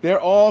this.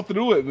 They're all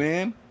through it,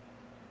 man.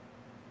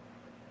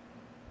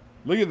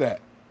 Look at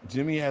that.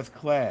 Jimmy has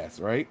class,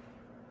 right?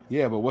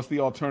 Yeah, but what's the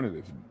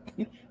alternative?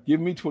 Give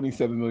me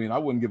 $27 million. I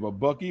wouldn't give a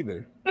buck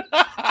either.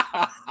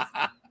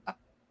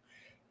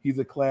 He's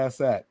a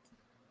class act.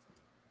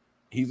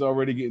 He's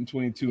already getting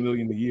 $22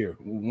 million a year.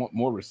 We want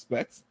more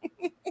respect.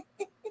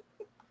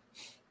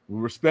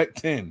 Respect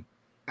 10.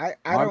 I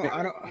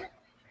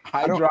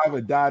drive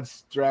a Dodge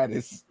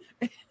Stratus.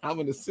 I'm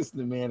an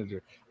assistant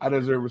manager. I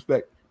deserve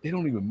respect. They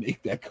don't even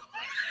make that car.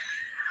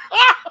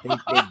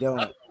 They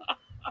don't.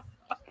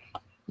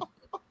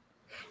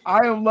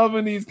 I am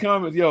loving these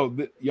comments. Yo,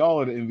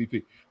 y'all are the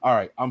MVP. All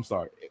right, I'm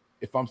sorry.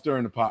 If I'm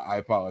stirring the pot, I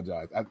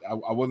apologize.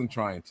 I wasn't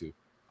trying to.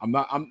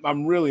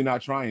 I'm really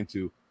not trying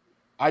to.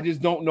 I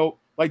just don't know.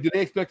 Like, do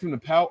they expect him to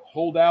pout,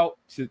 hold out,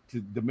 to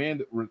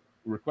demand,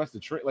 request a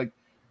trade? Like,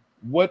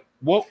 what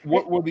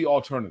were the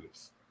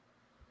alternatives?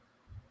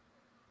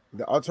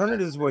 The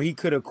alternatives were he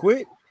could have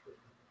quit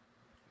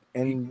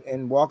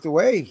and walked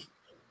away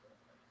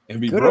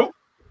and be broke.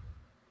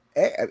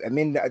 I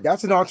mean,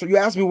 that's an alternative. You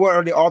asked me what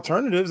are the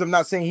alternatives. I'm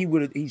not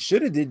saying he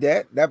should have did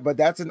that, but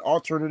that's an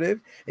alternative.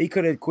 He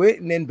could have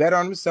quit and then bet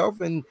on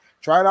himself and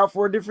tried out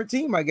for a different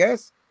team, I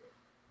guess.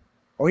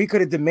 Or he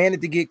could have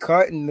demanded to get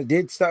cut and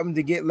did something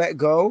to get let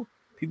go.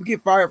 People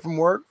get fired from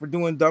work for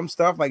doing dumb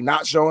stuff like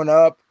not showing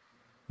up.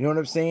 You know what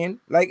I'm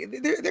saying? Like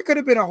there could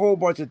have been a whole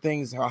bunch of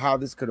things how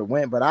this could have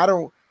went, but I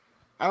don't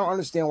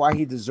understand why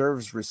he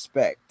deserves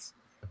respect.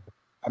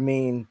 I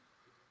mean,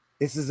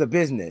 this is a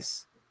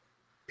business.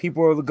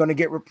 People are going to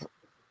get.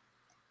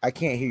 I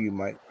can't hear you,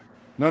 Mike.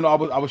 No,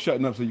 I was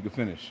shutting up so you could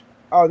finish.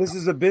 Oh, this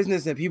is a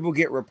business and people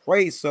get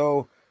replaced.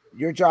 So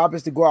your job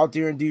is to go out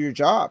there and do your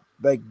job.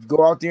 Like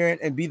go out there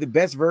and be the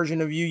best version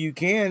of you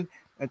can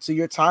until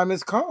your time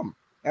has come.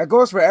 That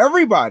goes for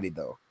everybody,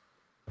 though.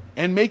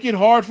 And make it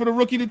hard for the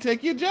rookie to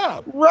take your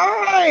job.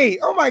 Right.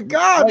 Oh my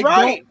God. Like,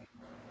 right.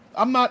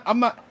 I'm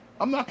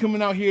not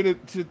coming out here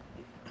to.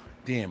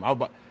 Damn.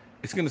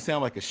 It's gonna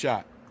sound like a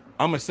shot.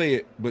 I'm gonna say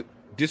it, but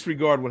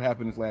disregard what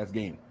happened this last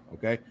game,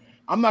 okay?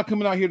 I'm not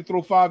coming out here to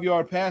throw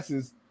 5-yard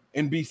passes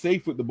and be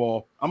safe with the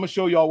ball. I'm going to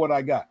show y'all what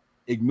I got.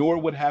 Ignore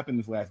what happened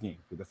this last game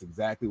because that's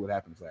exactly what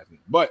happened this last game.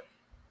 But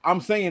I'm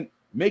saying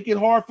make it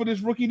hard for this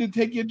rookie to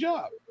take your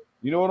job.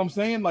 You know what I'm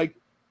saying? Like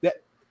that.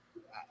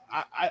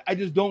 I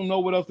just don't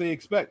know what else they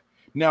expect.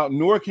 Now,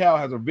 NorCal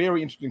has a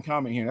very interesting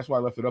comment here, and that's why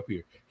I left it up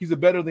here. He's a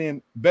better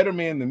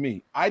man than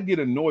me. I'd get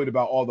annoyed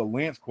about all the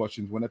Lance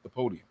questions when at the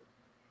podium.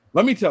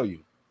 Let me tell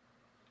you.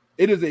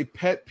 It is a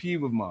pet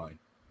peeve of mine.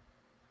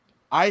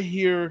 I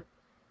hear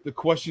the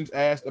questions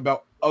asked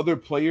about other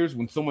players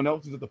when someone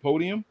else is at the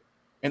podium,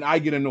 and I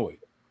get annoyed.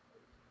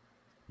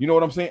 You know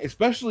what I'm saying?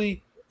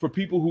 Especially for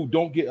people who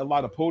don't get a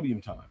lot of podium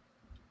time.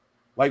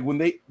 Like when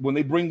they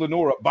bring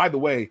Lenore up. By the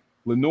way,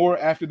 Lenore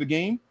after the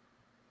game,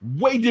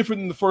 way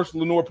different than the first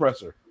Lenore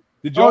presser.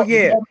 It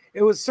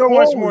was so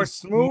much more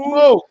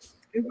smooth.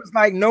 It was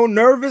like no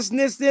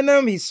nervousness in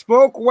him. He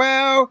spoke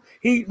well.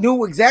 He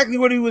knew exactly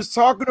what he was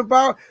talking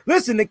about.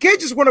 Listen, the kid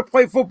just want to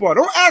play football.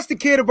 Don't ask the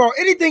kid about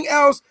anything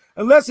else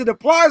unless it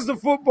applies to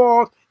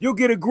football. You'll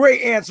get a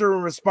great answer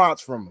and response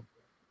from him.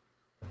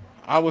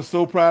 I was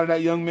so proud of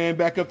that young man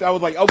back up there. I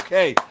was like,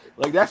 okay,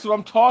 like that's what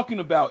I'm talking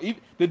about. Even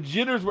the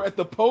jitters were at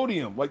the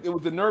podium. Like it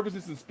was the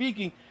nervousness in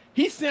speaking.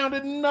 He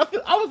sounded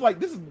nothing. I was like,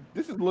 this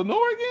is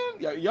Lenore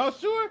again? Y'all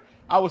sure?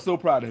 I was so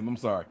proud of him. I'm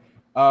sorry.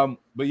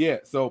 But yeah,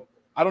 so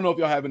I don't know if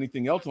y'all have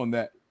anything else on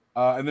that.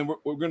 And then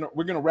we're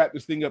gonna wrap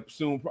this thing up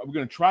soon. We're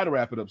gonna try to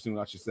wrap it up soon,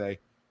 I should say.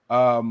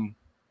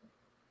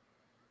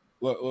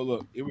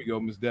 Look, here we go,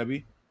 Miss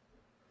Debbie.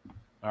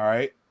 All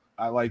right,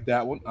 I like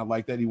that one. I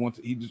like that he wants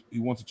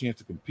a chance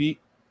to compete.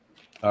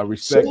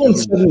 Respect. Someone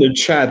said in the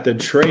chat that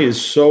Trey is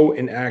so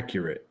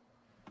inaccurate,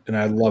 and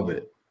I love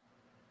it.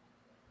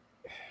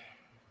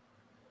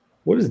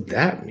 What does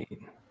that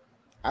mean?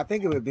 I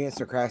think it was being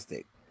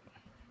sarcastic.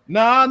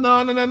 No.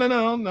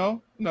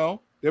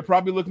 They're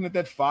probably looking at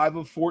that 5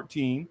 of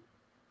 14.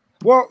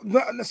 Well,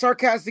 the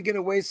sarcastic in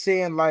a way,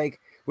 saying like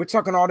we're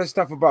talking all this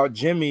stuff about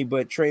Jimmy,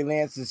 but Trey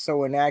Lance is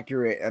so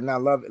inaccurate, and I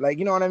love it. Like,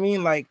 you know what I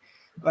mean? Like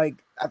I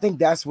think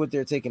that's what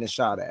they're taking a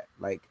shot at.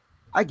 Like,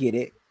 I get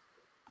it.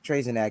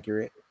 Trey's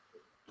inaccurate,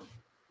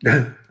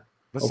 but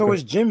so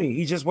is Jimmy.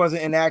 He just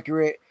wasn't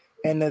inaccurate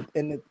in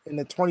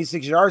the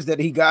 26 yards that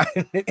he got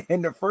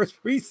in the first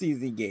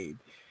preseason game.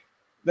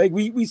 Like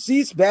we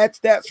see bad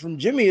stats from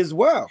Jimmy as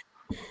well.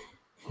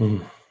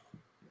 Wayne,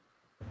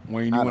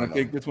 you want to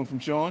take this one from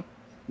Sean?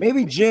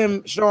 Maybe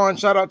Sean,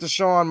 shout out to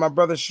Sean, my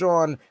brother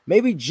Sean.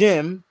 Maybe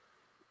Jim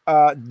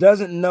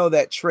doesn't know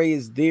that Trey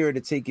is there to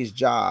take his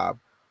job,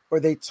 or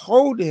they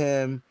told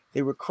him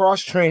they were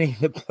cross-training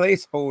the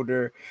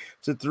placeholder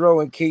to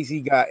throw in case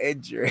he got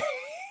injured.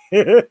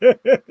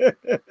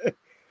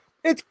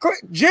 It's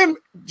Jim.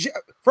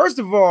 First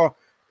of all,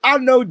 I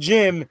know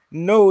Jim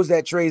knows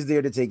that Trey's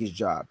there to take his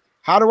job.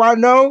 How do I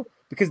know?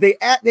 Because they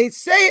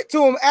say it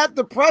to him at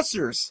the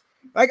pressers.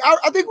 Like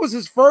I think it was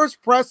his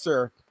first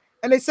presser,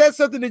 and they said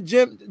something to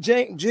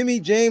Jimmy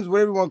James,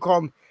 whatever you want to call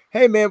him.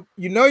 Hey man,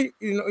 you know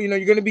you're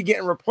going to be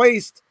getting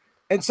replaced,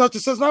 and such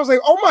and such. And I was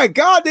like, oh my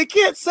God, they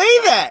can't say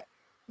that.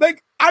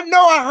 Like I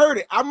know I heard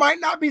it. I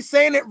might not be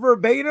saying it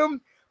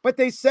verbatim, But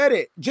they said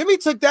it. Jimmy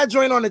took that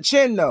joint on the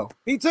chin, though.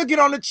 He took it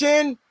on the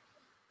chin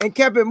and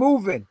kept it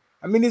moving.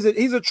 I mean,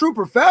 he's a true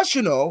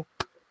professional.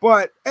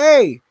 But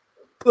hey,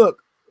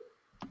 look,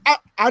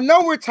 I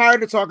know we're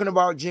tired of talking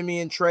about Jimmy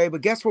and Trey,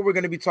 but guess what we're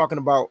going to be talking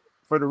about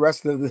for the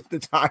rest of the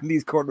time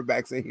these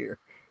quarterbacks are here?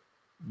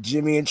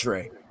 Jimmy and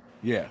Trey.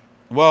 Yeah.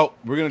 Well,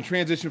 we're going to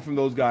transition from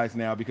those guys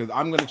now because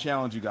I'm going to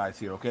challenge you guys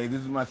here, okay?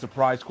 This is my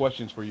surprise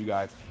questions for you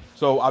guys.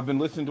 So I've been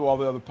listening to all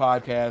the other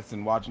podcasts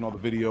and watching all the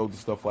videos and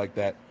stuff like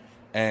that.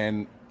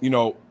 And, you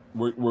know,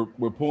 we're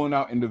pulling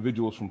out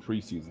individuals from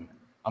preseason.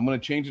 I'm going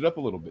to change it up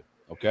a little bit,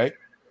 okay?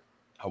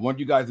 I want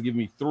you guys to give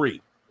me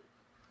three.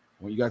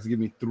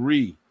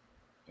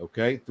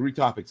 Okay? 3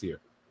 topics here.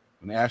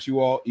 I'm going to ask you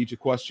all each a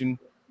question.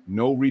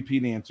 No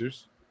repeat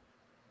answers.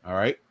 All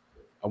right?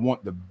 I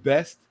want the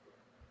best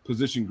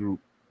position group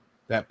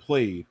that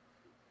played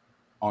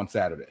on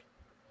Saturday.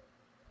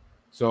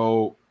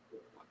 So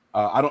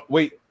I don't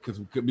wait because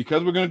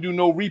we're going to do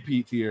no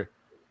repeats here.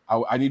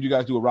 I need you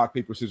guys to do a rock,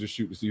 paper, scissors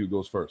shoot to see who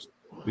goes first.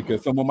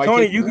 Because someone might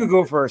Tony, you could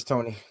go first,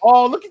 Tony.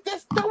 Oh, look at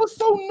that. That was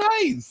so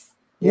nice.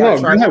 Yeah,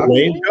 no,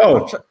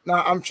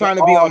 I'm trying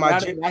to be on my.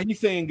 Now he's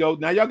saying go.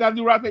 Now y'all got to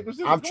do rock, paper,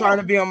 scissors. I'm trying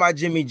to be on my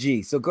Jimmy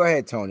G. So go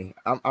ahead, Tony.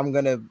 I'm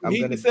gonna.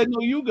 He said no,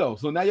 you go.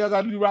 So now y'all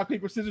got to do rock,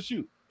 paper, scissors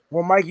shoot.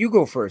 Well, Mike, you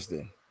go first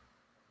then.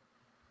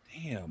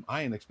 Damn,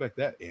 I didn't expect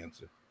that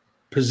answer.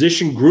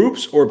 Position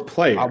groups or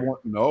players?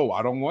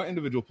 I don't want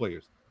individual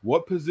players.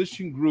 What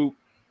position group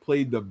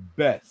played the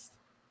best?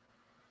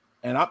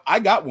 And I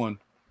got one.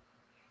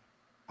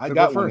 I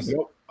got one. First.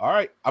 All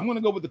right, I'm gonna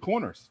go with the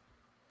corners.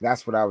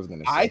 That's what I was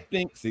gonna say. I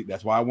think. See,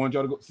 that's why I wanted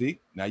y'all to go. See,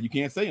 now you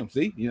can't say them.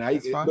 See, you know,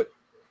 fine.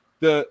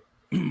 But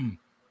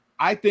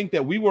I think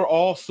that we were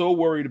all so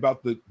worried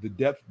about the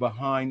depth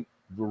behind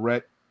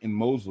Verrett and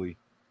Mosley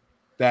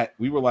that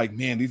we were like,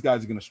 man, these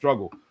guys are going to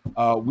struggle.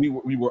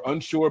 We were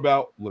unsure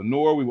about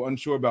Lenore. We were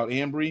unsure about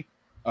Ambry,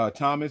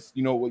 Thomas.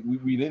 You know,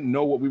 we didn't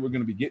know what we were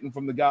going to be getting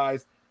from the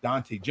guys.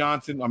 Dante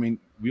Johnson. I mean,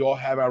 we all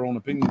have our own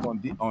opinions on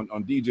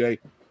DJ.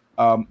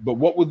 But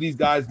what were these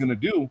guys going to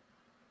do?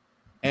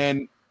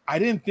 And I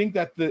didn't think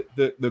that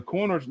the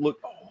corners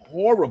looked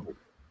horrible.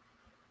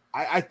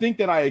 I think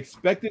that I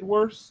expected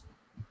worse.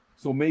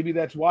 So maybe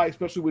that's why,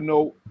 especially with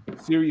no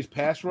serious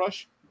pass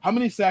rush. How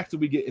many sacks did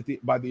we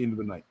get by the end of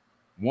the night?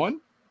 1?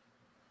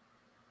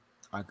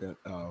 I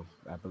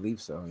believe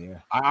so. Yeah.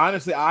 I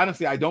honestly,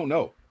 I don't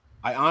know.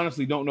 I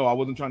honestly don't know. I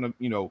wasn't trying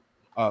to,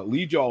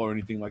 lead y'all or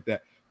anything like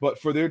that. But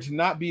for there to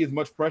not be as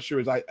much pressure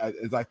as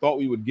I thought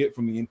we would get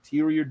from the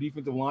interior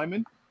defensive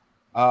linemen,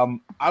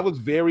 I was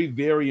very,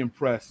 very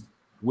impressed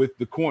with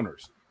the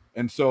corners.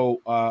 And so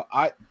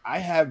I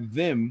have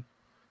them,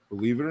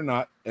 believe it or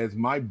not, as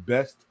my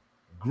best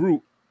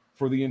group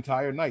for the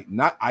entire night.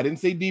 I didn't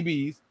say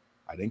DBs.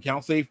 I didn't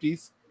count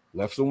safeties.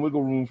 Left some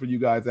wiggle room for you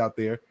guys out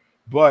there.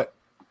 But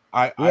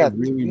I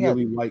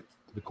really liked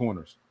the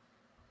corners.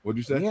 What'd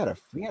you say?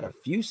 We had a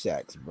few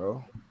sacks,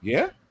 bro.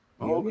 Yeah?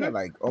 Oh, okay. We had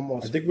like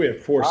almost. I think we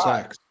had 4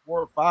 sacks. 4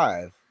 or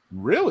 5.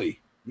 Really?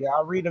 Yeah,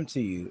 I'll read them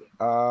to you.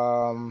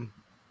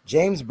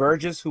 James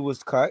Burgess, who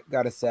was cut,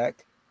 got a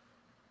sack.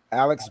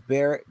 Alex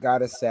Barrett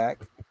got a sack.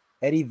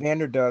 Eddie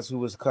Vanderdoes, who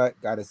was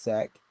cut, got a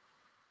sack.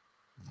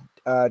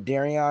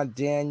 Darian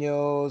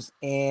Daniels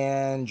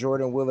and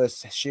Jordan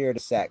Willis shared a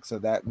sack, so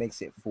that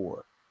makes it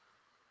 4.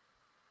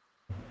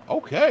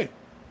 Okay.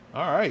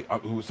 All right.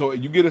 So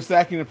you get a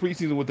sack in the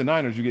preseason with the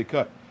Niners, you get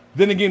cut.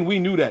 Then again, we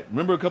knew that.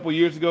 Remember a couple of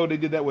years ago, they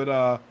did that with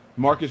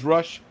Marcus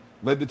Rush,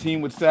 led the team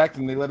with sacks,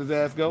 and they let his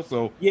ass go.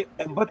 So yeah,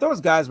 but those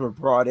guys were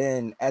brought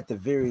in at the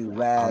very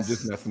last. I'm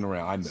just messing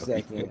around. I know.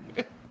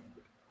 Second.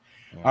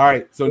 All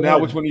right. So now,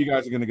 which one of you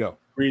guys are going to go?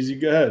 Breezy,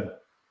 go ahead.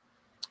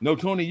 No,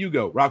 Tony, you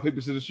go. Rock,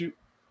 paper, scissors, shoot.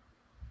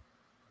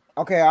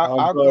 Okay,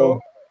 I'll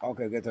go.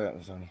 Okay, get to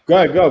that, Tony. Go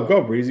ahead,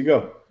 go, Breezy,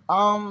 go.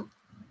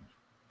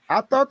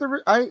 I thought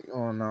I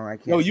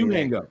can't. No, you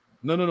hang up.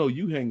 No,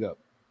 you hang up.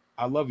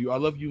 I love you. I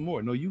love you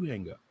more. No, you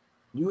hang up.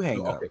 You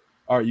hang up. Okay.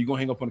 All right, you're gonna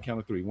hang up on the count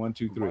of 3. 1,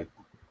 2, 3.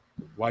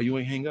 Why you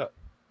ain't hang up?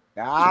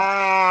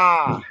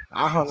 I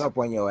hung up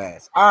on your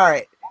ass. All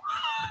right.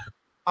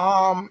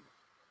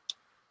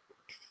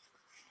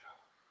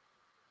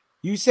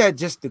 You said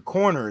just the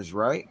corners,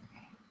 right?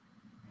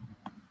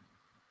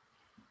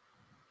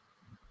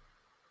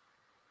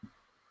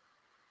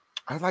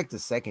 I like the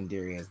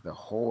secondary as the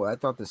whole. I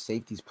thought the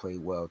safeties played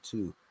well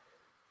too.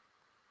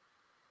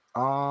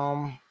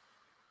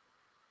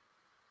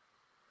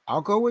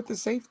 I'll go with the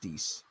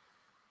safeties.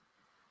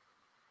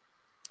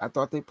 I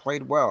thought they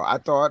played well. I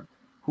thought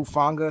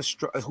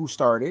Hufanga, who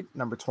started,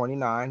 number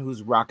 29,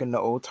 who's rocking the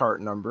old Tart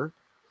number.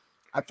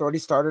 I thought he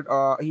started.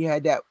 He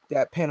had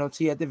that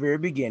penalty at the very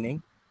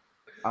beginning.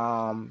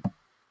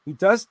 He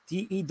does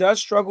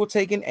struggle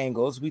taking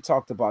angles. We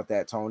talked about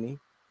that, Tony.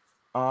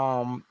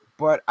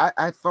 But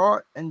I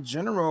thought in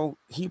general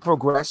he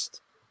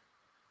progressed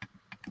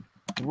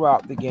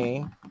throughout the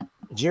game.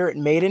 Jarrett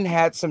Maiden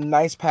had some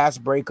nice pass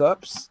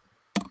breakups.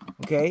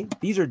 Okay,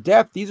 these are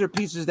depth. These are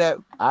pieces that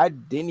I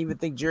didn't even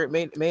think Jarrett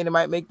Maiden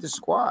might make the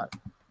squad.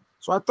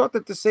 So I thought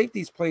that the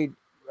safeties played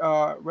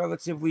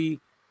relatively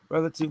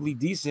relatively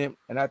decent.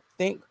 And I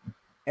think,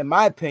 in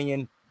my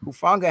opinion,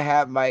 Hufanga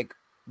had like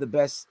the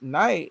best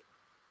night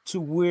to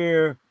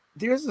where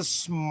there's a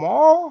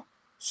small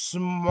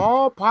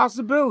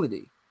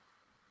possibility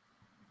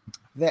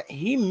that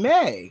he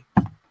may,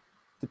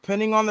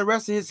 depending on the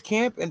rest of his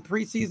camp and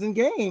preseason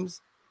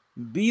games,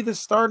 be the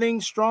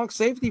starting strong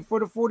safety for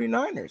the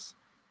 49ers.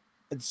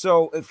 And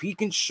so if he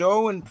can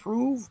show and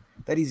prove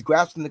that he's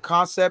grasping the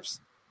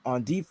concepts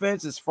on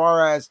defense, as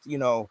far as, you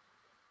know,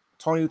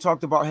 Tony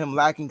talked about him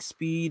lacking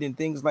speed and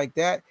things like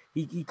that,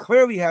 he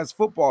clearly has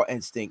football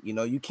instinct. You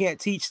know, you can't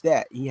teach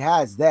that. He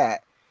has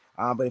that.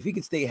 But if he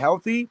can stay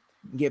healthy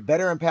and get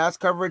better in pass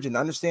coverage and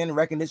understand the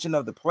recognition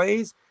of the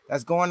plays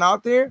that's going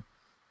out there,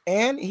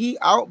 and he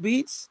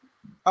outbeats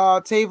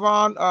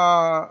Tavon,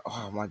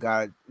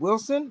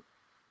 Wilson,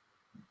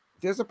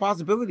 there's a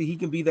possibility he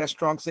can be that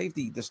strong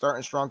safety, the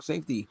starting strong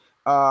safety.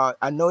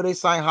 I know they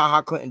signed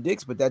HaHa Clinton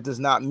Dix, but that does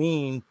not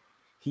mean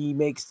he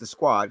makes the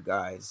squad,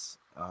 guys.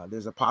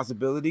 There's a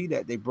possibility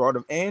that they brought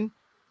him in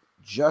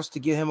just to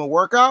get him a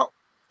workout,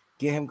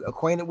 get him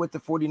acquainted with the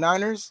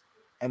 49ers,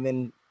 and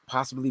then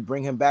possibly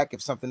bring him back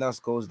if something else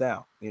goes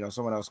down. You know,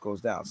 someone else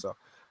goes down. So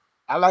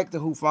I like the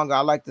Hufanga.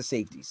 I like the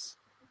safeties.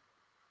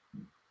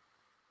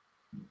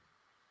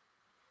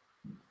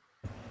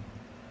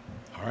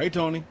 All right,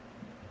 Tony.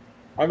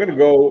 I'm going to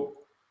go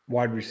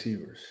wide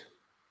receivers.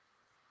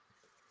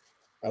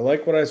 I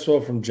like what I saw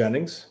from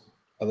Jennings.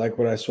 I like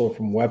what I saw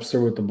from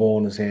Webster with the ball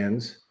in his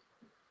hands.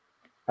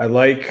 I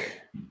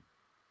like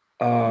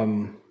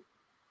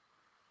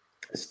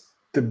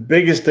the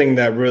biggest thing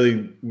that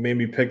really made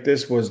me pick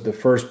this was the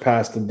first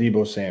pass to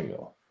Deebo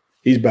Samuel.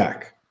 He's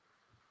back.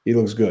 He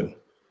looks good.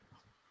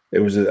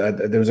 There was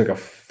like a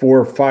 4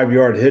 or 5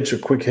 yard hitch, a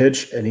quick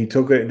hitch, and he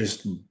took it and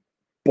just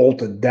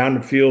bolted down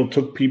the field,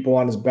 took people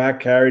on his back,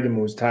 carried him,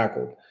 and was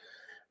tackled.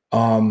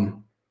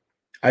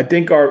 I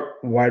think our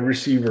wide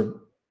receiver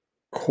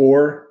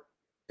core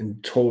in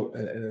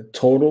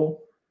total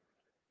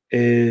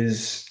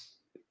is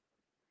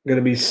going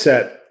to be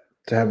set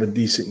to have a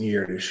decent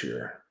year this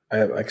year.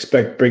 I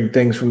expect big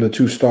things from the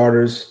two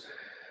starters.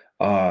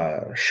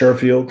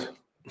 Sherfield,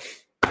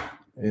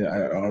 I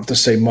don't have to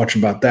say much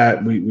about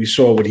that. We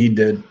saw what he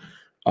did.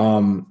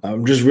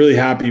 I'm just really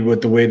happy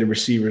with the way the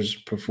receivers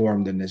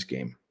performed in this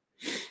game.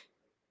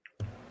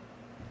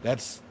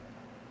 That's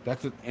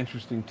an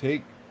interesting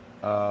take,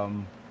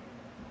 because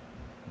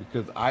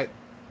I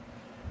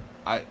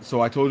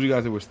told you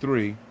guys there was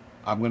 3.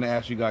 I'm going to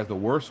ask you guys the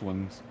worst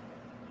ones,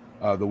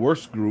 the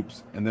worst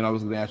groups, and then I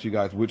was going to ask you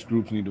guys which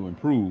groups need to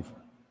improve.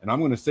 And I'm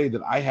going to say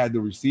that I had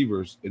the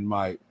receivers in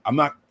my. I'm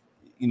not,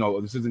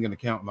 this isn't going to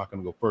count. I'm not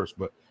going to go first,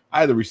 but I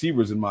had the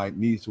receivers in my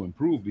needs to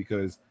improve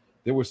because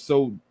there were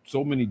so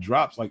many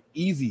drops, like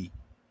easy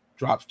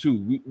drops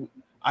too.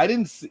 I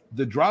didn't see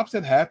the drops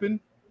that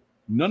happened.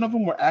 None of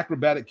them were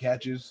acrobatic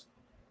catches.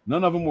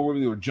 None of them were where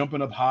they were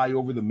jumping up high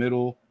over the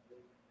middle.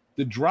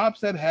 The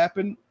drops that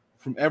happened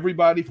from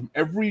everybody, from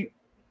every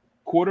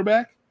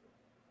quarterback,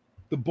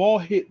 the ball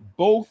hit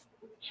both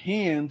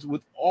hands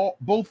with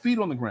both feet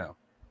on the ground.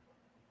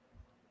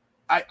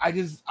 I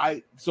was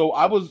a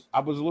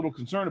little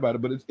concerned about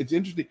it, but it's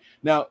interesting.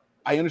 Now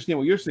I understand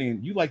what you're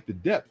saying. You like the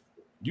depth.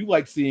 You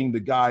like seeing the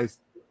guys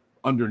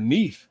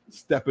underneath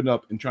stepping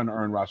up and trying to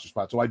earn roster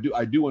spots. So I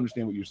do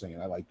understand what you're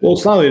saying. I like that. Well,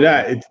 it's not only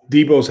that, it's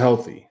Deebo's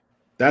healthy.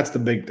 That's the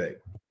big thing.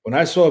 When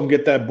I saw him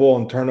get that ball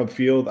and turn up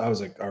field, I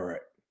was like, all right,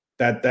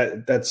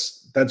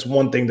 that's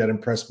one thing that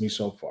impressed me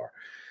so far.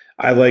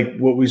 I like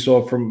what we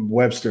saw from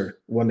Webster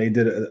when they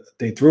did it.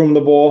 They threw him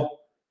the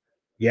ball,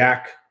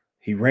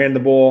 he ran the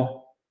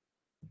ball,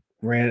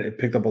 it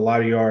picked up a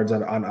lot of yards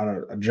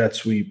on a jet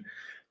sweep.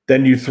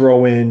 Then you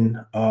throw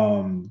in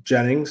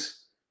Jennings.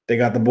 They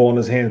got the ball in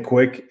his hand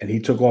quick, and he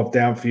took off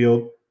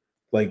downfield.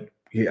 Like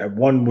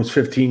one was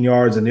 15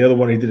 yards, and the other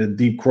one he did a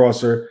deep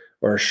crosser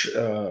or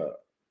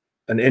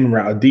an in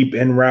route, a deep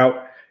in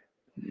route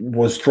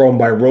was thrown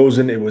by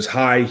Rosen. It was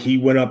high. He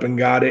went up and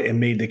got it and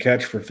made the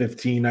catch for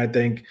 15, I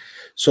think.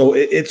 So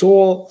it's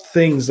all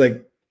things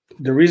like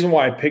the reason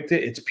why I picked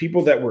it. It's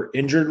people that were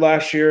injured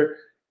last year,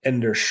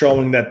 and they're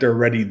showing that they're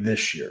ready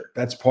this year.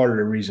 That's part of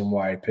the reason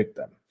why I picked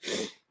them.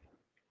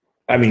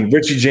 I mean,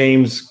 Richie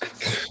James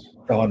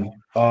done.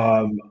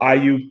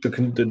 Ayuk,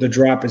 the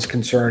drop is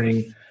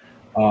concerning.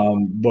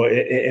 But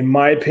in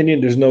my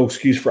opinion, there's no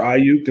excuse for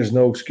Ayuk. There's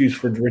no excuse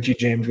for Richie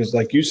James because,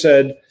 like you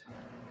said,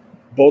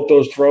 both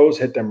those throws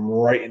hit them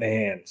right in the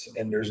hands,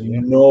 and there's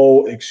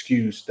no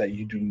excuse that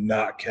you do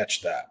not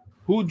catch that.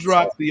 Who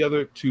dropped the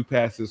other 2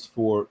 passes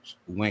for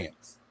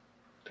Lance?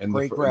 And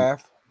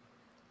Craycraft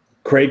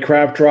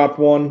dropped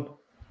one.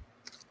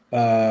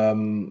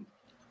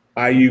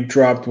 Ayuk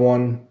dropped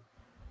one.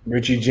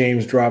 Richie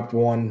James dropped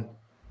one.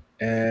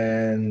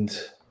 And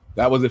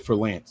that was it for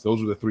Lance.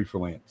 Those were the 3 for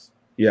Lance.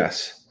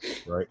 Yes.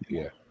 Right?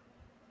 Yeah.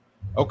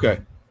 Okay.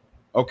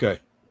 Because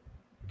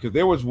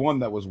there was one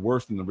that was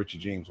worse than the Richie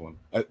James one.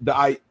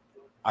 The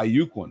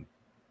Ayuk one.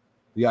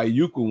 The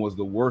Ayuk one was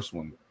the worst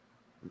one.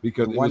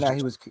 Because the one that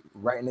he was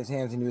right in his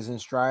hands and he was in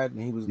stride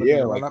and he was looking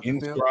to run up in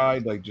the field.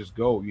 stride, like just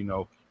go,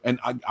 And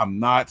I'm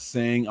not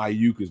saying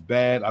Ayuk is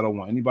bad. I don't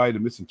want anybody to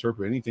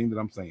misinterpret anything that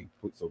I'm saying.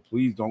 So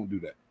please don't do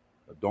that.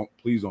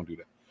 Please don't do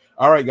that.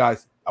 All right,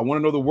 guys. I want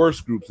to know the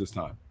worst groups this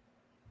time.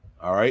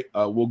 All right.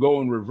 We'll go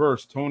in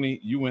reverse.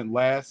 Tony, you went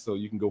last, so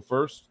you can go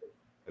first,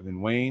 and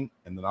then Wayne,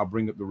 and then I'll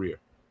bring up the rear.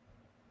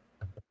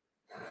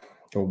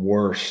 The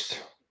worst.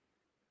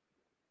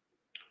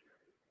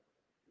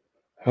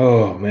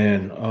 Oh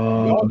man.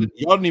 Y'all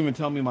didn't even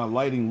tell me my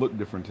lighting looked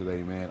different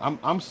today, man.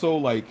 I'm so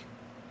like,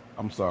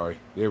 I'm sorry.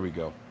 There we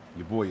go.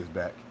 Your boy is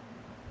back.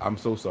 I'm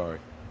so sorry.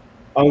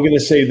 I'm going to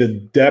say the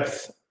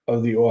depth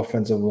of the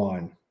offensive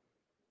line.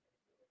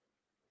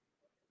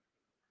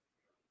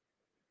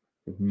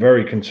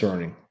 Very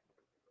concerning.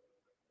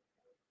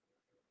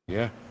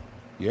 Yeah.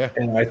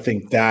 And I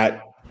think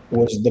that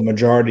was the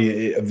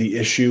majority of the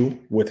issue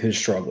with his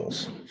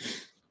struggles.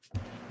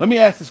 Let me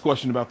ask this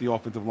question about the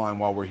offensive line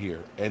while we're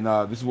here. And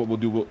this is what we'll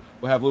do. We'll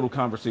have little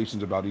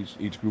conversations about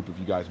each group if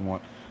you guys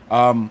want.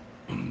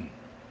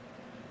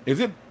 Is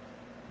it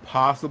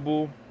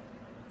possible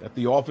that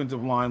the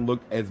offensive line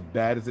looked as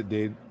bad as it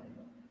did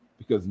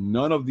because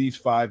none of these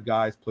 5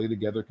 guys play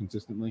together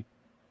consistently?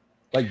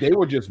 Like they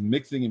were just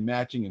mixing and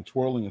matching and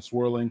twirling and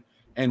swirling.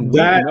 And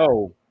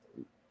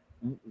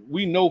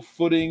we know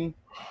footing,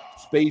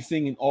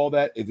 spacing, and all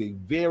that is a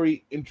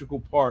very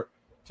integral part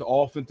to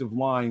offensive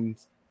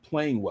lines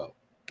playing well.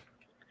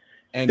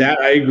 And that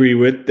I agree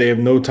with. They have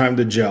no time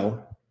to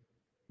gel.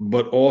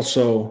 But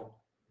also,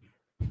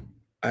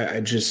 I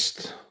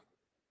just –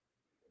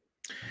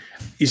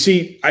 you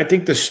see, I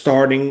think the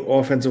starting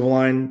offensive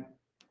line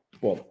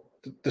 – well,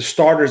 the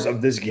starters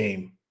of this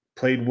game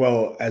played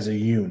well as a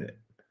unit.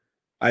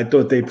 I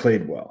thought they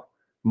played well,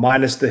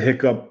 minus the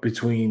hiccup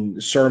between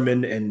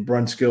Sermon and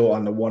Brunskill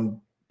on the one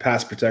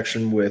pass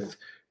protection with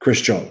Chris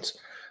Jones.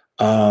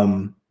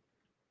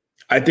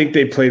 I think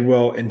they played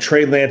well, and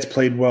Trey Lance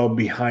played well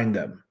behind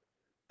them.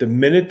 The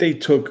minute they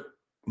took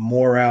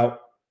Moore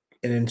out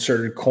and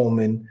inserted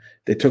Coleman,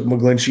 they took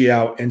McGlinchey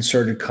out,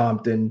 inserted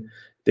Compton.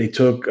 They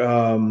took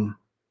Brunskill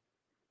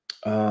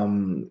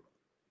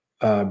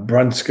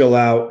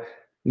out.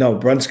 No,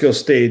 Brunskill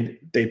stayed.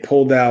 They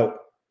pulled out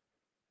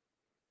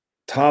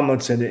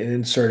Tomlinson and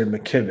inserted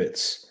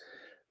McKivitz.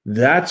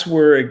 That's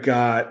where it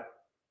got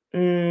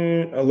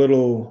a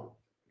little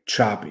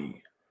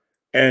choppy.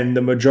 And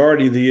the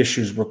majority of the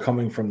issues were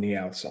coming from the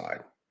outside,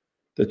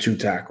 the 2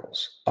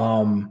 tackles.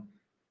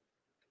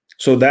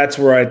 So that's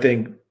where I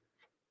think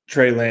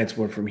Trey Lance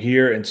went from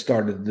here and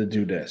started to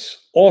do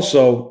this.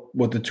 Also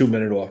with the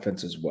 2-minute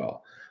offense as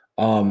well.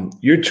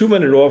 Your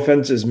 2-minute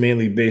offense is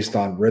mainly based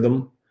on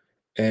rhythm,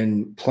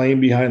 and playing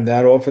behind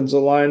that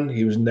offensive line,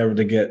 he was never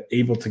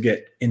able to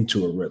get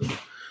into a rhythm.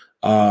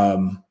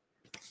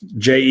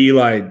 Jay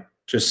Eli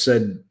just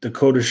said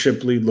Dakota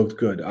Shipley looked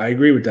good. I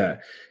agree with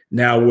that.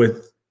 Now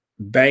with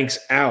Banks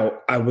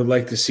out, I would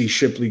like to see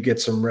Shipley get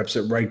some reps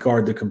at right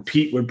guard to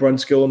compete with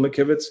Brunskill and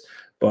McKivitz.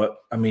 But,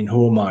 I mean,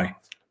 who am I?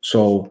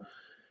 So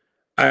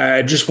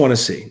I just want to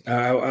see.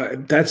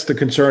 That's the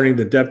concerning,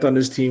 the depth on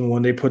this team.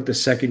 When they put the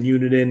second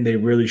unit in, they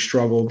really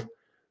struggled.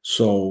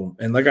 So,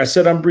 and like I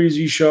said on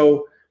Breezy's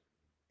show,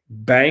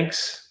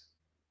 Banks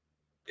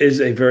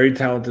is a very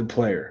talented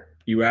player.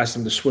 You ask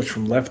him to switch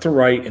from left to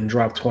right and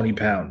drop 20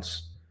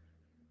 pounds.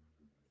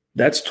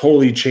 That's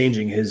totally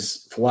changing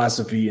his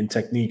philosophy and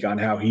technique on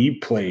how he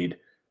played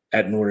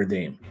at Notre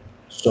Dame.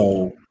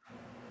 So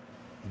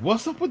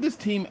what's up with this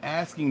team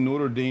asking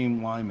Notre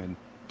Dame linemen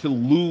to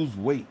lose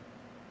weight?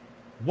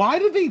 Why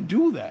do they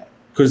do that?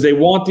 Because they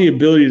want the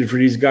ability for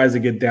these guys to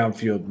get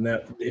downfield. Now,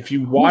 if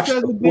you watch,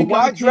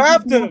 why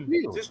draft him?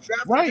 Just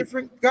draft a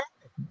different guy.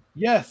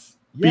 Yes,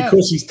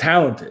 because he's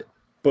talented.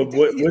 But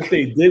what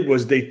they did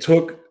was they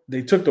took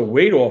the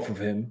weight off of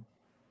him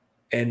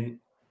and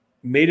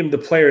made him the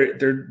player.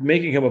 They're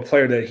making him a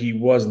player that he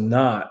was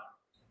not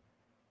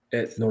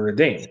at Notre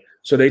Dame.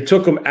 So they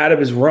took him out of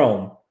his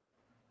realm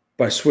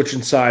by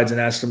switching sides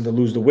and asked him to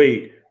lose the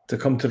weight to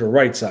come to the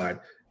right side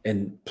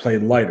and play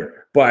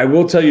lighter. But I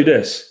will tell you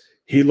this.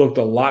 He looked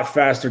a lot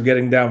faster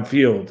getting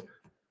downfield,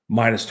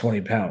 minus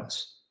 20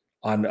 pounds.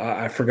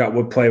 I forgot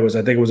what play it was.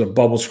 I think it was a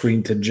bubble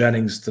screen to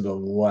Jennings to the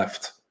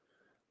left.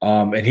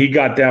 And he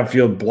got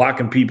downfield,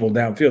 blocking people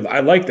downfield.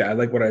 I like that. I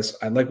like what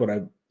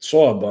I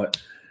saw,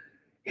 but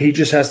he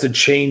just has to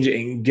change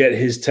and get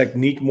his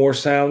technique more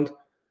sound,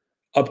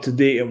 up to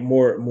date, and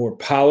more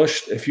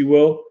polished, if you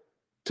will,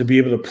 to be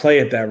able to play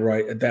at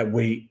that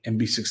weight and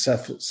be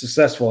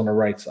successful on the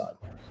right side.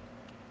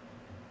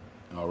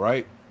 All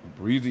right.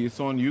 Breezy, it's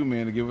on you,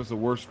 man, to give us a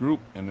worst group,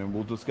 and then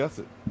we'll discuss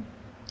it.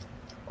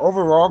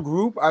 Overall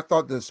group, I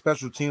thought the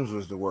special teams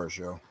was the worst,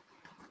 yo.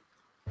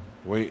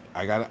 Wait,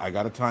 I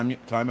got a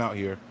time out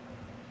here.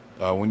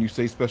 When you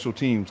say special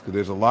teams, because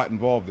there's a lot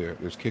involved there.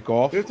 There's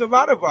kickoff. There's a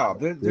lot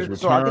involved.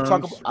 So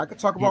I could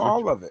talk about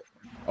all of it.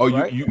 Oh,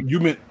 right? you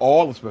meant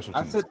all the special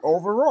teams. I said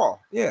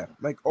overall. Yeah,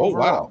 like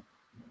overall. Oh, wow.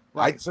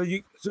 Right. So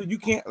you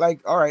can't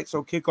all right,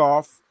 so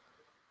kickoff.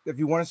 If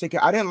you want to say,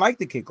 I didn't like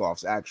the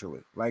kickoffs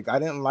actually. Like I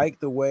didn't like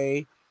the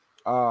way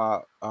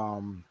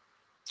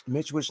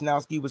Mitch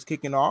Wisnowski was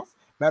kicking off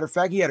Matter of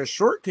fact, he had a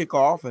short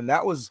kickoff, and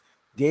that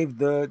gave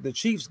the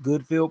Chiefs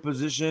good field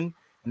position,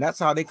 and that's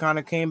how they kind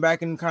of came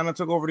back and kind of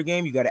took over the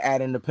game. You got to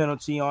add in the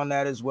penalty on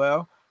that as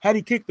well. Had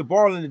he kicked the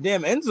ball in the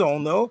damn end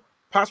zone, though,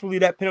 possibly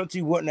that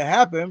penalty wouldn't have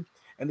happened,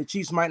 and the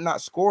Chiefs might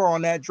not score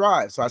on that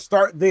drive. So I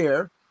start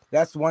there.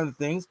 That's one of the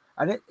things.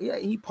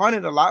 He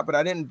punted a lot, but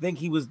I didn't think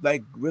he was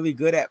like really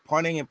good at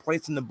punting and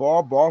placing the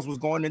ball. Balls was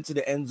going into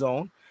the end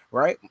zone,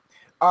 right?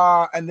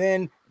 And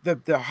then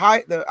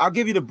I'll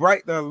give you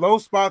the low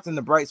spots and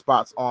the bright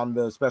spots on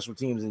the special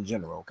teams in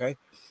general, okay?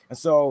 And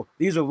so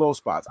these are low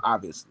spots,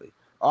 obviously.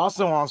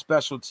 Also on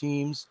special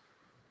teams,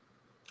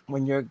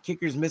 when your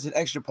kicker's missing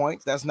extra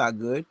points, that's not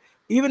good.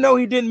 Even though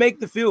he didn't make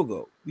the field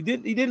goal, he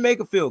didn't make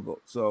a field goal.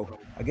 So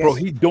I guess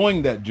he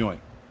doinged that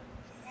joint.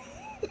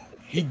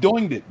 He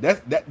doinged it.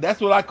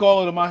 That's what I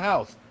call it in my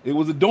house. It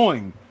was a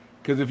doing,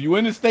 because if you're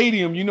in the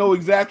stadium, you know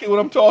exactly what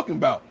I'm talking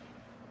about.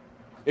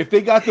 If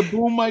they got the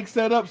boom mic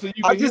set up, so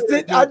you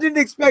can I didn't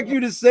expect you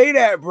to say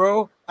that,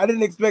 bro. I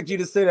didn't expect you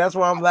to say that. That's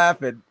why I'm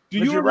laughing. Do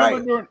you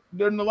remember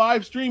during the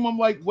live stream? I'm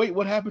like, wait,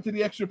 what happened to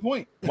the extra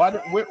point?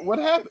 What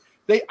happened?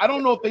 I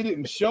don't know if they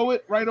didn't show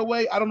it right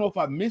away. I don't know if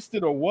I missed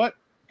it or what,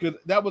 because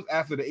that was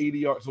after the 80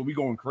 yards. So we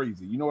going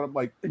crazy. You know what I'm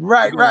like?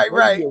 Right.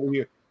 Over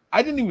here.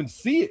 I didn't even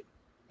see it.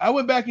 I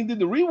went back and did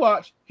the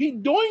rewatch. He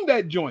doing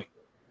that joint.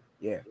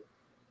 Yeah.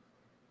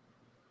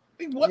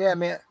 What? Yeah,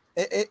 man.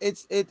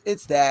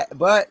 It's that,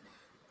 but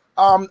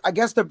I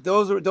guess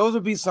those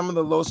would be some of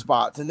the low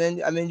spots, and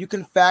then you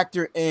can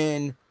factor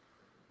in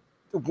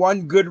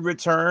one good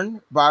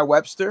return by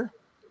Webster.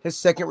 His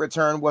second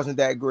return wasn't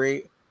that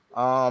great.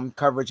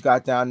 Coverage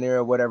got down there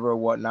or whatever or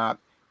whatnot.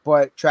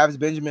 But Travis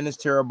Benjamin is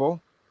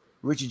terrible.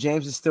 Richie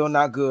James is still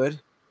not good.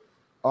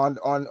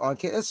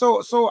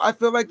 So I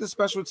feel like the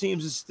special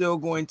teams is still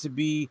going to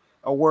be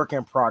a work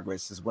in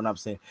progress, is what I'm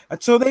saying.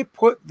 Until they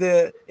put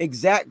the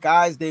exact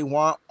guys they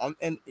want on,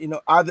 and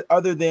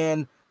other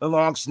than the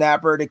long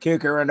snapper, the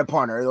kicker, and the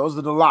punter, those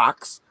are the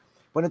locks.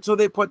 But until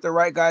they put the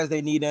right guys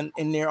they need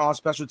in there on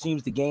special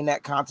teams to gain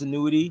that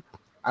continuity,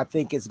 I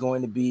think it's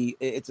going to be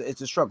it's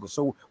a struggle.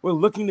 So we're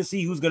looking to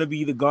see who's going to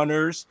be the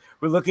gunners.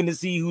 We're looking to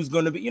see who's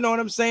going to be, you know what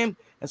I'm saying?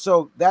 And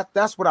so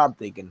that's what I'm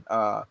thinking.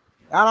 I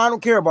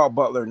don't care about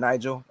Butler,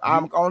 Nigel.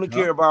 I only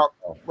care about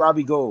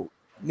Robbie Gould.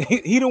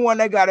 He the one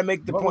that got to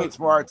make the points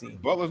for our team.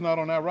 Butler's not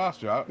on that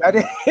roster.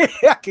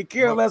 I could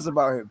care less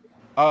about him.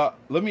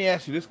 Let me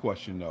ask you this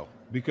question though,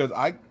 because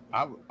I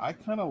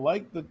kind of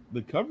like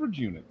the coverage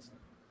units.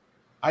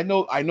 I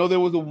know there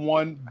was a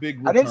one big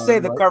return, I didn't say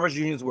the coverage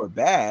units were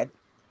bad.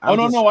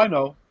 No, I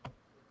know.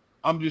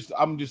 I'm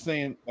just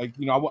saying, like,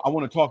 I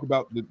want to talk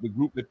about the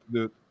group,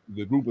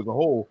 the group as a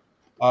whole,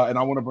 and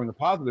I want to bring a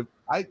positive.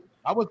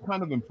 I was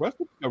kind of impressed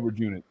with the coverage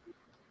unit.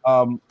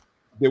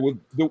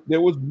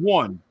 There was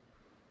one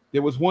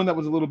that was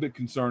a little bit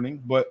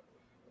concerning, but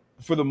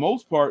for the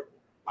most part,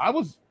 I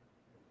was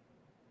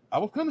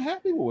kind of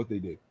happy with what they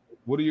did.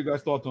 What are your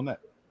guys' thoughts on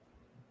that?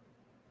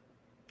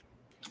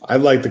 I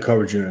like the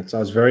coverage units. I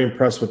was very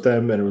impressed with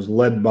them, and it was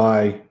led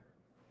by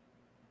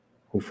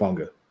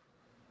Hufanga.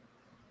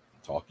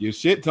 Talk your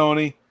shit,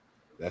 Tony.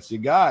 That's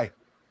your guy.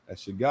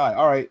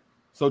 All right.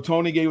 So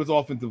Tony gave us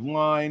offensive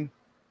line.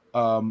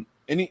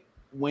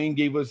 Wayne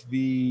gave us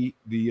the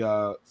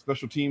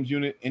special teams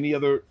unit. Any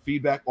other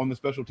feedback on the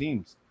special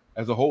teams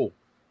as a whole?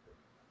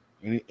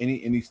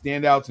 Any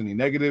standouts? Any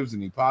negatives?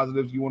 Any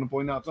positives you want to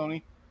point out,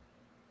 Tony?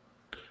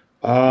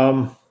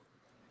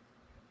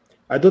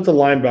 I thought the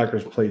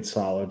linebackers played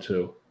solid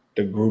too.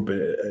 The group,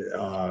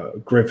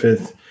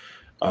 Griffith.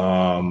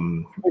 Whoa!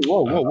 I'm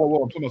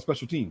talking about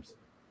special teams.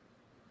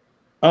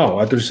 Oh,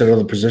 I thought you said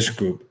other position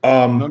group. No.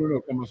 I'm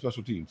talking about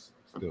special teams.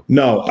 Still.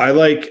 No,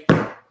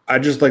 I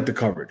just like the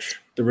coverage.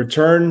 The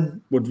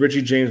return with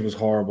Richie James was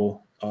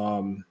horrible.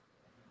 There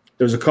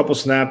was a couple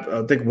snap.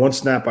 I think one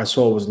snap I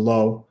saw was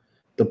low.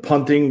 The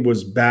punting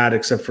was bad,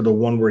 except for the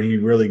one where he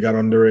really got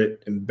under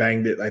it and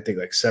banged it, I think,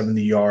 like 70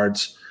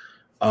 yards.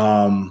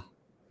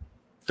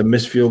 The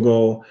missed field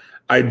goal.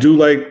 I do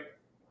like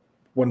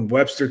when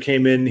Webster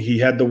came in, he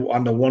had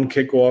on the one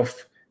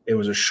kickoff, it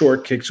was a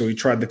short kick, so he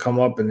tried to come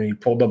up, and then he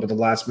pulled up at the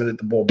last minute.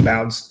 The ball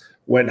bounced,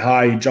 went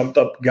high, he jumped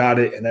up, got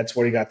it, and that's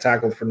where he got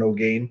tackled for no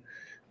gain.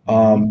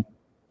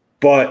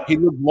 But he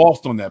looked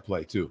lost on that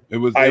play too. It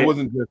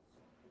wasn't just.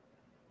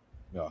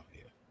 No,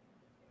 yeah.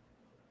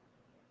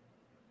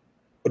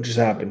 What just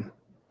happened?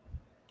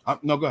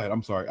 No, go ahead.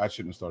 I'm sorry. I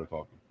shouldn't have started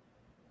talking.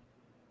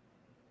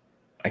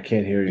 I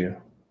can't hear you.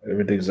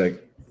 Everything's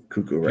like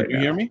cuckoo right now. Can you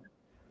hear me?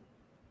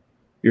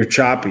 You're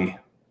choppy.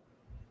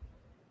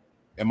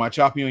 Am I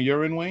choppy on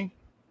your end, Wayne?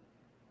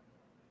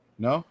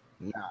 No?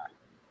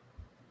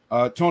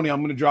 Nah. Tony, I'm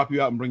going to drop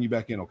you out and bring you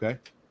back in, okay?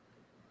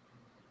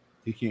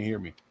 He can't hear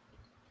me.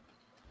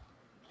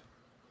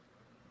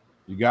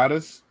 You got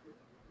us?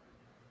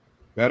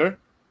 Better?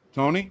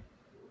 Tony?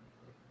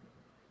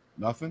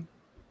 Nothing?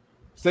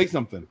 Say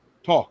something.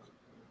 Talk.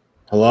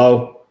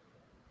 Hello?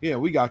 Yeah,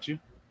 we got you.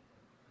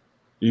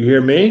 You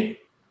hear me?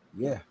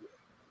 Yeah.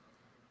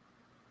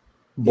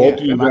 Both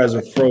of you guys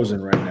are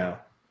frozen right now.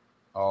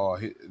 Oh,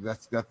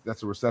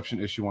 that's a reception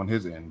issue on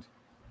his end.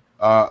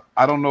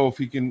 I don't know if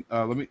he can.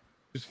 Let me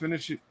just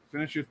finish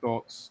your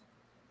thoughts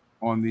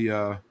on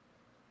the,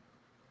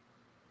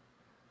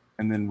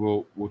 and then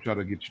we'll try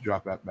to get you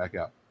dropped back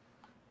out.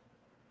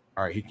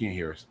 All right, he can't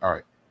hear us. All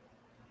right.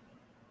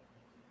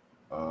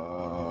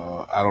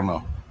 I don't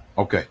know.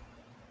 Okay.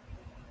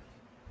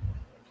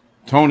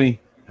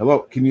 Tony, hello.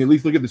 Can you at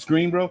least look at the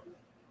screen, bro?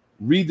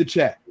 Read the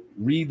chat.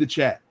 Read the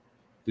chat.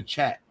 The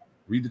chat.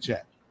 Read the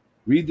chat.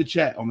 Read the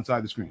chat on the side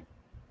of the screen.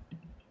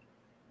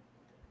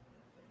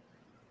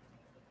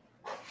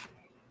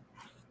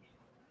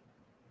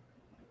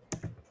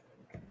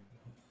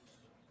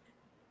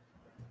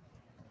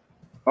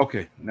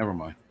 Okay, never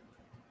mind.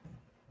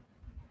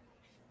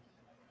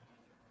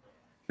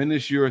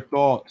 Finish your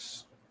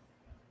thoughts.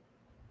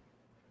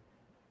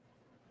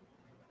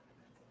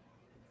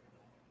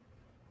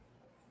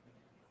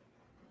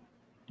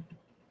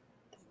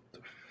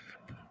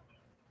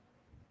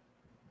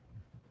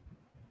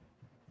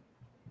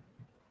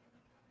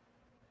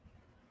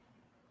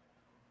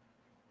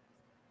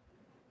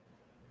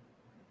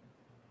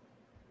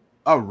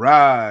 All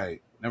right.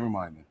 Never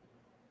mind then.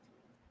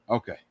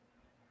 Okay.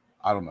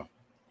 I don't know.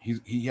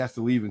 He has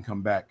to leave and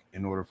come back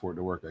in order for it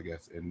to work, I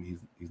guess, and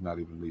he's not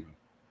even leaving.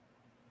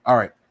 All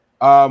right.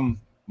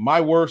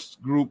 My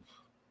worst group.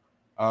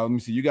 Let me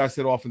see. You guys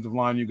said offensive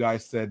line. You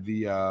guys said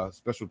the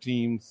special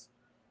teams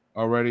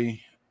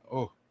already.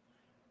 Oh,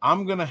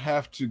 I'm gonna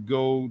have to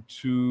go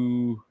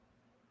to.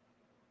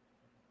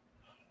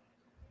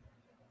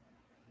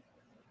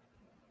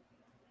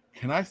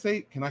 Can I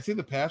say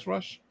the pass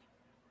rush?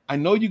 I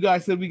know you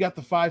guys said we got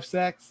the 5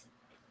 sacks,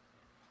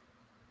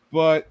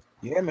 but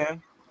yeah, man,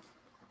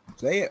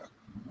 say it.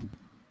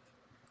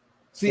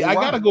 See, I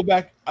gotta go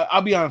back.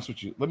 I'll be honest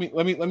with you. Let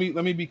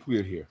me be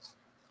clear here.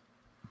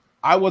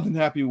 I wasn't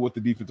happy with what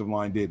the defensive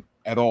line did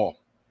at all.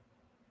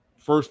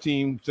 First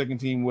team, second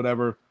team,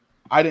 whatever.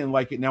 I didn't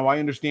like it. Now I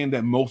understand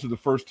that most of the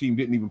first team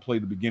didn't even play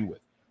to begin with.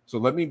 So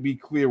let me be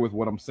clear with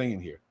what I'm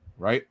saying here,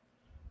 right?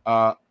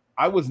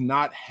 I was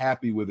not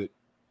happy with it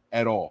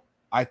at all.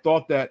 I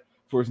thought that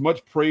for as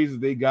much praise as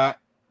they got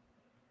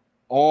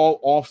all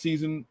off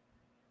season,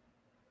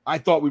 I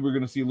thought we were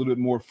going to see a little bit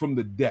more from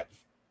the depth.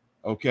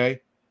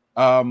 Okay.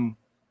 And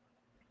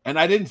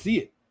I didn't see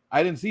it.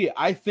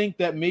 I think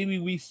that maybe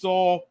we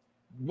saw,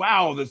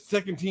 wow, the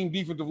second team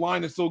defensive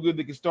line is so good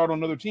they can start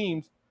on other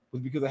teams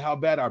was because of how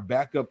bad our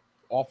backup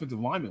offensive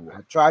linemen were.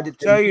 I tried to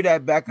tell you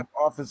that backup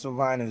offensive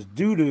line is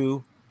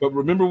doo-doo. But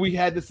remember, we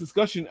had this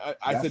discussion.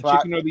 I said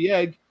chicken or the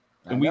egg.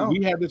 And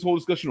we had this whole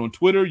discussion on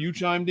Twitter. You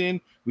chimed in.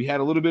 We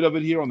had a little bit of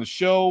it here on the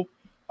show.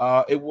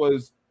 It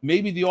was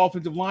maybe the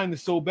offensive line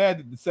is so bad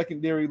that the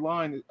secondary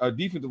line,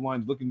 defensive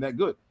line is looking that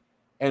good.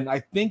 And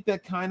I think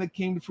that kind of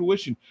came to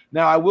fruition.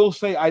 Now, I will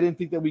say I didn't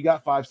think that we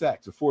got 5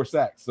 sacks or 4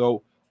 sacks.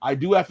 So I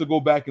do have to go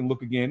back and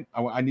look again.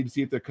 I need to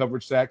see if they're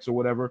coverage sacks or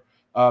whatever,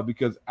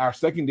 because our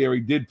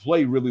secondary did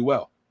play really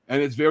well.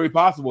 And it's very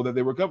possible that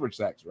they were coverage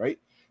sacks, right?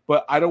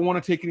 But I don't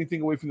want to take anything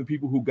away from the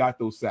people who got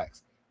those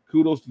sacks.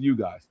 Kudos to you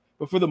guys.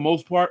 But for the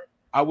most part,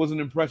 I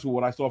wasn't impressed with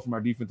what I saw from our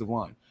defensive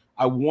line.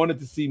 I wanted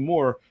to see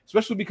more,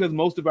 especially because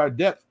most of our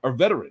depth are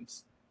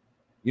veterans,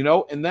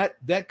 and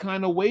that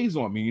kind of weighs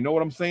on me. You know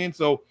what I'm saying?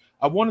 So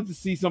I wanted to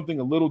see something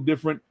a little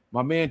different.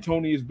 My man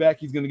Tony is back.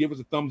 He's going to give us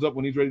a thumbs up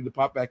when he's ready to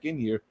pop back in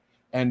here.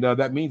 And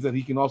that means that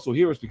he can also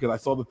hear us because I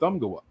saw the thumb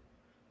go up.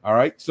 All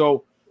right.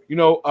 So,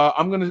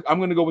 I'm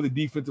gonna go with the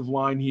defensive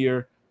line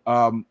here.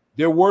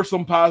 There were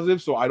some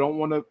positives, so I don't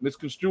want to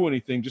misconstrue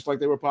anything, just like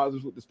there were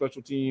positives with the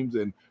special teams,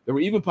 and there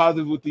were even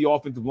positives with the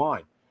offensive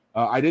line.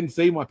 I didn't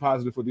say my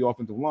positive for the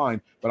offensive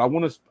line, but I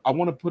want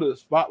to put a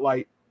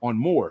spotlight on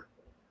more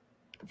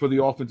for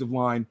the offensive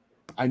line.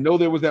 I know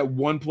there was that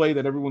one play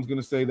that everyone's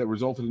going to say that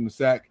resulted in the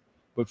sack,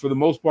 but for the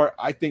most part,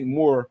 I think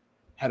Moore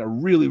had a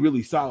really,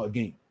 really solid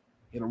game.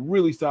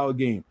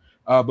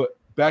 But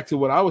back to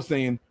what I was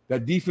saying,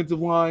 that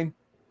defensive line,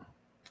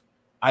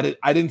 I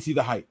didn't see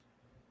the hype.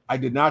 I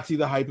did not see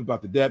the hype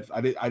about the depth.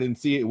 I didn't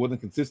see it. It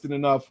wasn't consistent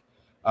enough.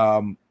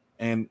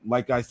 And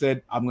like I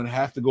said, I'm going to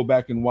have to go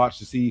back and watch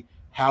to see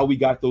how we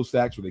got those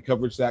sacks. Were they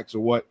coverage sacks or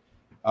what?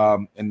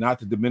 And not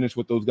to diminish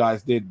what those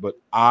guys did, but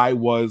I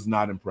was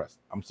not impressed.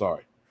 I'm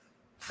sorry.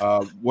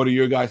 What are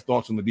your guys'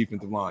 thoughts on the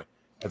defensive line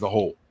as a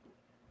whole?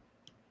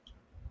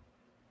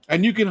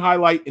 And you can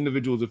highlight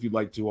individuals if you'd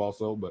like to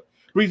also. But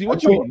Breezy,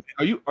 what you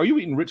eating? Are you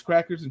eating Ritz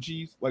crackers and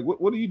cheese? Like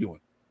what are you doing?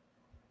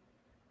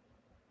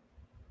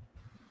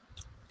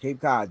 Cape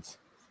Cods.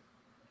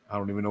 I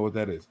don't even know what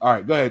that is. All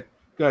right, go ahead,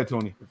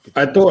 Tony.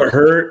 I thought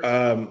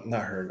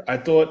I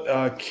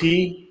thought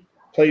Key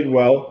played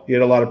well. He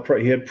had a lot of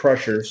he had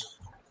pressures.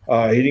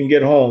 He didn't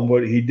get home,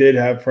 but he did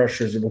have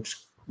pressures, which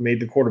made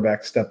the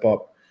quarterback step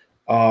up.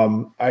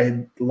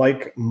 I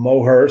like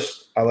Mo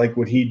Hurst. I like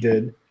what he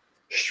did.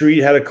 Street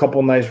had a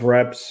couple nice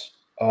reps.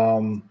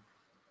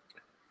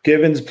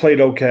 Givens played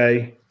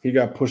okay. He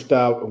got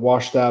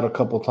washed out a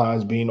couple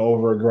times, being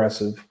over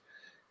aggressive,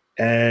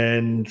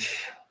 and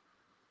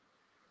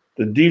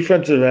the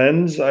defensive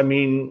ends, I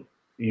mean,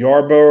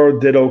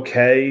 Yarborough did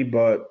okay,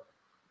 but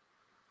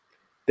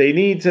they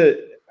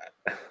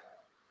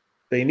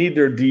need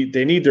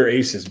their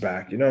aces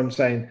back. You know what I'm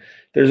saying?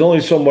 There's only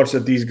so much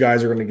that these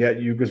guys are going to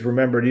get you, because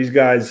remember, these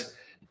guys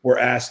were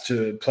asked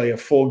to play a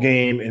full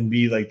game and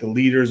be like the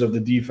leaders of the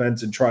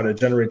defense and try to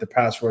generate the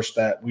pass rush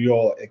that we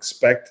all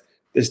expect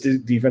this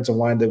defensive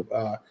line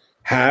to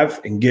have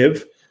and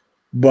give.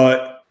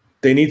 But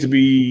the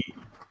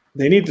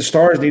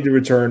stars need to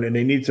return, and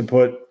they need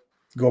to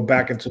go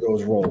back into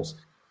those roles.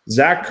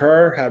 Zach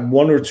Kerr had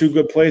one or two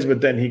good plays,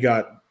 but then he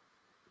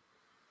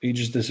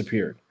just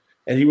disappeared.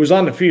 And he was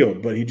on the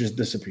field, but he just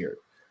disappeared.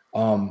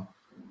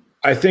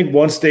 I think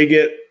once they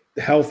get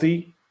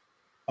healthy,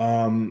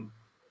 and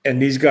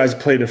these guys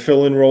play the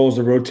fill-in roles,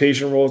 the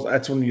rotation roles,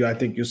 that's when I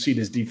think you'll see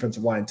this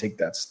defensive line take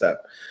that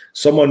step.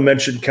 Someone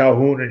mentioned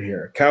Calhoun in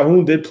here.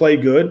 Calhoun did play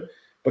good,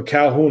 but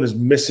Calhoun is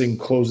missing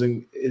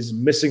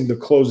the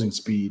closing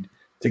speed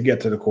to get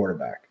to the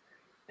quarterback.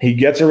 He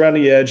gets around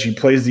the edge. He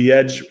plays the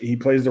edge. He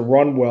plays the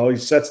run well. He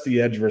sets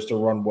the edge versus the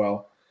run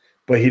well,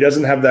 but he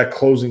doesn't have that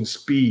closing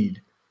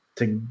speed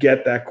to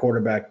get that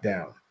quarterback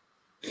down.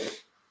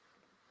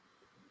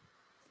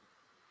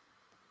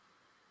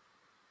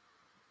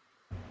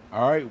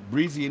 All right,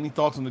 Breezy, any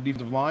thoughts on the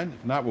defensive line?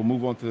 If not, we'll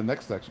move on to the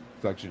next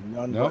section.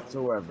 None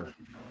whatsoever.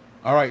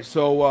 All right,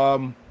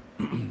 so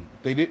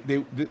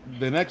the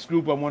next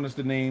group I want us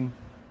to name,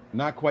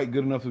 not quite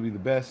good enough to be the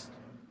best,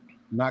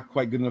 not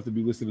quite good enough to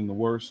be listed in the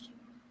worst.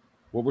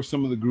 What were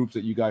some of the groups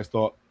that you guys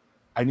thought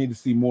I need to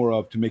see more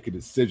of to make a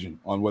decision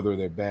on whether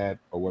they're bad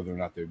or whether or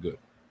not they're good?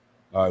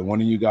 One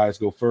of you guys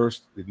go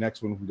first. The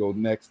next one can go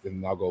next,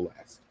 and I'll go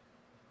last.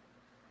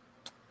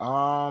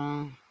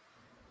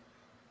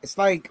 It's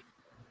like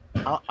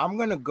I'm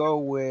gonna go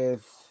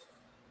with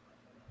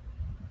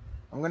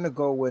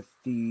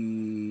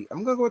the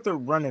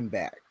running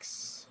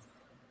backs.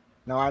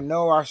 Now I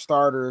know our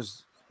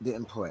starters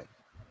didn't play.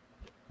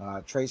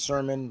 Trey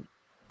Sermon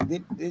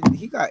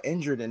he got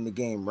injured in the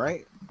game,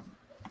 right?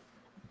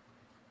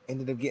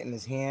 Ended up getting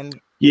his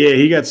hand. Yeah,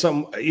 he got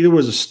something. Either it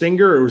was a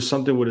stinger or it was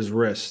something with his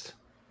wrist.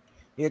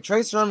 Yeah,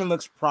 Trey Sermon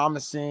looks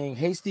promising.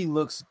 Hasty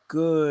looks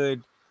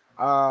good.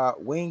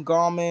 Wayne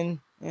Gallman,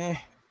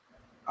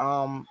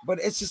 but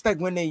it's just like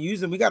when they use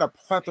them, we got a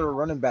plethora of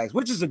running backs,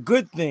 which is a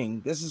good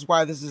thing. This is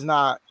why this is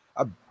not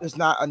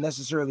a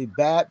necessarily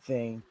bad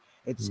thing.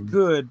 It's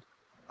good,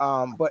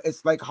 but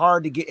it's like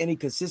hard to get any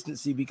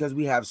consistency because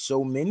we have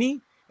so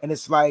many, and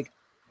it's like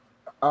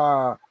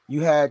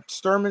you had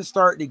Sturman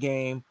start the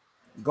game,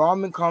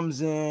 Gallman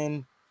comes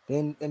in,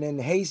 and then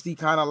Hasty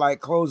kind of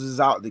like closes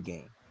out the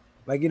game.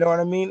 Like, you know what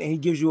I mean? And he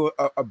gives you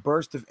a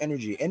burst of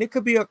energy. And it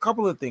could be a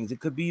couple of things. It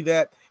could be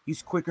that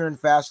he's quicker and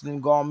faster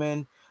than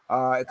Gallman.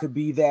 It could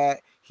be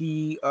that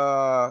he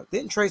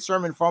didn't Trey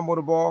Sermon fumble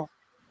the ball?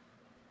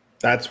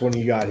 That's when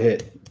he got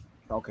hit.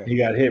 Okay. He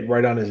got hit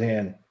right on his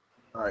hand.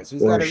 All right. So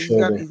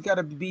he's got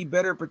to be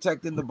better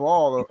protecting the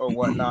ball or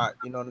whatnot.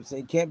 You know what I'm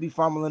saying? He can't be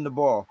fumbling the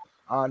ball.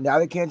 Now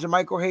they can't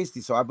JaMycal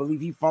Hasty. So I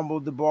believe he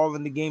fumbled the ball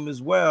in the game as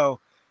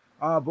well.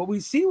 But we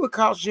see what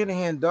Kyle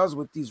Shanahan does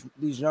with these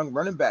young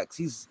running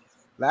backs.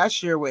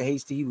 Last year with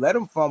Hasty, he let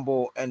him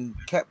fumble and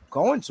kept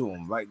going to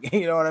him. Like,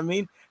 you know what I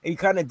mean? And he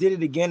kind of did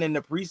it again in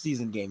the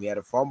preseason game. He had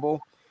a fumble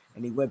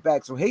and he went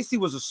back. So Hasty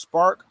was a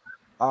spark.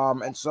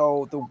 And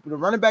so the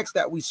running backs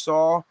that we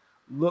saw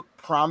look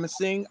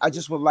promising. I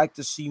just would like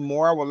to see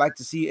more. I would like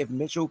to see if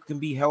Mitchell can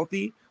be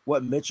healthy,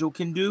 what Mitchell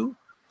can do.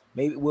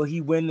 Maybe will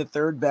he win the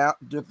third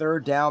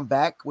down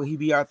back? Will he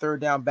be our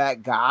third down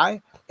back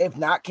guy? If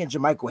not, can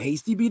JaMycal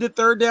Hasty be the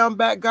third down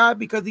back guy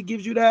because he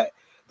gives you that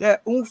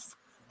oomph?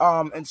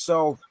 And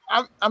so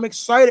I'm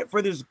excited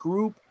for this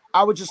group.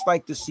 I would just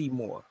like to see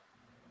more.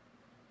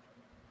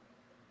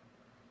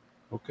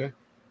 Okay.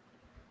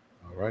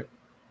 All right.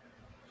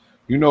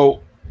 You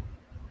know,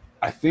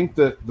 I think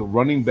that the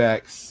running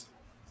backs,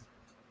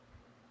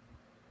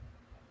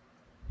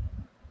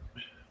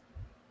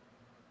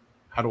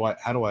 how do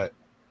I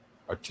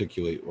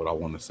articulate what I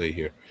want to say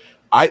here?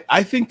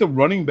 I think the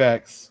running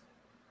backs,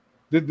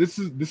 this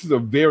is a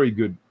very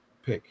good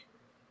pick.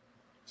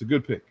 It's a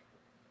good pick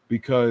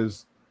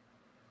because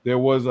there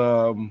was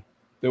an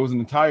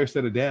entire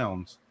set of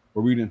downs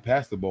where we didn't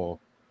pass the ball.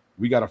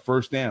 We got a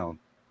first down,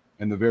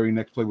 and the very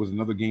next play was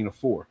another gain of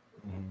 4.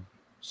 Mm-hmm.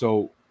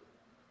 So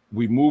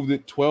we moved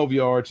it 12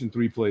 yards in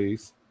 3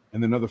 plays,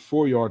 and then another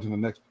 4 yards in the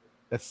next.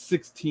 That's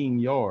 16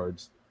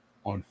 yards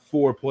on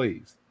 4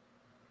 plays.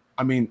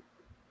 I mean,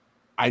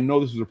 I know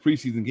this was a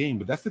preseason game,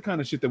 but that's the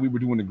kind of shit that we were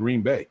doing to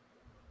Green Bay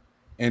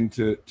and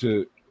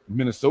to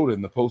Minnesota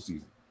in the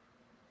postseason.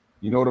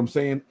 You know what I'm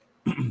saying?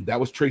 That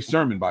was Trey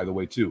Sermon, by the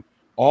way, too.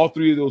 All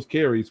 3 of those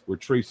carries were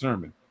Trey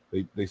Sermon.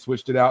 They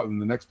switched it out, and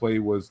the next play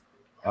was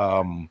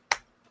Gallman,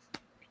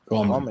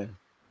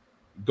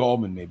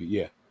 maybe.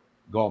 Yeah,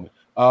 Gallman.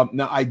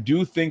 Now, I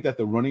do think that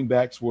the running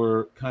backs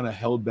were kind of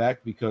held back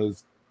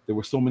because there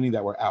were so many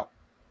that were out.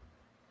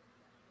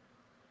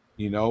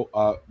 You know,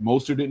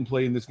 Mostert didn't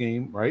play in this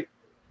game, right?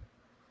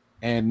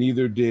 And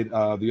neither did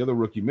the other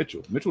rookie,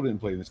 Mitchell. Mitchell didn't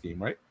play in this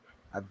game, right?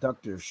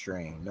 Abductor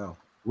strain, no.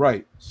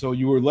 Right. So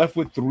you were left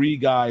with 3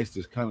 guys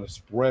to kind of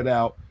spread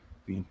out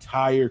the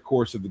entire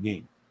course of the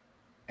game.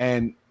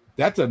 And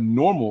that's a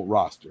normal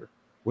roster.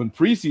 When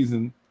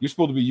preseason, you're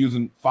supposed to be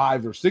using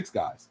 5 or 6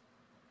 guys.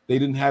 They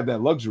didn't have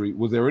that luxury.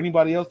 Was there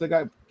anybody else that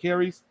got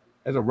carries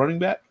as a running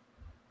back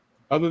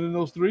other than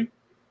those 3?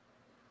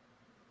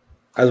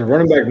 As a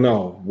running back,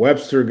 no.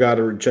 Webster got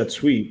a jet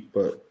sweep,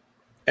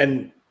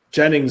 and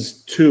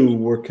Jennings, 2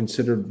 were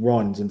considered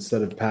runs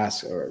instead of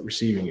pass or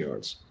receiving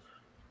yards.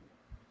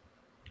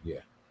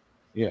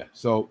 Yeah.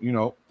 So,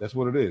 that's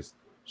what it is.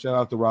 Shout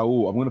out to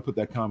Raul. I'm going to put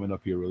that comment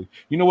up here really.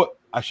 You know what?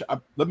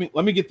 Let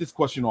me get this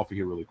question off of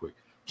here really quick.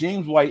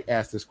 James White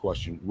asked this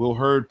question. Will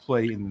Hurd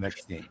play in the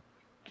next game?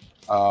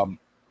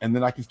 And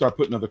then I can start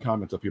putting other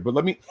comments up here. But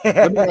let me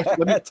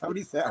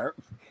Tony said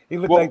he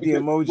looked like the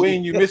emoji.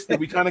 Wayne, you missed it.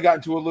 We kind of got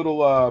into a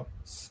little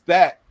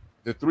spat.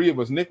 The 3 of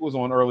us, Nick was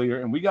on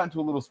earlier, and we got into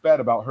a little spat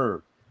about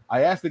Hurd.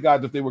 I asked the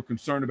guys if they were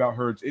concerned about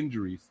Hurd's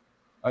injuries,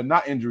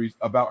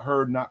 about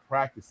Hurd not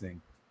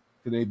practicing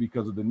today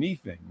because of the knee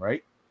thing,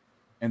 right?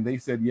 And they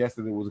said yes,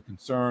 that it was a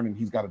concern, and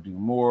he's got to do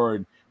more,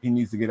 and he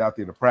needs to get out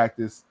there to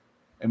practice.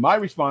 And my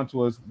response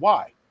was,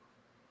 why?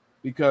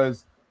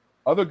 Because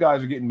other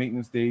guys are getting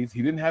maintenance days.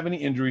 He didn't have any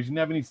injuries, didn't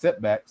have any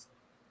setbacks.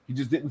 He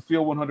just didn't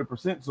feel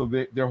 100%, so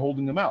they're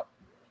holding him out,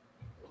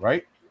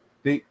 right?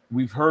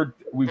 We've heard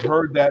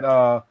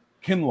that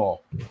Kinlaw,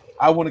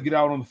 I want to get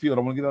out on the field.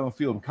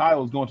 And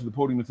Kyle is going to the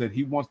podium and said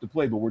he wants to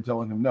play, but we're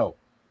telling him no.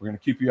 We're going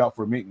to keep you out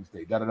for a maintenance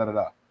day.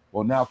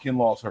 Well, now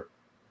Kinlaw's hurt,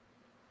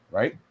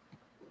 right?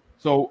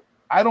 So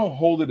I don't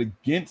hold it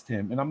against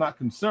him, and I'm not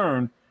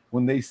concerned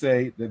when they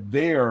say that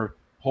they're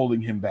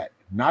holding him back.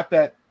 Not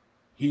that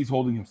he's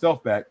holding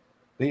himself back.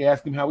 They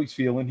ask him how he's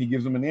feeling. He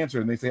gives them an answer,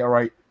 and they say, all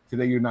right,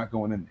 today you're not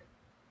going in there.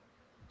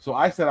 So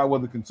I said I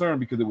wasn't concerned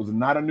because it was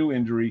not a new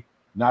injury,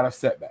 not a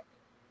setback.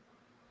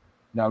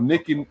 Now,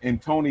 Nick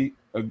and Tony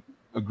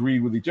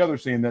agreed with each other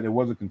saying that it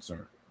was a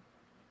concern.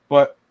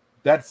 But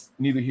that's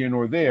neither here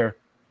nor there.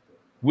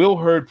 Will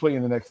Hurd play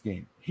in the next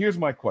game? Here's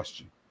my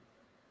question.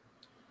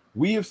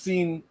 We have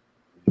seen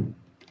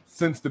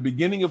since the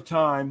beginning of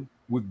time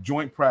with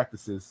joint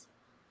practices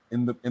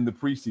in the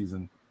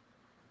preseason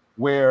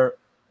where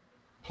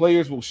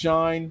players will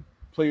shine,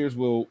 players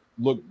will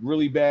look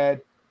really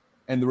bad,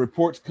 and the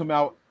reports come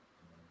out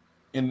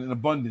in an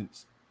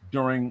abundance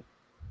during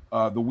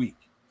the week.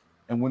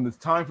 And when it's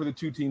time for the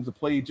 2 teams to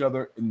play each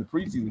other in the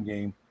preseason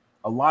game,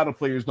 a lot of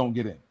players don't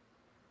get in.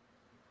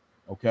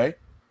 Okay?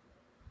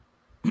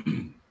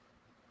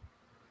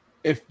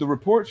 If the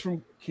reports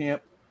from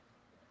camp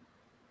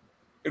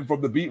and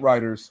from the beat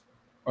writers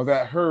are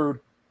that Hurd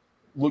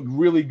looked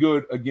really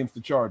good against the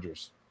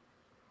Chargers,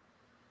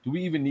 do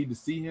we even need to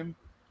see him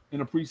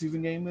in a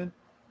preseason game then?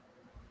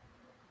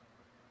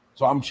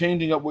 So I'm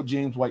changing up what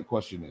James White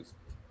question is.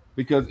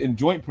 Because in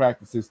joint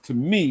practices, to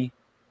me,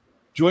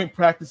 joint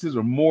practices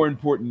are more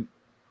important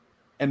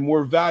and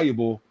more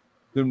valuable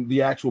than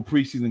the actual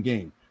preseason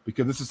game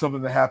because this is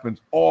something that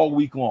happens all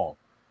week long.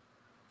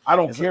 I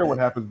don't care what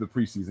happens in the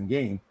preseason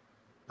game.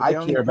 I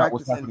care about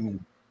what's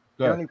happening.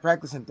 They're only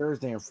practicing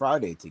Thursday and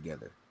Friday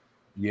together.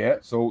 Yeah,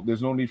 so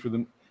there's no need for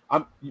them.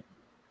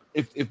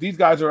 If these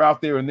guys are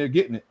out there and they're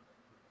getting it,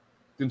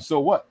 then so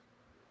what?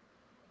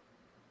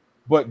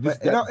 But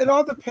it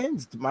all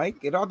depends, Mike.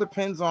 It all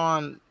depends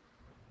on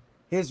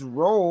his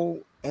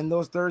role in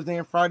those Thursday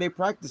and Friday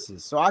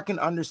practices. So I can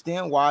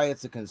understand why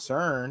it's a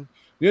concern.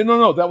 Yeah,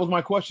 no, that was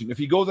my question. If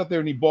he goes out there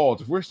and he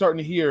balls, if we're starting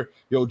to hear,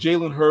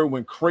 Jalen Hurd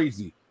went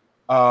crazy,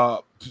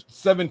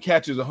 7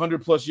 catches,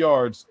 100+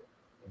 yards,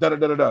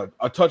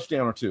 a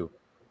touchdown or 2.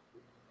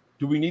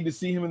 Do we need to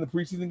see him in the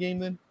preseason game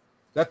then?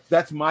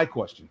 That's my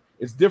question.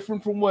 It's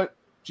different from what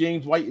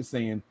James White is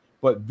saying,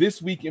 but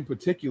this week in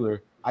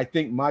particular, I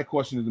think my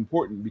question is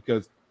important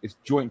because it's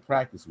joint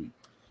practice week.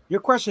 Your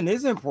question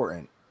is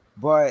important,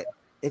 but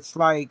it's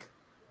like,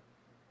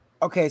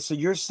 okay, so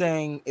you're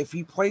saying if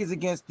he plays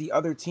against the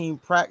other team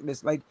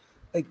practice,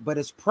 but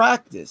it's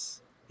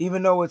practice,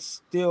 even though it's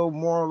still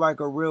more like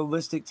a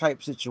realistic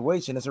type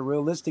situation. It's a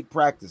realistic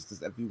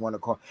practice, if you want to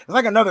call it. It's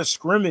like another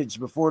scrimmage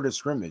before the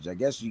scrimmage, I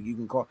guess you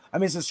can call. I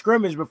mean, it's a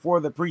scrimmage before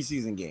the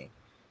preseason game.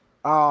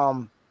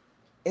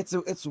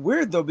 It's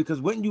weird though, because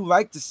wouldn't you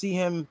like to see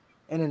him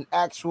in an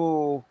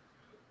actual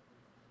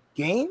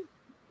game?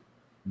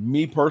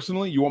 Me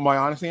personally, you want my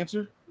honest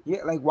answer?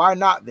 Yeah, like why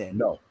not then?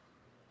 No,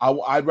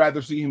 I'd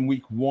rather see him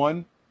week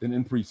 1 than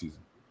in preseason.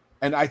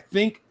 And I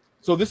think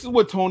so. This is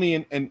what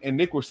Tony and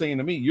Nick were saying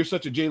to me. You're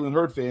such a Jalen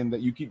Hurd fan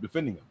that you keep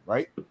defending him,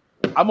 right?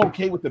 I'm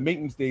okay with the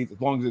maintenance days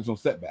as long as there's no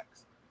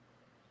setbacks.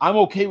 I'm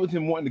okay with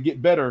him wanting to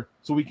get better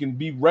so we can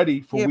be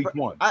ready for week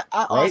 1. I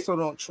also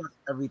don't trust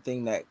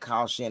everything that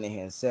Kyle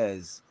Shanahan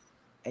says,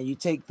 and you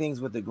take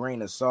things with a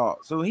grain of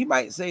salt. So he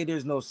might say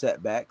there's no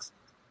setbacks,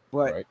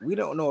 but we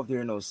don't know if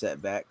there are no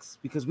setbacks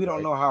because we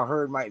don't know how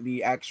Hurd might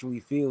be actually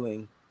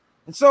feeling.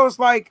 And so it's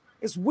like,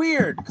 it's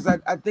weird because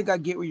I think I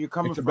get where you're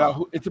coming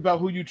from. It's about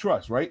who you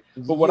trust, right?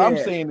 But what I'm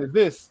saying is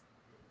this,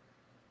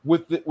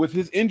 with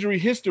his injury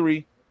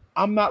history,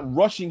 I'm not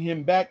rushing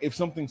him back if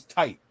something's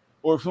tight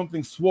or if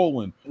something's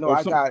swollen. No,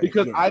 I got it.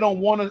 Because I don't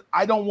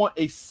want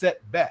a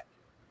setback.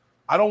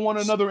 I don't want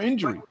another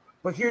injury.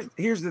 But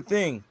here's the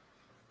thing.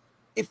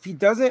 If he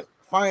doesn't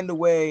find a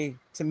way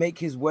to make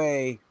his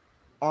way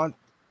on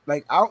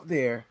like out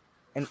there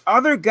and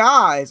other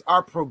guys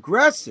are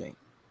progressing,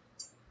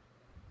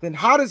 then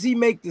how does he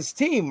make this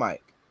team,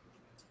 Mike?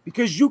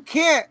 Because you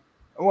can't,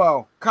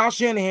 well, Kyle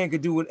Shanahan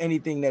could do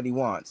anything that he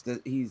wants.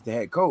 That he's the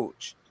head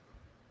coach.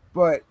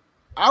 But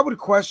I would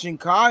question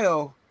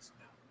Kyle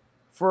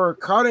for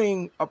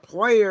cutting a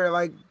player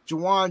like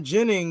Juwan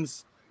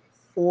Jennings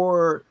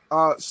or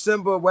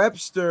Simba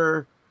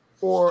Webster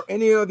or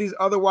any of these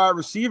other wide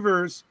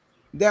receivers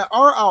that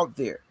are out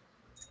there.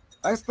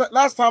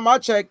 Last time I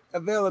checked,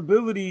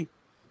 availability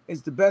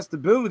is the best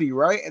ability,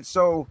 right? And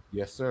so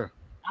yes, sir.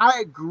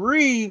 I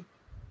agree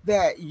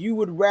that you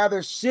would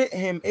rather sit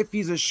him if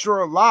he's a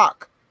sure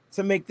lock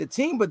to make the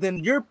team, but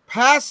then you're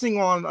passing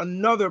on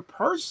another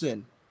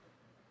person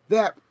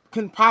that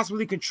can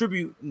possibly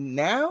contribute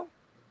now,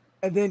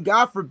 and then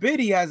God forbid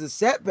he has a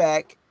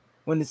setback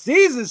when the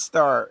season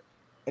starts,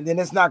 and then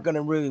it's not going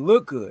to really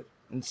look good.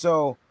 And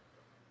so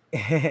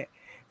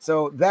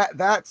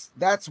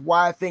that's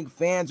why I think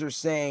fans are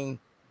saying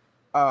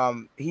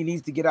he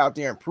needs to get out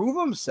there and prove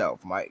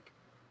himself, Mike.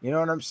 You know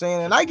what I'm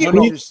saying? And I get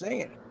what you're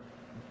saying.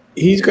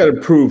 He's got to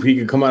prove he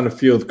can come on the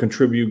field,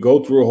 contribute,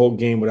 go through a whole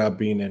game without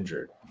being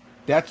injured.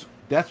 That's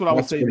what I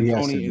was saying to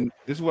Tony. And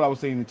this is what I was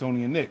saying to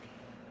Tony and Nick.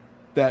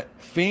 That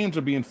fans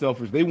are being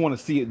selfish. They want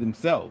to see it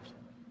themselves.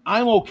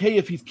 I'm okay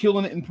if he's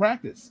killing it in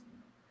practice.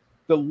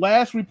 The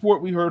last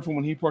report we heard from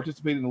when he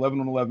participated in 11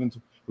 on 11s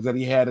was that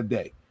he had a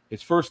day.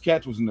 His first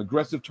catch was an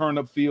aggressive turn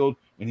up field,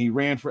 and he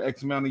ran for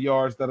X amount of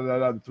yards,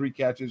 the 3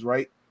 catches,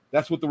 right?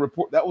 That's what the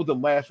report, that was the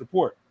last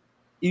report.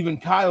 Even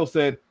Kyle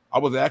said, I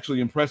was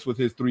actually impressed with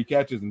his 3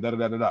 catches and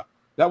da-da-da-da-da.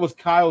 That was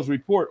Kyle's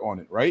report on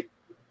it, right?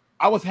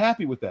 I was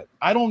happy with that.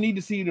 I don't need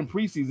to see it in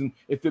preseason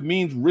if it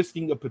means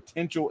risking a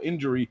potential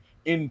injury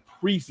in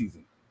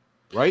preseason,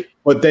 right?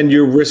 But then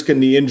you're risking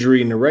the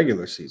injury in the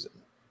regular season.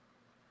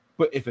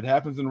 But if it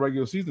happens in the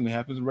regular season, it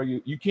happens in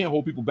regular. You can't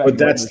hold people back. But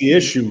that's the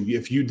issue.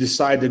 If you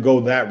decide to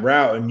go that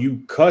route and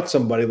you cut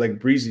somebody like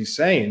Breezy's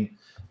saying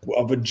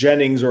of a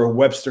Jennings or a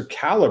Webster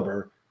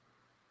caliber,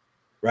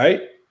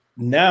 right?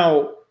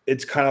 Now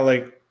it's kind of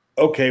like,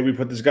 okay, we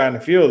put this guy in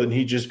the field and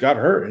he just got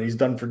hurt and he's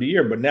done for the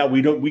year. But now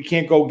we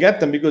can't go get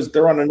them because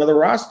they're on another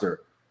roster.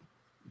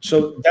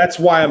 So that's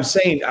why I'm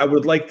saying I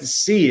would like to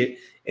see it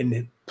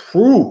and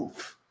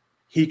prove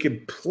he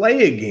could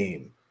play a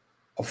game,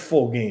 a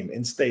full game,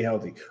 and stay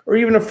healthy, or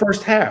even a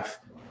first half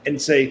and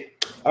say,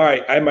 all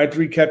right, I have my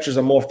 3 catches,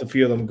 I'm off the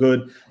field, I'm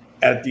good.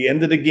 At the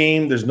end of the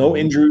game, there's no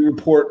injury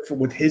report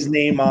with his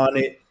name on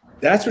it.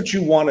 That's what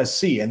you want to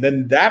see. And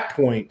then that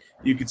point,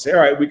 you could say, all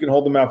right, we can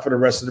hold him out for the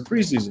rest of the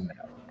preseason now.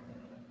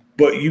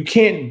 But you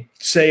can't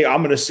say,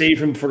 I'm going to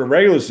save him for the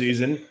regular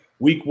season.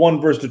 Week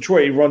 1 versus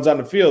Detroit, he runs on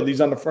the field.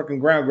 He's on the fucking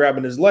ground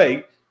grabbing his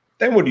leg.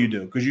 Then what do you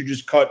do? Because you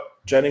just cut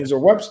Jennings or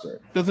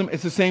Webster.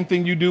 It's the same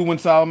thing you do when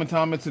Solomon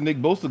Thomas and Nick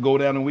Bosa go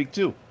down in week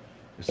 2.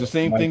 It's the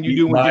same thing you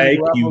do when Mike,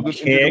 you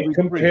can't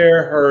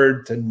compare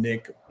Hurd to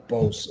Nick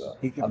Bosa.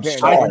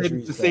 I said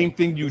it's the same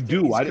thing you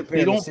do.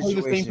 They don't play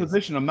the same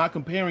position. I'm not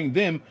comparing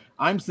them.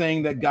 I'm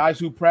saying that guys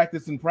who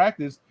practice in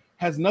practice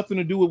has nothing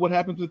to do with what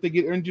happens if they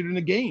get injured in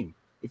the game.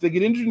 If they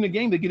get injured in the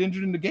game, they get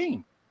injured in the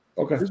game.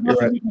 Okay, there's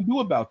nothing you can do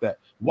about that.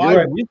 Why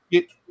risk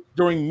it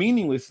during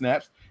meaningless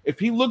snaps? If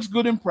he looks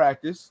good in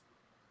practice,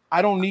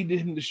 I don't need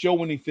him to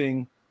show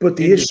anything. But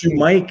the issue,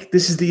 Mike,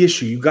 this is the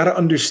issue. You got to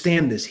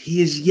understand this.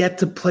 He is yet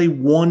to play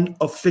 1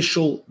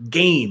 official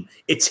game.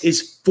 It's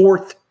his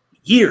 4th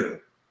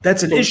year.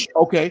 That's an issue.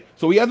 Okay,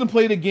 so he hasn't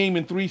played a game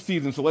in 3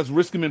 seasons, so let's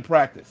risk him in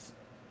practice.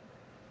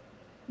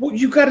 Well,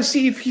 you got to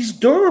see if he's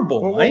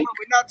durable, Mike.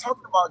 We're not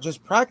talking about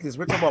just practice.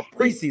 We're talking about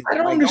preseason. I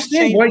don't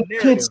understand why you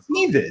can't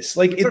see this.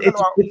 Like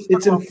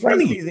it's in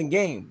front of you. Preseason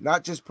game,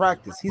 not just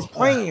practice. He's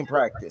playing in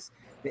practice.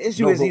 The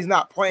issue is he's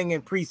not playing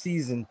in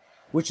preseason,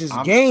 which is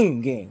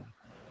game.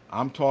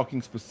 I'm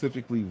talking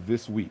specifically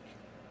this week,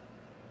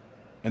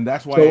 and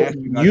that's why so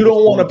you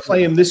don't want to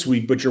play him this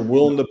week, but you're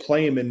willing to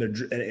play him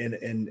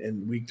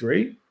in week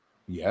 3.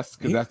 Yes,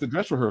 because that's the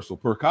dress rehearsal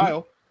per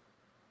Kyle.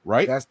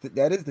 Right?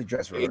 That is the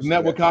dress rehearsal. Isn't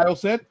that what Kyle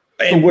said?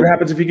 And what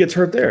happens if he gets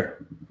hurt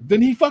there?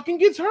 Then he fucking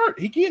gets hurt.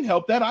 He can't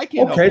help that. I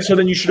can't help Okay, that. so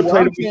then you should have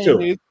played him week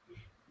 2.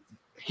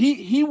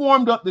 He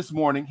warmed up this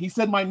morning. He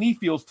said my knee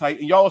feels tight,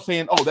 and y'all are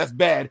saying, "Oh, that's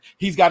bad.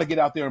 He's got to get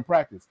out there and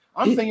practice."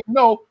 I'm saying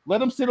no. Let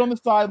him sit on the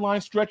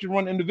sideline, stretch, and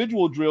run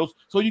individual drills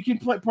so you can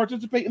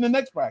participate in the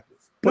next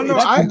practice. No,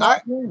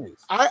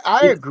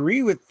 I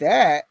agree with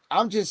that.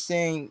 I'm just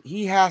saying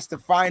he has to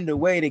find a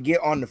way to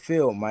get on the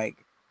field, Mike.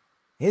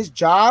 His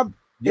job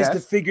is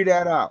to figure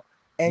that out,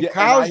 and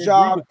Kyle's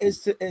job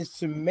is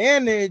to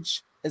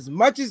manage as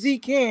much as he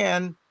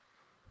can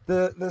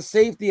the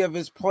safety of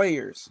his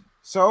players.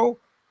 So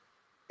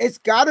it's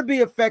got to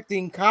be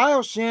affecting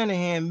Kyle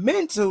Shanahan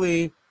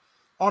mentally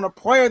on a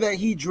player that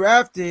he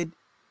drafted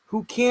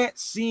who can't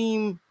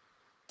seem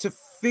to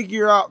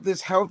figure out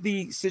this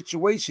healthy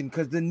situation,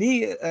 because a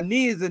knee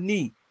is a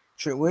knee.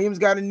 Trent Williams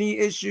got a knee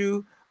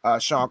issue.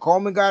 Sean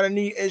Coleman got a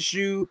knee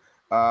issue.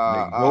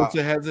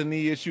 Bosa has a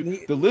knee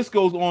issue. The list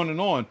goes on and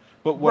on.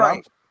 But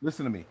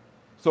listen to me.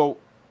 So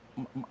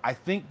I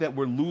think that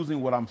we're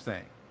losing what I'm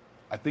saying.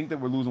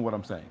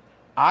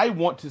 I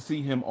want to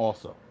see him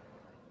also.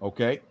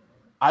 Okay.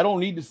 I don't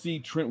need to see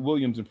Trent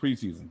Williams in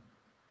preseason.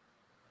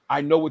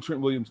 I know what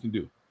Trent Williams can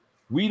do.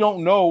 We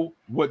don't know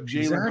what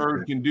Jalen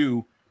Hurd can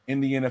do in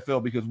the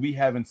NFL because we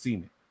haven't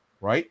seen it,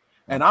 right?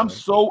 And I'm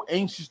so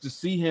anxious to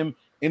see him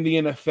in the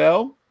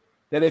NFL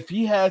that if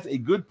he has a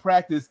good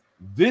practice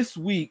this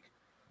week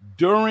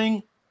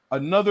during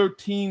another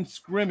team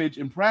scrimmage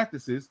and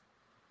practices,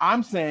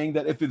 I'm saying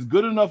that if it's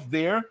good enough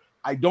there,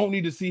 I don't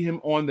need to see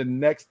him on the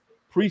next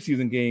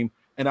preseason game,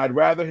 and I'd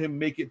rather him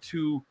make it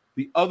to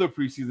the other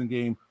preseason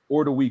game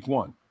or to week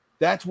 1.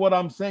 That's what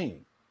I'm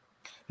saying.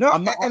 No,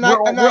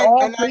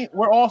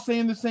 we're all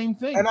saying the same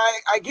thing. And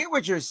I get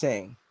what you're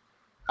saying.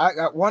 I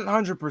got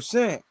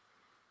 100%,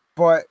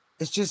 but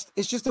it's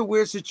just a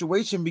weird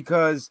situation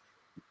because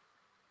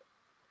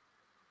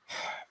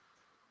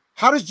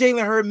how does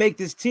Jalen Hurd make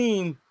this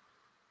team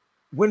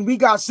when we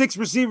got 6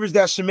 receivers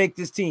that should make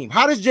this team?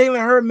 How does Jalen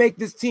Hurd make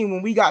this team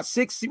when we got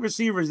 6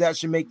 receivers that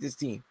should make this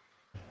team?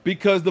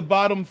 Because the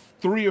bottom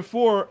 3 or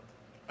 4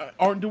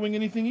 aren't doing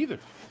anything either.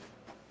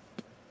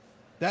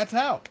 That's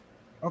how.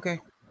 Okay.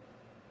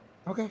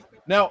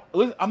 Now,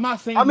 listen, I'm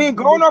not saying. I mean,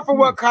 going off of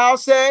what Kyle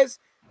says,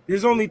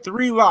 there's only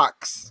 3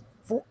 locks.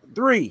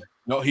 3.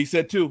 No, he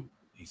said 2.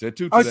 He said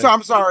 2 today. Oh, so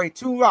I'm sorry,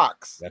 2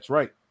 locks. That's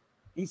right.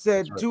 He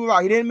said 2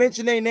 locks. He didn't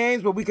mention their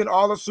names, but we can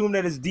all assume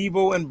that it's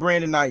Debo and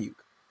Brandon Ayuk.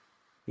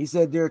 He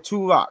said there are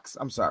 2 locks.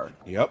 I'm sorry.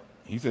 Yep.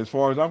 He said, as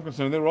far as I'm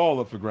concerned, they're all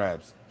up for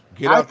grabs.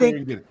 Get out there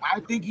and get it.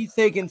 I think he's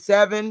taking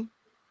 7,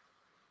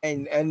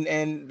 and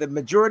the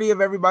majority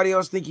of everybody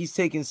else think he's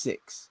taking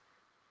 6.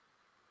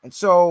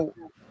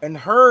 And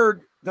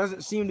Hurd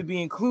doesn't seem to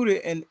be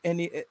included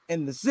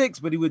in the 6,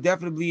 but he would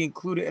definitely be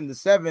included in the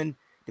 7,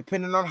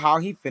 depending on how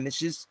he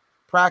finishes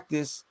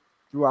practice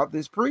throughout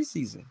this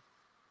preseason.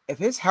 If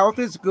his health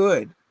is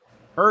good,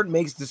 Hurd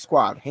makes the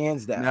squad,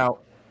 hands down. Now,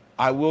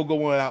 I will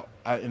go out,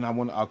 and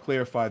I'll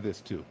clarify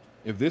this too.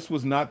 If this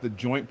was not the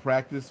joint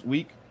practice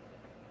week,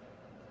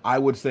 I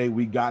would say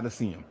we got to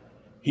see him.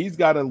 He's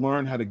got to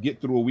learn how to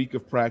get through a week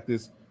of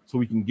practice so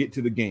we can get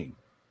to the game.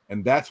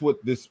 And that's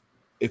what this,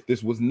 if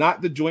this was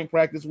not the joint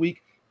practice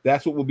week,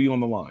 that's what will be on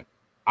the line.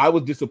 I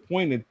was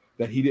disappointed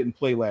that he didn't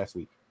play last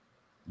week.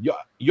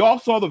 Y'all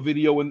saw the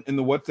video in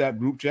the WhatsApp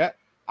group chat.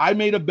 I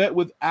made a bet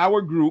with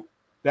our group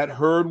that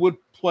Hurd would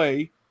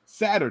play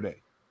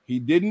Saturday. He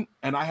didn't,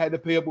 and I had to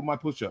pay up with my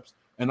push-ups,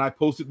 and I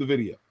posted the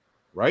video,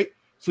 right?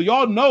 So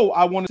y'all know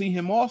I want to see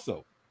him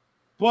also.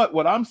 But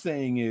what I'm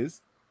saying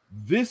is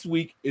this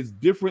week is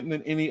different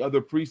than any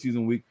other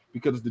preseason week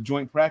because it's the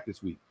joint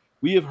practice week.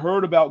 We have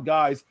heard about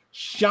guys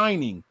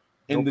shining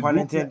in the pun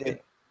group. intended.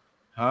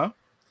 Huh?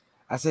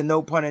 I said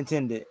no pun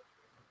intended.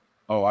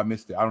 Oh, I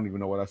missed it. I don't even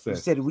know what I said.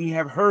 You said we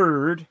have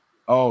heard.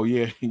 Oh,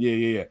 yeah.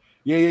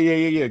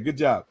 Good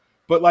job.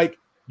 But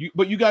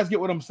you guys get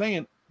what I'm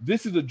saying.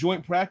 This is a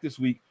joint practice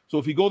week. So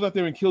if he goes out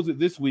there and kills it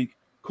this week,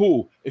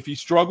 cool. If he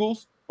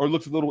struggles or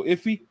looks a little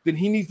iffy, then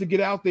he needs to get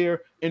out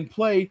there and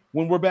play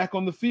when we're back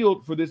on the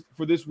field for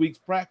this week's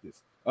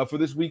practice, for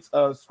this week's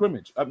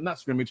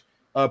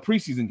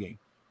preseason game.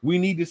 We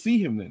need to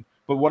see him then.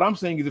 But what I'm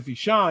saying is if he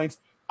shines,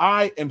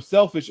 I am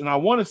selfish and I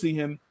want to see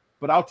him,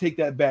 but I'll take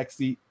that back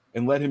seat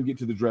and let him get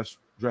to the dress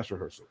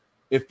rehearsal.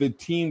 If the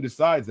team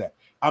decides that.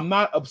 I'm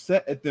not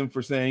upset at them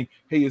for saying,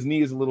 hey, his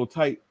knee is a little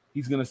tight.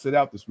 He's going to sit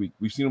out this week.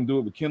 We've seen him do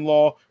it with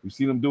Kinlaw. We've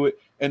seen him do it.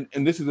 And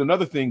this is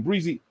another thing.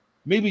 Breezy,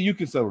 maybe you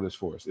can settle this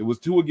for us. It was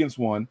 2 against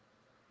 1.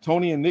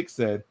 Tony and Nick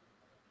said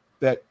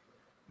that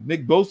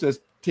Nick Bosa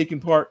has taken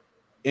part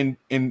in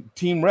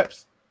team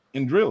reps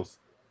in drills.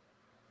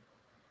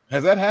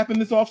 Has that happened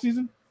this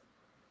offseason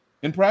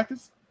in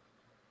practice?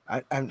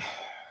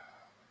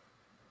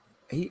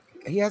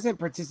 He hasn't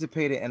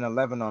participated in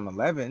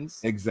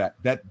 11-on-11s.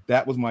 Exact.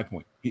 That was my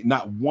point.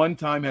 Not one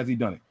time has he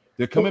done it.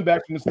 They're coming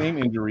back from the same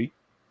injury,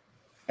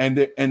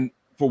 and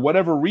for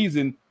whatever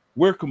reason,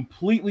 we're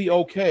completely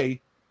okay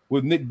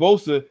with Nick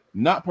Bosa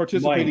not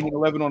participating in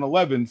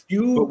 11-on-11s.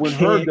 But when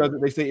Hurd does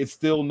it, they say it's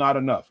still not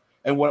enough.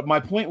 And what my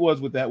point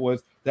was with that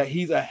was that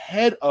he's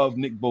ahead of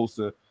Nick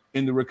Bosa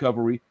in the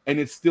recovery, and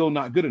it's still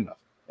not good enough.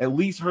 At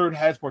least Hurd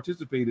has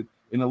participated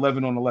in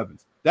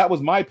 11-on-11s. That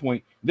was my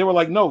point. They were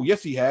like, no,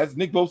 yes, he has.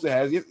 Nick Bosa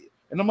has. Yes.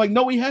 And I'm like,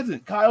 no, he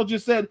hasn't. Kyle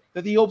just said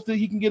that he hopes that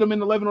he can get him in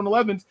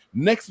 11-on-11s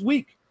next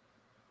week.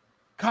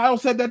 Kyle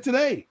said that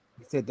today.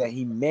 He said that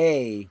he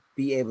may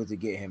be able to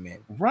get him in.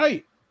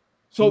 Right.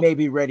 So he may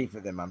be ready for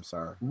them. I'm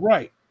sorry.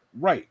 Right.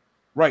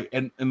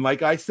 And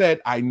like I said,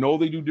 I know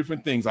they do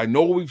different things. I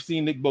know we've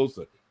seen Nick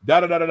Bosa.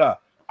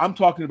 I'm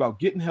talking about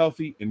getting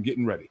healthy and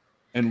getting ready.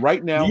 And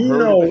right now,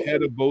 Hurd is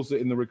ahead of Bosa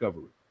in the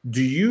recovery.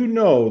 Do you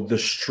know the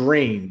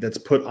strain that's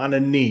put on a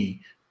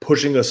knee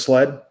pushing a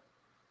sled?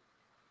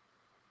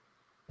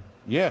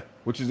 Yeah,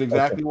 which is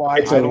exactly why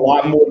it's a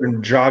lot more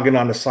than jogging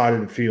on the side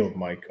of the field,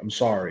 Mike. I'm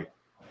sorry.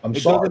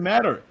 It doesn't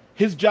matter.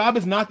 His job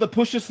is not to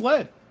push a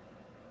sled.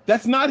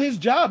 That's not his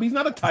job. He's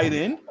not a tight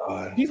end.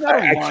 God. He's not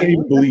a I can't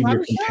even believe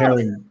you're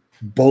comparing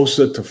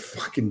Bosa to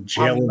fucking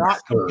Jalen. I'm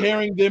not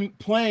comparing them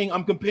playing.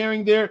 I'm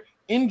comparing their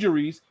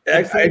injuries.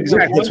 Exactly.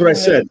 That's what I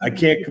said. I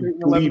can't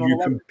believe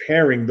you're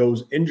comparing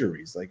those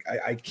injuries. Like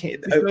I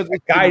can't. A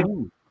guy.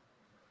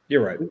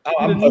 You're right.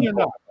 I'm done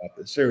about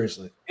this.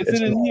 Seriously, is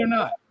it a knee or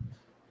not?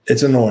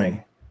 It's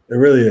annoying. It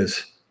really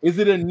is. Is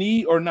it a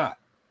knee or not?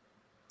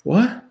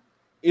 What?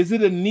 Is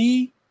it a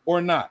knee or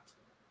not?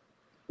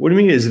 What do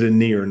you mean? Is it a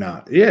knee or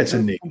not? Yeah, it's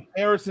a knee. The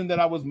comparison that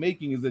I was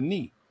making is a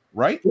knee,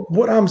 right?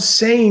 What I'm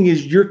saying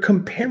is you're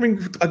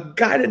comparing a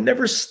guy that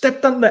never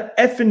stepped on the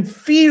effing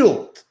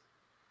field.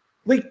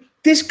 Like,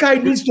 this guy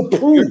needs to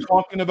prove. You're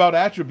talking about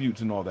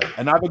attributes and all that,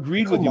 and I've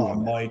agreed with you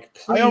on that. Mike.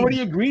 I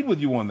already agreed with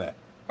you on that.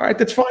 All right,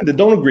 that's fine. Then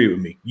don't agree with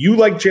me. You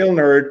like Jalen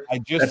Hurd. I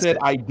just said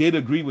I did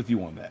agree with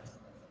you on that.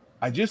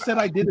 I just said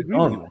I did agree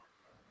with you.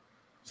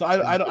 So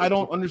I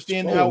don't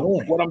understand how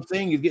what I'm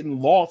saying is getting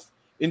lost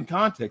in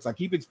context. I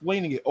keep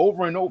explaining it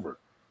over and over.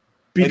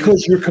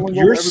 Because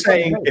you're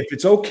saying if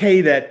it's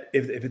okay that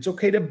if it's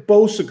okay that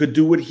Bosa could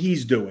do what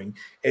he's doing,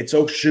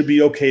 should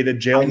be okay that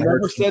Jalen Hurd. I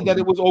never said that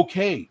it was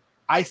okay.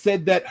 I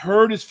said that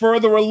Hurd is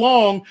further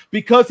along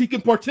because he can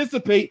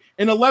participate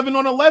in 11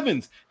 on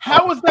 11s.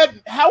 How is that?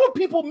 How are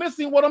people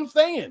missing what I'm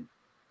saying?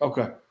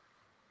 Okay.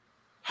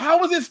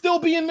 How is it still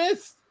being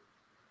missed?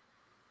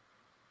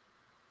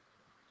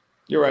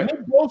 You're right.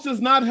 Nick Bosa is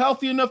not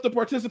healthy enough to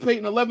participate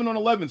in 11 on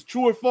 11s.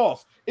 True or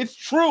false? It's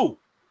true.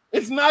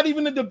 It's not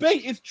even a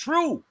debate. It's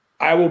true.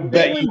 I will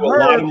bet you a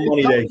lot of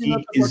money that he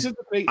is.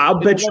 I'll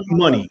bet you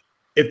money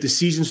if the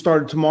season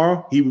started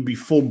tomorrow, he would be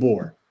full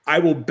bore. I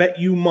will bet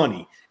you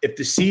money. If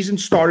the season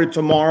started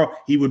tomorrow,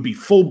 he would be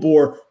full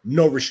bore,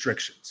 no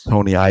restrictions.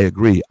 Tony, I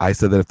agree. I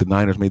said that if the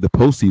Niners made the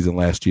postseason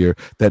last year,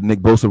 that Nick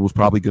Bosa was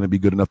probably going to be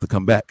good enough to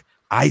come back.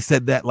 I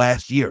said that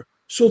last year.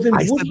 So then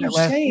what are you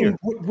saying?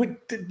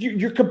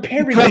 You're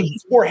comparing that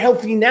he's more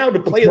healthy now to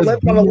play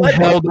 11 on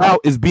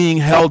 11. Being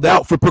held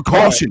out for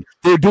precaution.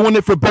 They're doing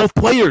it for both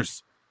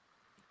players.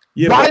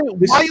 Yeah,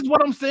 why is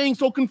what I'm saying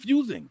so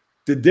confusing?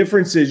 The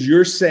difference is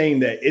you're saying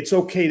that it's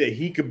okay that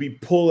he could be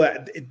pulled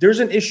out. There's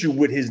an issue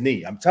with his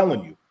knee. I'm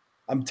telling you,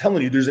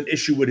 there's an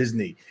issue with his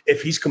knee.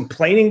 If he's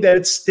complaining that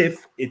it's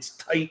stiff, it's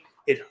tight,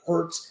 it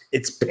hurts,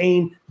 it's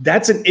pain,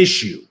 that's an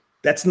issue.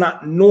 That's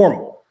not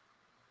normal.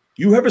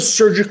 You have a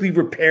surgically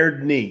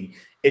repaired knee.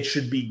 It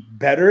should be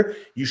better.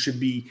 You should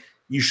be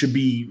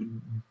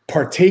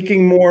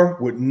partaking more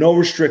with no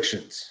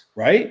restrictions,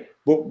 right?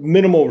 But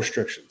minimal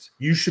restrictions.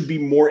 You should be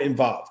more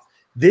involved.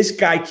 This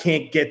guy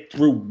can't get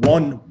through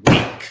 1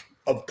 week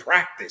of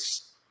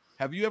practice.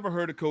 Have you ever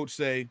heard a coach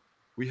say,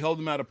 we held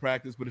him out of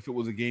practice, but if it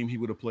was a game, he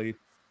would have played?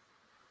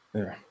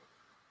 Yeah.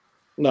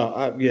 No,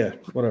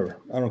 whatever.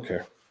 I don't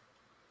care.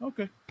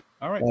 Okay.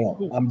 All right.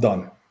 Cool. I'm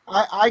done.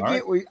 I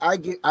get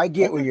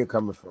where you're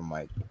coming from,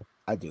 Mike.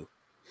 I do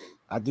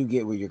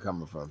get where you're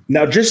coming from.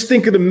 Now, just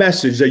think of the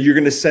message that you're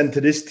going to send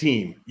to this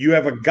team. You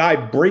have a guy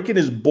breaking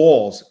his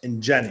balls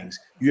in Jennings.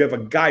 You have a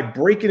guy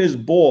breaking his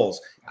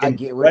balls. I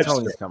get where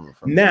Tony's coming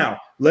from. Now,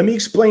 let me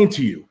explain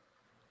to you.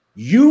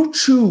 You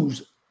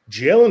choose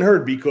Jalen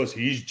Hurd because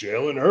he's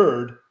Jalen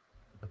Hurd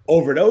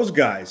over those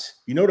guys.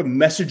 You know the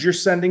message you're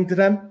sending to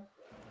them?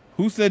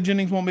 Who said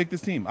Jennings won't make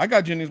this team? I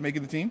got Jennings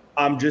making the team.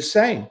 I'm just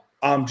saying.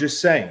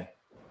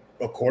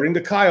 According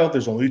to Kyle,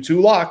 there's only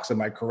 2 locks.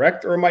 Am I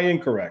correct or am I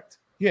incorrect?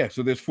 Yeah,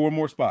 so there's 4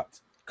 more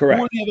spots. Correct.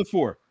 Who are the other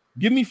 4?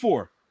 Give me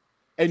 4.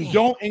 And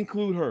don't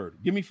include Hurd.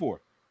 Give me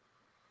 4.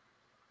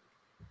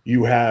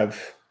 You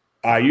have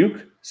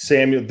Ayuk,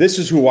 Samuel. This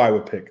is who I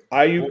would pick.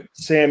 Ayuk,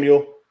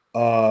 Samuel,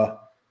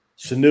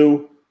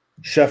 Sanu,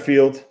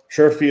 Sherfield,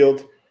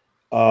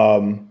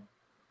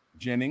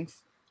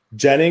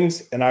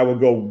 Jennings, and I would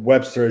go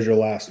Webster as your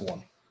last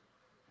one.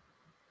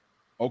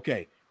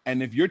 Okay.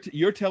 And if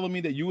you're telling me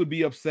that you would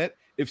be upset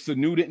if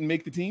Sanu didn't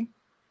make the team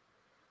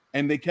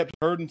and they kept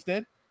Hurd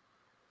instead?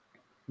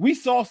 We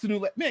saw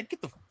Sanu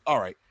all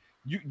right.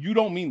 You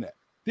don't mean that.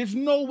 There's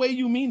no way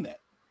you mean that.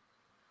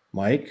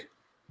 Mike.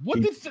 What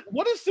has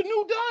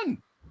Sanu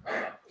done?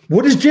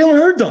 What has Jalen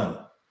Hurd done?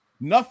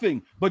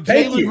 Nothing. But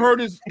Jalen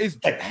Hurd is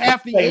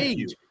half the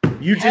age.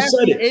 You just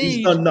said it.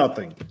 He's done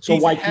nothing. So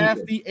he's why half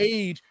the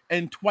age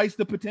and twice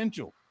the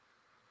potential?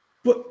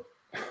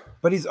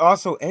 But he's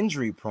also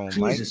injury prone,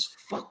 Mike. Jesus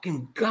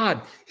fucking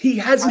God. He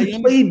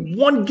hasn't played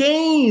 1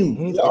 game.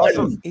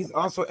 He's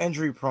also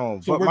injury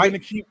prone. So we're gonna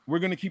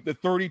keep the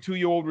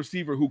 32-year-old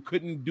receiver who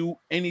couldn't do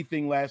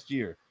anything last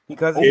year.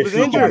 Because he was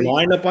injured.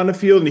 Line up on the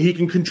field and he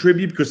can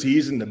contribute because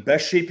he's in the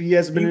best shape he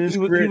has been in his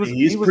career.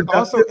 He was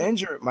also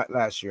injured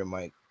last year,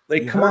 Mike.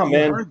 Come on,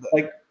 man.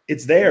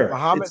 It's there.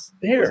 Muhammad it's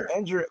there. was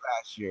injured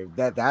last year.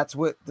 That's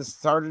what the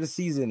start of the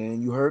season.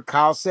 And you heard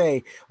Kyle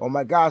say, "Oh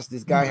my gosh,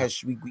 this guy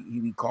has." We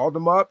called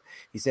him up.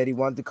 He said he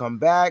wanted to come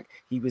back.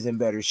 He was in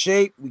better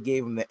shape. We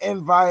gave him the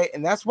invite,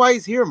 and that's why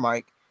he's here,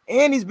 Mike.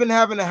 And he's been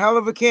having a hell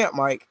of a camp,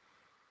 Mike.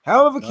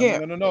 Hell of a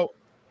camp. No.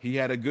 He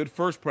had a good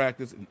first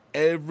practice, and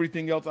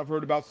everything else I've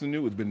heard about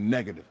Sanu has been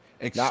negative,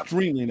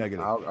 extremely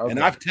negative. Okay. And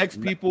I've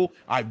texted people,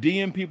 I've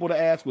DM'd people to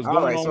ask what's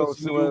going on with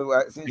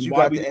Sanu. Since you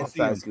got the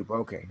inside scoop,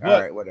 okay, all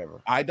right,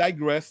 whatever. I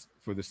digress.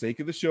 For the sake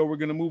of the show, we're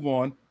going to move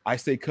on. I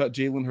say cut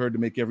Jalen Hurd to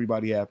make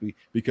everybody happy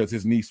because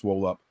his knee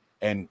swole up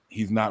and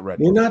he's not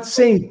ready. We're not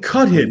saying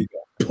cut him.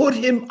 Put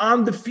him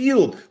on the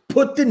field.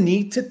 Put the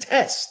knee to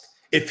test.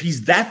 If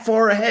he's that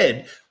far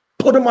ahead,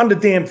 put him on the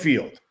damn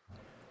field.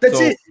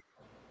 That's it.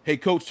 Hey,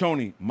 Coach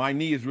Tony, my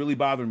knee is really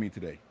bothering me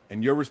today.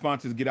 And your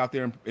response is get out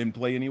there and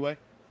play anyway?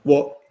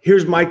 Well,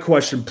 here's my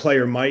question,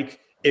 player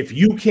Mike. If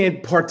you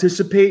can't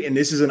participate and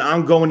this is an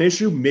ongoing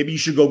issue, maybe you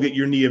should go get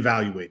your knee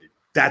evaluated.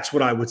 That's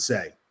what I would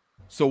say.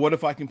 So what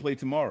if I can play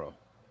tomorrow?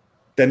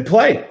 Then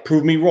play.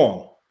 Prove me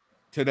wrong.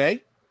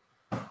 Today?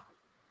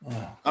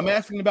 I'm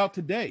asking about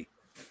today.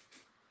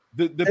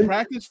 The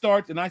practice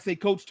starts, and I say,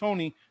 Coach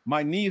Tony,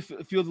 my knee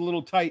feels a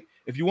little tight.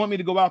 If you want me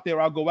to go out there,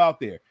 I'll go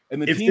out there.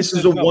 And if this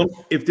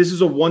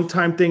is a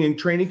one-time thing in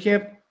training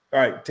camp, all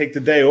right, take the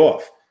day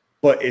off.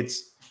 But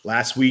it's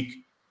last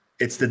week,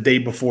 it's the day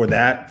before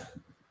that,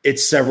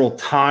 it's several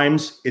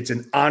times, it's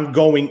an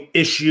ongoing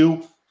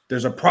issue.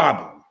 There's a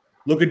problem.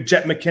 Look at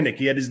Jet McKinnick.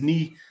 He had his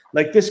knee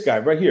like this guy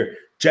right here.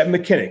 Jet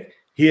McKinnick.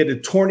 He had a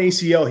torn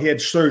ACL. He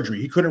had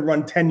surgery. He couldn't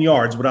run 10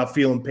 yards without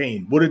feeling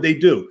pain. What did they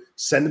do?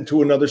 Send him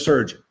to another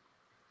surgeon.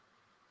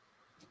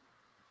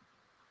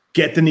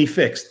 Get the knee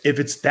fixed. If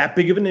it's that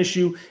big of an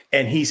issue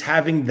and he's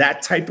having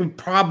that type of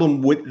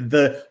problem with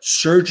the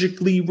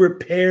surgically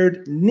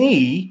repaired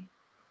knee,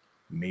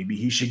 maybe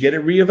he should get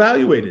it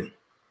reevaluated.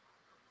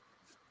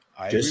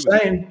 Just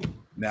saying.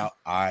 Now,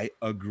 I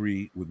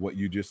agree with what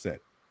you just said.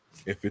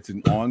 If it's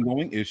an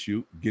ongoing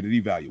issue, get it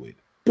evaluated.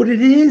 But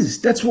it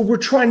is. That's what we're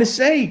trying to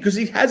say because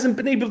he hasn't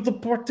been able to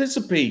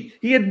participate.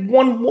 He had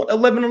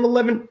 11 on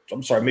 11.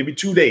 I'm sorry, maybe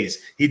 2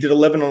 days. He did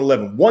 11 on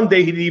 11. One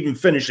day he didn't even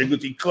finish it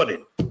because he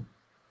couldn't.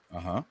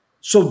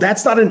 So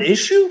that's not an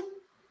issue?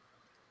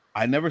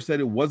 I never said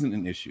it wasn't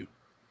an issue.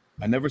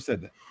 I never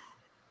said that.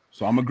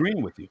 So I'm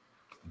agreeing with you.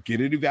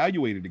 Get it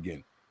evaluated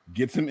again.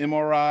 Get some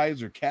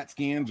MRIs or CAT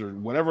scans or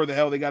whatever the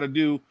hell they got to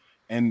do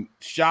and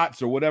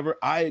shots or whatever.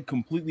 I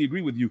completely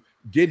agree with you.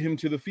 Get him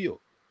to the field.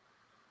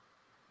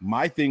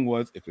 My thing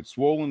was, if it's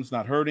swollen, it's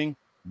not hurting,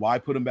 why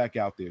put him back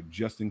out there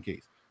just in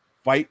case?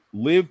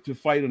 Live to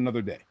fight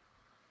another day.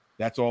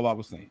 That's all I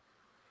was saying.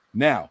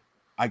 Now,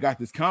 I got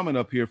this comment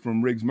up here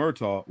from Riggs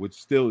Murtaugh, which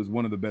still is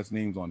one of the best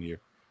names on here.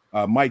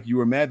 Mike, you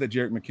were mad that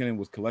Jerick McKinnon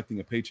was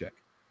collecting a paycheck.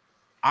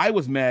 I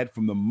was mad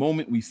from the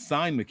moment we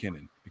signed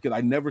McKinnon because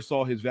I never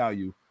saw his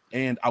value,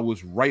 and I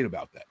was right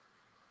about that.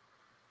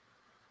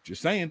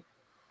 Just saying,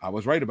 I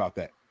was right about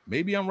that.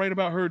 Maybe I'm right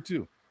about Hurd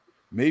too.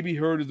 Maybe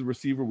Hurd is the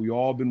receiver we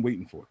all been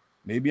waiting for.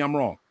 Maybe I'm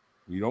wrong.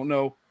 We don't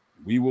know.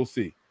 We will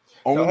see.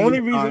 The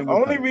only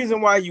reason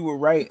why you were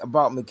right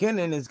about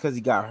McKinnon is because he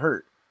got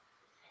hurt.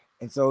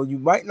 And so you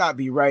might not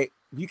be right.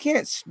 You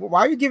can't.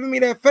 Why are you giving me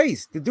that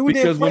face? The dude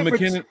didn't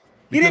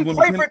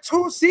play for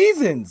 2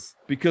 seasons.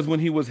 Because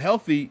when he was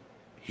healthy,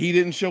 he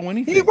didn't show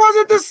anything. He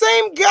wasn't the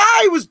same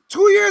guy. He was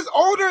 2 years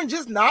older and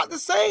just not the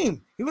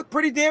same. He looked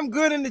pretty damn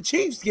good in the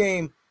Chiefs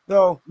game,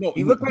 though. No,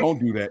 don't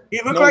do that.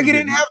 He looked like he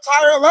didn't have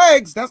tired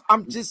legs.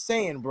 I'm just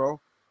saying, bro.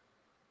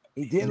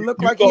 He didn't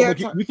look like he had.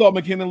 You thought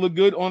McKinnon looked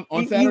good on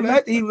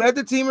Saturday? He led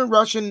the team in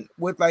rushing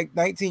with like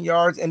 19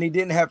 yards, and he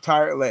didn't have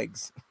tired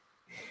legs.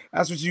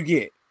 That's what you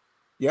get.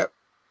 Yep.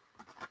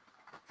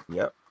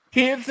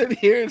 Can't sit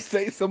here and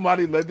say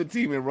somebody led the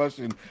team in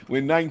rushing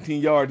with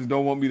 19 yards and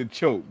don't want me to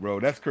choke, bro.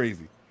 That's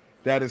crazy.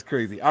 That is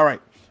crazy. All right.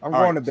 I'm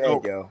going to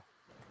bed, yo.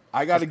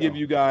 I got to give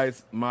you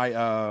guys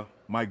my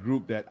my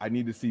group that I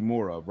need to see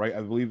more of, right?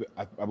 I believe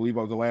I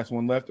was the last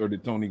one left, or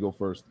did Tony go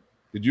first?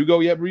 Did you go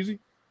yet, Breezy?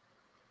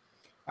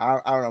 I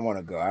don't want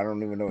to go. I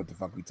don't even know what the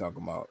fuck we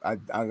talking about. I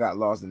got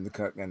lost in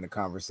the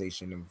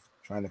conversation of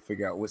trying to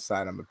figure out which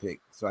side I'm going to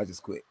pick, so I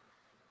just quit.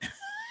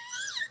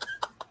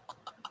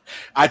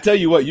 I tell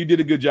you what, you did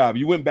a good job.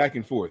 You went back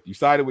and forth. You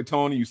sided with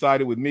Tony. You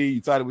sided with me.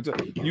 You sided with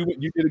Tony.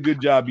 You did a good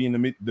job being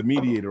the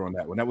mediator on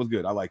that one. That was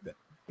good. I like that.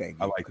 Thank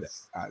you. I like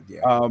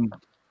that.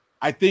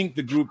 I think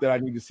the group that I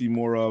need to see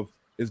more of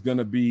is going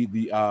to be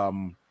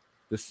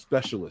the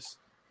specialists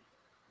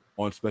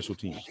on special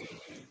teams.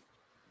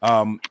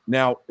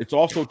 Now, it's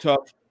also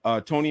tough.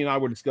 Tony and I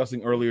were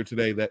discussing earlier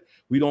today that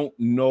we don't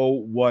know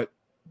what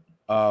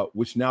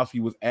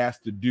Wisnowski was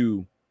asked to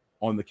do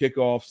on the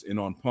kickoffs and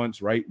on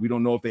punts, right? We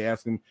don't know if they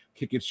ask him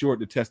kick it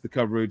short to test the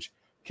coverage,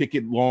 kick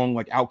it long,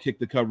 like out-kick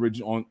the coverage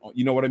on,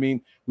 you know what I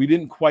mean? We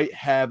didn't quite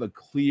have a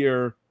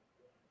clear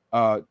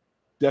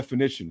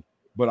definition,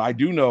 but I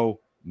do know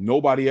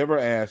nobody ever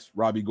asked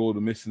Robbie Gould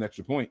to miss an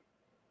extra point.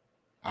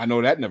 I know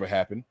that never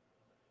happened.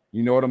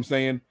 You know what I'm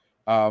saying?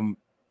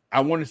 I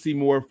want to see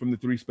more from the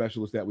 3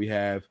 specialists that we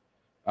have.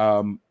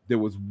 There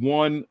was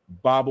one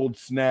bobbled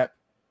snap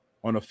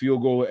on a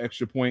field goal or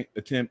extra point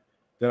attempt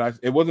that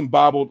it wasn't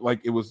bobbled, like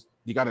it was,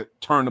 you got to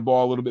turn the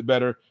ball a little bit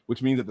better,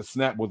 which means that the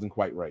snap wasn't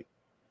quite right.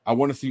 I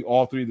want to see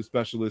all 3 of the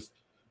specialists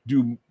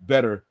do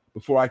better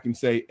before I can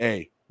say,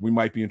 hey, we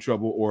might be in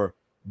trouble, or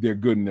they're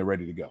good and they're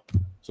ready to go.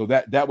 So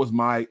that was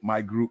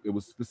my group. It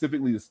was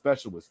specifically the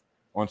specialists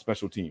on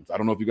special teams. I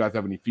don't know if you guys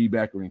have any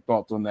feedback or any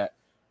thoughts on that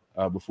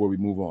before we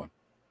move on.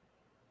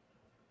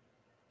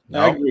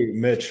 I agree with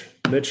Mitch.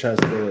 Mitch has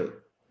to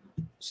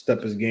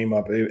step his game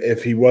up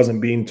if he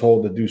wasn't being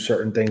told to do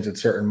certain things at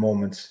certain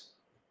moments.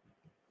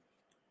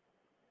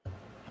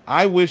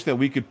 I wish that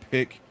we could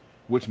pick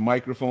which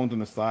microphones on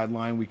the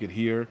sideline we could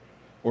hear,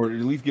 or at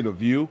least get a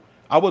view.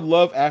 I would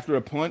love after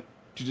a punt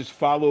to just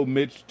follow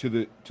Mitch to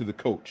the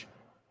coach,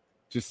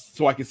 just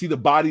so I can see the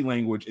body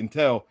language and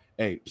tell,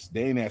 hey,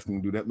 they ain't asking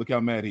him to do that. Look how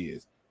mad he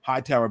is.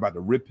 Hightower about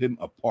to rip him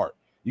apart.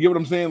 You get what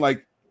I'm saying?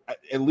 Like,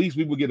 at least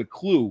we would get a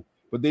clue,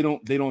 but they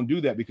don't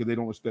do that because they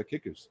don't respect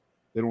kickers.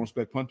 They don't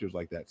respect punters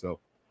like that. So,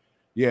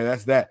 yeah,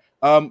 that's that.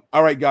 All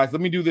right, guys,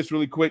 let me do this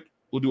really quick.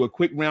 We'll do a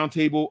quick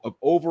roundtable of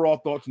overall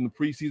thoughts on the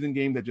preseason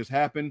game that just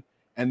happened,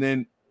 and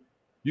then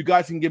you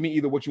guys can give me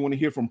either what you want to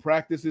hear from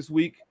practice this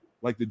week,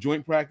 like the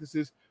joint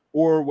practices,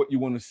 or what you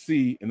want to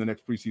see in the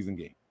next preseason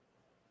game.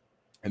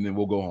 And then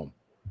we'll go home.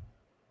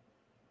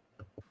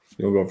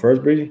 You'll go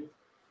first, Brady?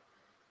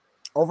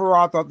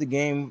 Overall, I thought the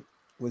game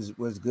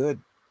was good.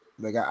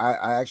 Like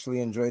I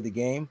actually enjoyed the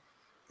game.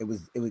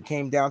 It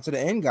came down to the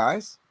end,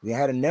 guys. We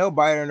had a nail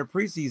biter in the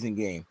preseason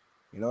game.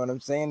 You know what I'm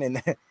saying?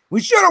 And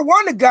we should have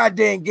won the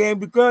goddamn game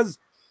because,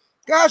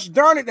 gosh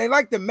darn it, they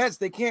like the Mets.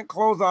 They can't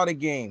close out a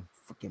game.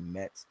 Freaking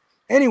Mets.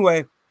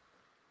 Anyway,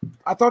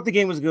 I thought the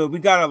game was good. We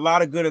got a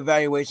lot of good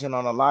evaluation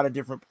on a lot of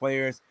different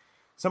players.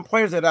 Some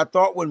players that I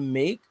thought would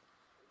make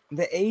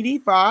the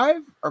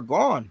 85 are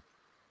gone.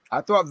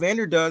 I thought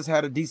Vanderdoes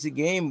had a decent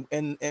game,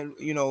 and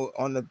you know,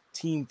 on the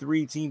team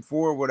 3, team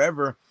 4,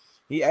 whatever.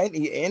 He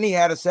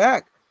had a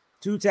sack,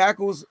 2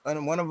 tackles,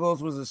 and one of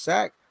those was a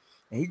sack.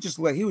 And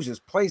he was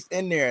just placed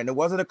in there, and it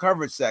wasn't a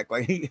coverage sack.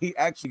 Like he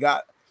actually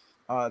got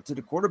to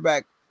the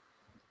quarterback.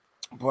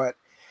 But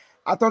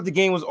I thought the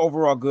game was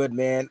overall good,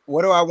 man.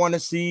 What do I want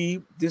to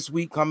see this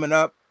week coming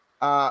up?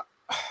 I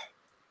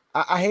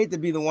hate to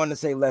be the one to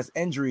say less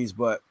injuries,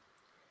 but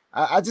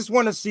I just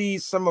want to see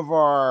some of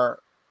our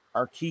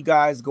key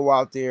guys go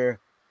out there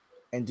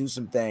and do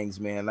some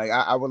things, man. Like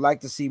I would like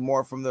to see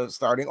more from the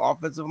starting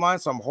offensive line.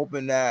 So I'm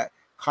hoping that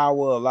Kyle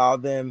will allow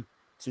them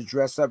to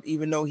dress up,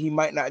 even though he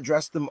might not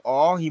dress them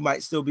all. He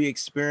might still be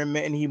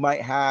experimenting. He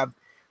might have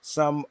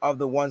some of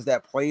the ones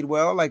that played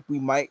well. Like we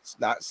might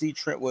not see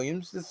Trent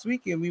Williams this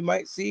week, and we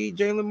might see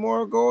Jalen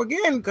Moore go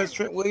again because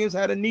Trent Williams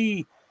had a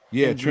knee.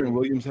 Yeah, injury. Trent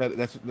Williams had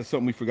that's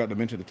something we forgot to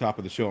mention at the top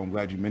of the show. I'm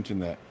glad you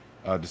mentioned that,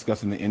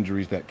 discussing the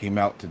injuries that came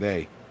out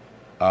today.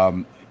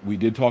 We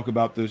did talk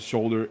about the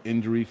shoulder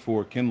injury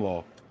for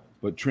Kinlaw,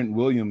 but Trent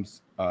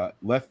Williams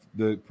left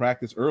the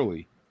practice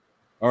early,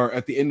 or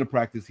at the end of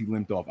practice, he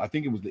limped off. I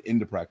think it was the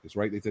end of practice,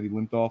 right? They said he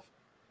limped off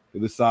to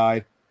the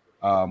side,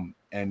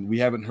 and we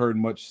haven't heard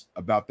much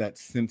about that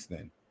since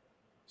then.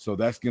 So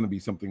that's going to be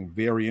something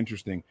very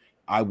interesting.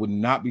 I would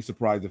not be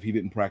surprised if he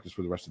didn't practice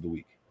for the rest of the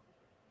week.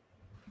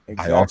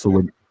 Exactly.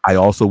 I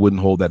also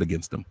wouldn't hold that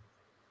against him.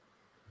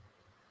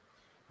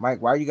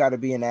 Mike, why you got to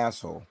be an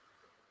asshole?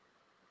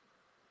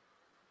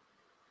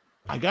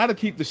 I got to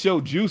keep the show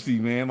juicy,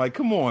 man. Like,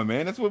 come on,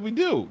 man. That's what we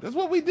do.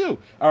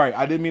 All right,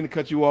 I didn't mean to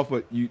cut you off,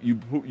 but you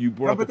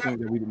brought up a point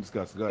that we didn't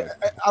discuss. Go ahead.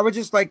 I would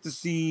just like to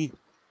see.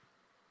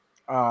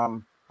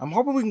 I'm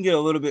hoping we can get a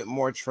little bit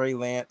more Trey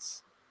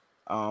Lance.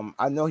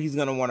 I know he's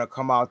gonna want to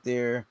come out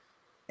there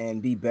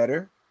and be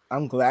better.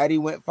 I'm glad he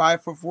went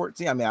 5 for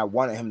 14. I mean, I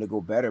wanted him to go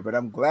better, but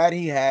I'm glad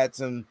he had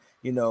some,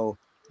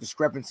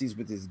 discrepancies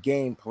with his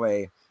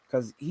gameplay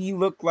because he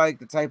looked like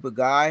the type of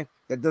guy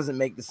that doesn't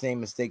make the same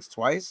mistakes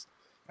twice.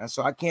 And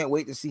so I can't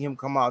wait to see him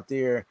come out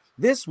there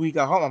this week.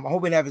 I'm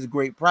hoping to have his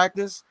great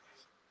practice.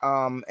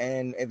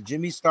 And if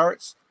Jimmy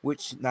starts,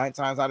 which 9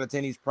 times out of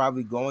 10 he's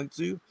probably going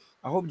to,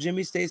 I hope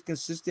Jimmy stays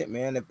consistent,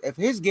 man. If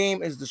his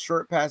game is the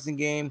short passing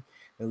game,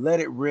 and let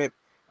it rip,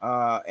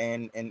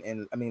 and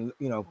I mean,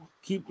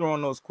 keep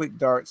throwing those quick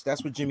darts.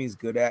 That's what Jimmy's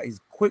good at. He's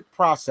a quick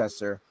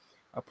processor,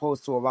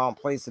 opposed to allowing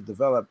plays to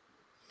develop.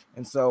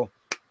 And so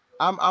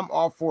I'm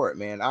all for it,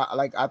 man.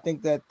 I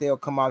think that they'll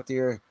come out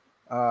there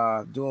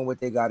doing what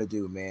they got to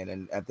do, man,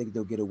 and I think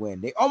they'll get a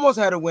win. They almost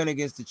had a win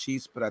against the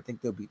Chiefs, but I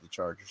think they'll beat the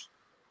Chargers.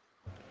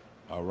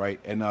 All right,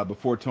 and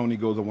before Tony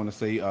goes, I want to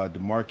say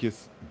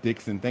DeMarcus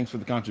Dixon, thanks for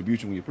the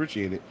contribution. We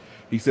appreciate it.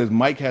 He says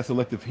Mike has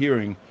selective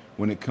hearing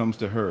when it comes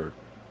to Hurd,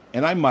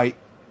 and I might.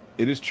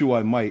 It is true,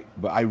 I might,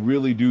 but I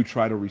really do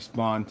try to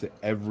respond to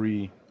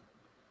every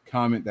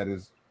comment that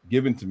is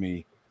given to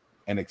me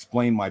and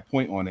explain my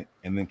point on it,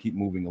 and then keep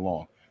moving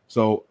along.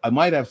 So I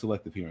might have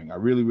selective hearing. I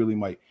really, really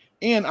might.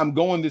 And I'm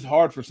going this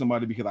hard for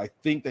somebody because I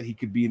think that he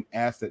could be an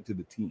asset to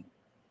the team.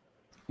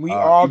 We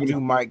all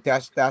do, Mike.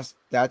 That's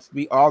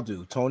we all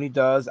do. Tony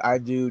does. I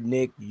do.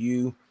 Nick,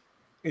 you.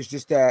 It's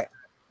just that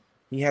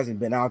he hasn't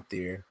been out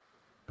there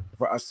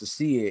for us to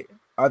see it,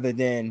 other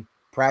than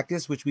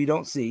practice, which we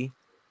don't see,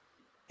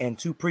 and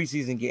 2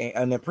 preseason game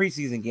and a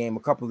preseason game a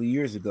couple of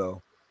years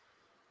ago.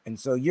 And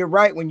so you're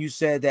right when you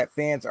said that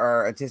fans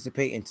are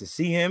anticipating to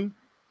see him,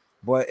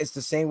 But it's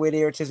the same way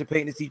they're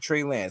anticipating to see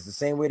Trey Lance, the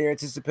same way they're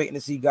anticipating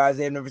to see guys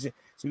they've never seen.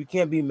 So you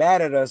can't be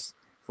mad at us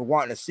for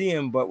wanting to see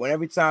him. But when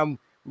every time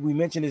we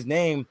mention his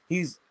name,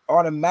 he's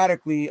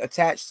automatically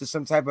attached to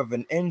some type of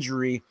an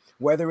injury,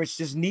 whether it's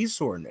just knee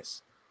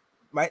soreness.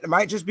 It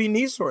might just be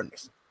knee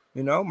soreness.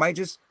 Might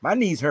just my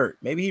knees hurt.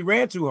 Maybe he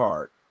ran too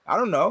hard. I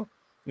don't know.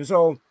 And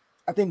so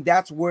I think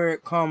that's where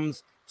it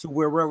comes to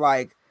where we're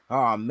like,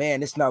 oh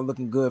man, it's not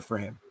looking good for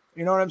him.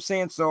 You know what I'm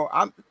saying? So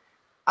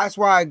that's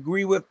why I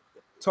agree with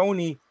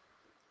Tony,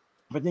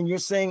 but then you're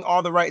saying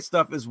all the right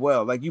stuff as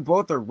well. Like, you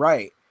both are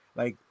right.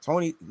 Like,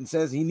 Tony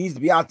says he needs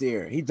to be out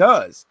there. He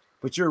does,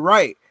 but you're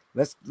right.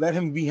 Let's let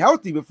him be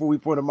healthy before we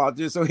put him out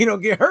there so he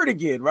don't get hurt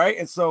again, right?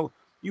 And so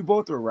you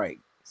both are right.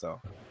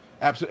 So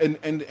absolutely.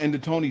 And to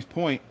Tony's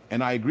point,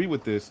 and I agree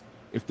with this,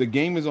 if the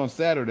game is on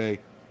Saturday,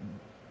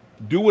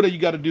 do what you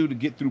got to do to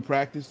get through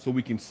practice so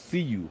we can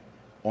see you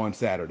on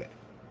Saturday.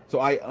 So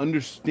I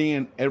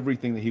understand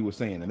everything that he was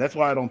saying, and that's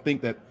why I don't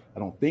think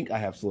I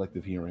have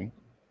selective hearing.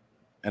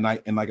 And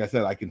like I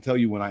said, I can tell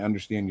you when I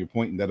understand your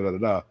point and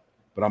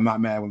but I'm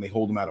not mad when they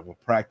hold him out of a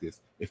practice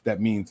if that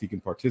means he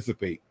can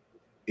participate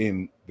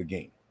in the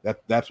game.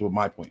 That's what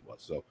my point was.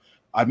 So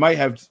I might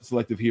have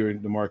selective hearing,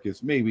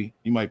 DeMarcus. Maybe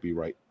you might be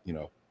right.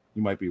 You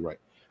might be right.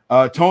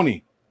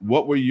 Tony,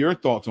 what were your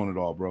thoughts on it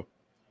all, bro?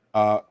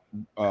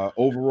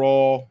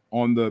 Overall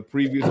on the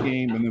previous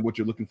game, and then what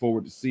you're looking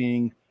forward to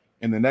seeing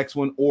in the next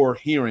one, or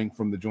hearing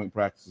from the joint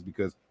practices,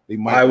 because they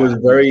might. I was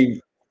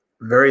very,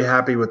 very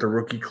happy with the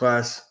rookie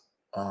class.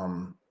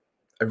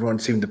 Everyone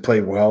seemed to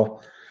play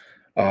well,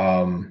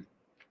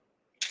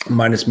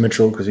 minus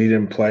Mitchell because he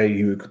didn't play.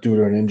 He was due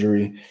to an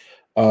injury.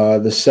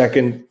 The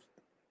second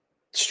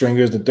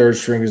stringers, the third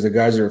stringers, the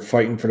guys that are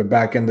fighting for the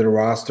back end of the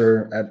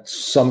roster at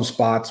some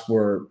spots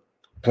were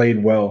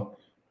played well.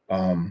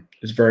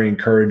 It's very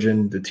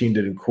encouraging. The team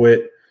didn't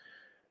quit.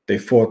 They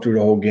fought through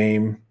the whole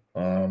game.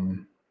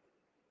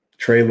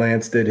 Trey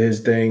Lance did his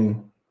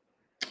thing.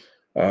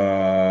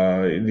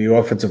 The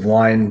offensive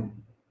line,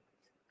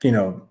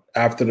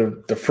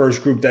 after the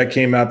first group that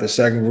came out, the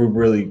second group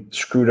really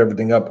screwed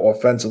everything up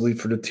offensively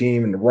for the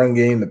team, in the run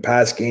game, the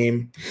pass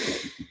game.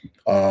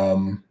 A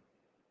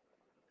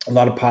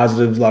lot of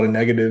positives, a lot of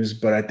negatives,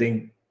 but I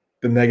think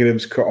the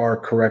negatives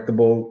are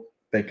correctable.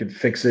 They could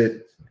fix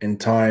it in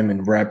time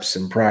and reps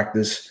and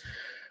practice.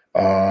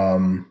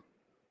 And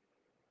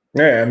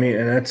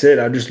that's it.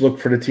 I just look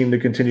for the team to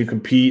continue to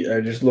compete.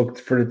 I just looked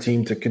for the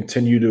team to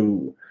continue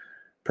to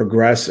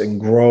progress and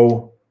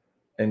grow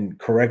and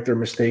correct their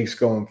mistakes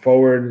going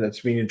forward.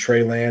 That's meaning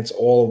Trey Lance,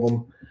 all of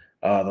them,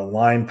 the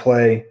line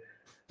play.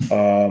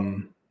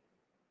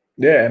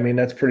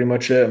 That's pretty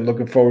much it. I'm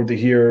looking forward to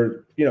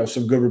hear,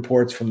 some good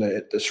reports from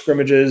the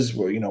scrimmages.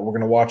 We're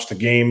going to watch the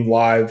game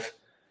live,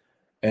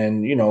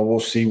 and, we'll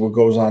see what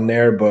goes on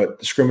there. But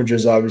the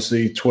scrimmages,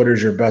 obviously,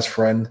 Twitter's your best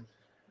friend.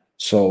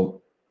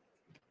 So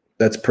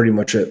that's pretty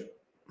much it.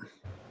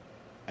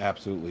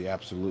 Absolutely.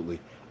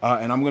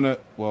 And I'm going to,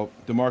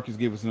 DeMarcus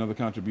gave us another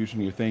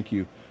contribution here. Thank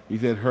you. He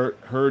said,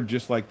 heard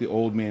just like the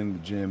old man in the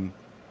gym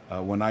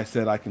when I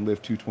said I can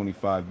lift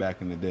 225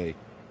 back in the day.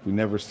 If we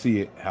never see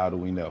it, how do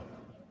we know?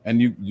 And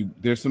you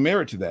there's some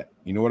merit to that.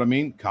 You know what I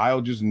mean?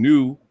 Kyle just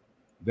knew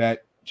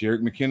that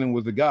Jerick McKinnon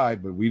was the guy,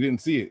 but we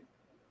didn't see it.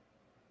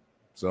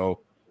 So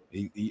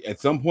he, at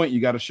some point, you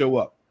got to show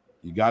up.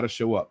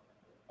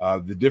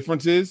 The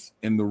difference is,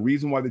 and the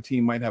reason why the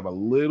team might have a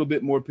little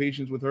bit more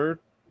patience with Hurd,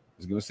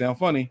 is going to sound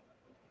funny,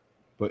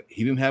 but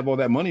he didn't have all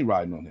that money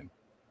riding on him.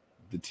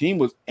 The team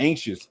was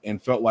anxious and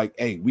felt like,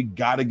 hey, we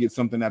got to get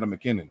something out of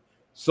McKinnon.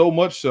 So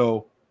much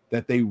so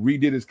that they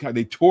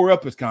they tore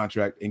up his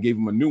contract and gave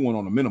him a new one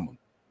on a minimum,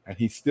 and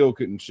he still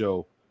couldn't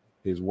show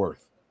his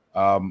worth.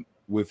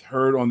 With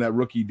Hurd on that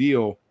rookie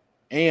deal,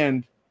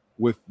 and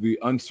with the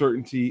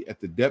uncertainty at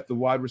the depth of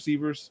wide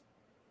receivers,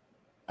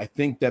 I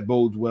think that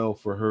bodes well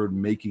for Hurd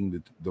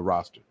making the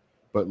roster.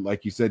 But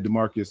like you said,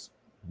 DeMarcus,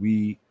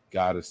 we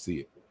got to see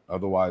it.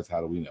 Otherwise,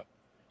 how do we know?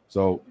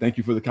 So thank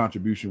you for the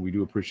contribution. We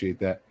do appreciate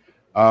that.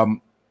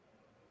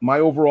 My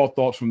overall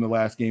thoughts from the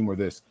last game were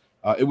this.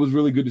 It was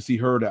really good to see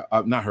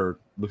listen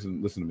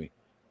to me.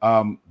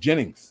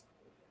 Jennings.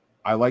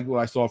 I like what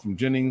I saw from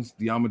Jennings,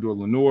 Diamador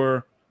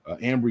Lenore,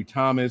 Ambry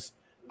Thomas.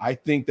 I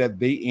think that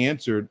they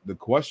answered the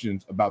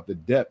questions about the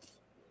depth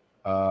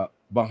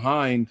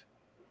behind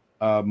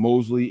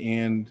Mosley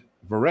and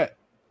Verrett.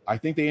 I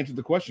think they answered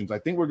the questions. I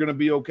think we're going to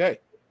be okay.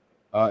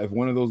 If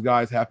one of those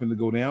guys happen to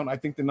go down, I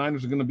think the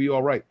Niners are going to be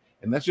all right.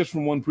 And that's just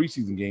from one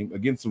preseason game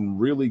against some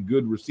really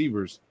good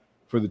receivers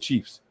for the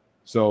Chiefs.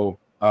 So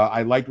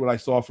I liked what I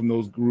saw from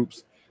those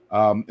groups.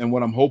 And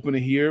what I'm hoping to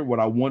hear, what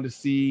I want to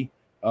see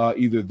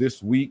either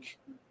this week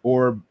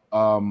or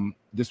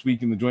this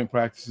week in the joint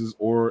practices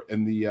or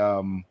in the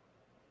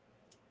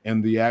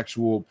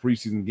actual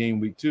preseason game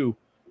week 2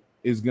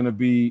 is going to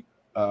be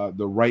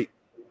the right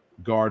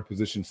guard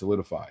position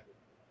solidified.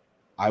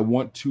 I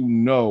want to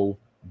know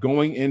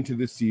going into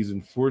this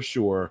season for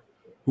sure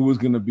who is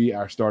going to be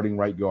our starting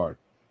right guard.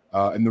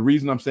 And the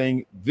reason I'm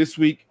saying this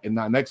week and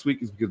not next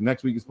week is because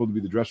next week is supposed to be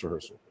the dress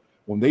rehearsal.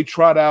 When they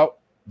trot out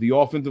the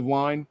offensive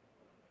line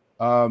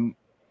for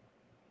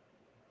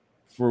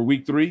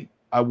week 3,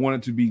 I want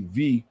it to be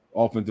the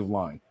offensive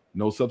line.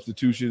 No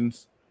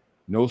substitutions,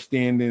 no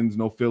stand-ins,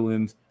 no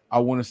fill-ins. I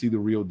want to see the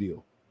real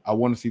deal. I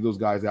want to see those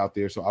guys out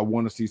there. So I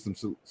want to see some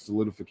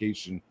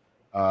solidification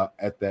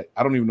at that.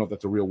 I don't even know if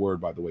that's a real word,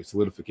 by the way,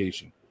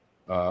 solidification.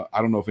 I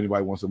don't know if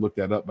anybody wants to look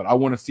that up, but I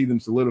want to see them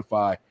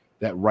solidify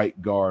that right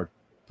guard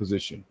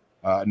position.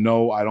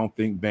 No, I don't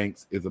think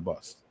Banks is a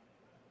bust.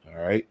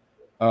 All right.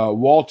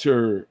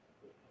 Walter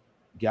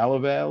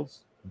Gallavals.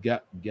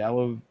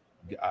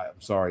 I'm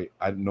sorry.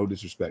 No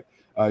disrespect.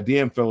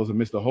 Damn, fellas, I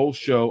missed the whole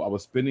show. I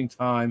was spending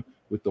time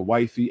with the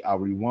wifey. I'll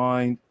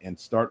rewind and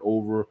start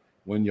over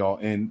when y'all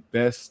end.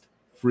 Best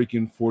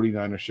freaking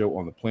 49er show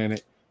on the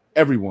planet.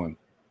 Everyone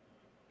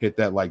hit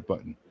that like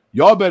button.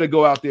 Y'all better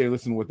go out there and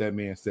listen to what that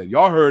man said.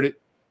 Y'all heard it.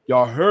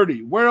 Y'all heard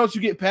it. Where else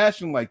you get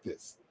passion like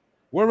this?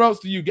 Where else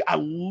do you get? I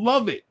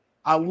love it.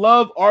 I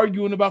love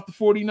arguing about the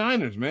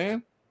 49ers,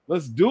 man.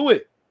 Let's do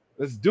it.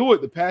 Let's do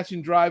it. The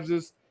passion drives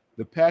us.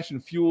 The passion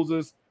fuels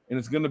us. And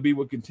it's going to be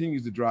what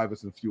continues to drive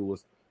us and fuel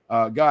us.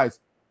 Guys,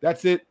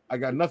 that's it. I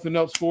got nothing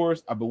else for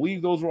us. I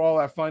believe those were all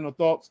our final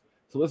thoughts.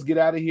 So let's get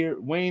out of here.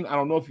 Wayne, I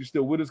don't know if you're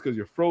still with us because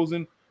you're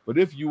frozen. But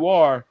if you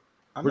are,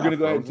 we're going to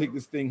go ahead and take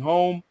this thing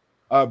home.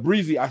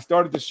 Breezy, I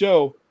started the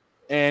show,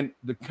 and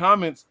the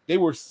comments, they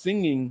were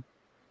singing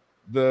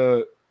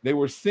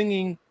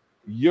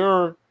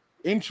your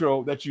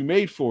intro that you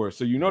made for us.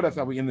 So you know that's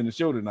how we ended the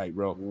show tonight,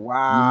 bro.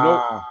 Wow. You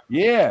know,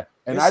 yeah.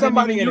 And there's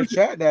somebody in the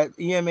chat that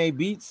EMA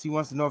Beats, he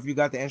wants to know if you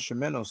got the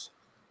instrumentals.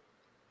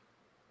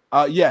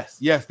 Yes,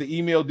 the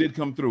email did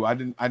come through. I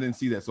didn't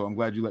see that, so I'm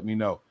glad you let me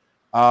know.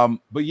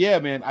 But yeah,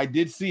 man, I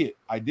did see it.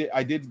 I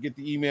did get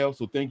the email,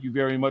 so thank you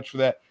very much for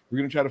that. We're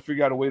gonna try to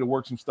figure out a way to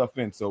work some stuff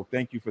in. So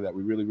thank you for that.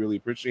 We really, really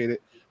appreciate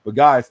it. But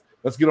guys,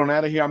 let's get on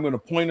out of here. I'm gonna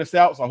point us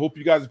out. So I hope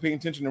you guys are paying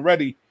attention and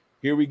ready.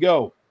 Here we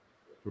go.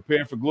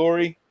 Prepare for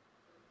glory.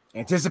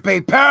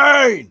 Anticipate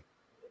pain.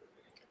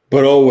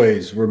 But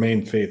always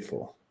remain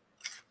faithful.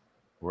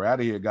 We're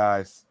out of here,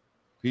 guys.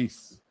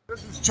 Peace.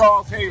 This is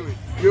Charles Haley.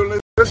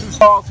 This is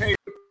Charles Haley.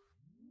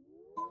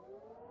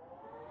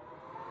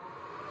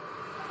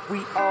 We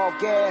all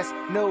gas,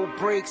 no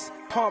brakes,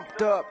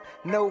 pumped up,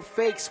 no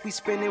fakes. We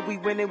spinning, we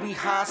winning, we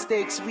high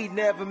stakes. We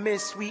never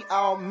miss, we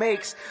all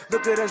makes.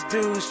 Look at us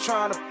dudes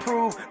trying to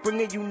prove,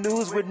 bringing you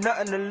news with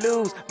nothing to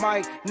lose.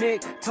 Mike,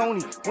 Nick,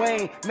 Tony,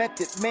 Wayne,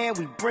 Method Man,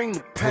 we bring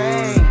the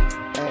pain.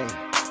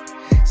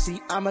 Hey,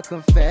 see, I'ma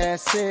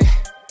confess it.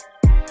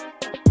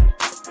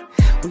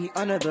 We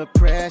under the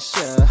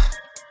pressure.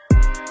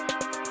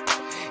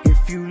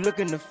 If you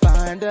looking to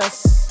find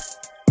us,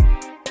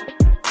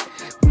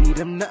 we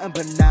them nothing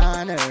but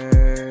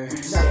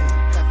Niners. Nothing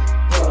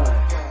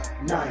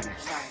but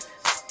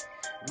Niners.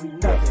 We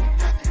nothing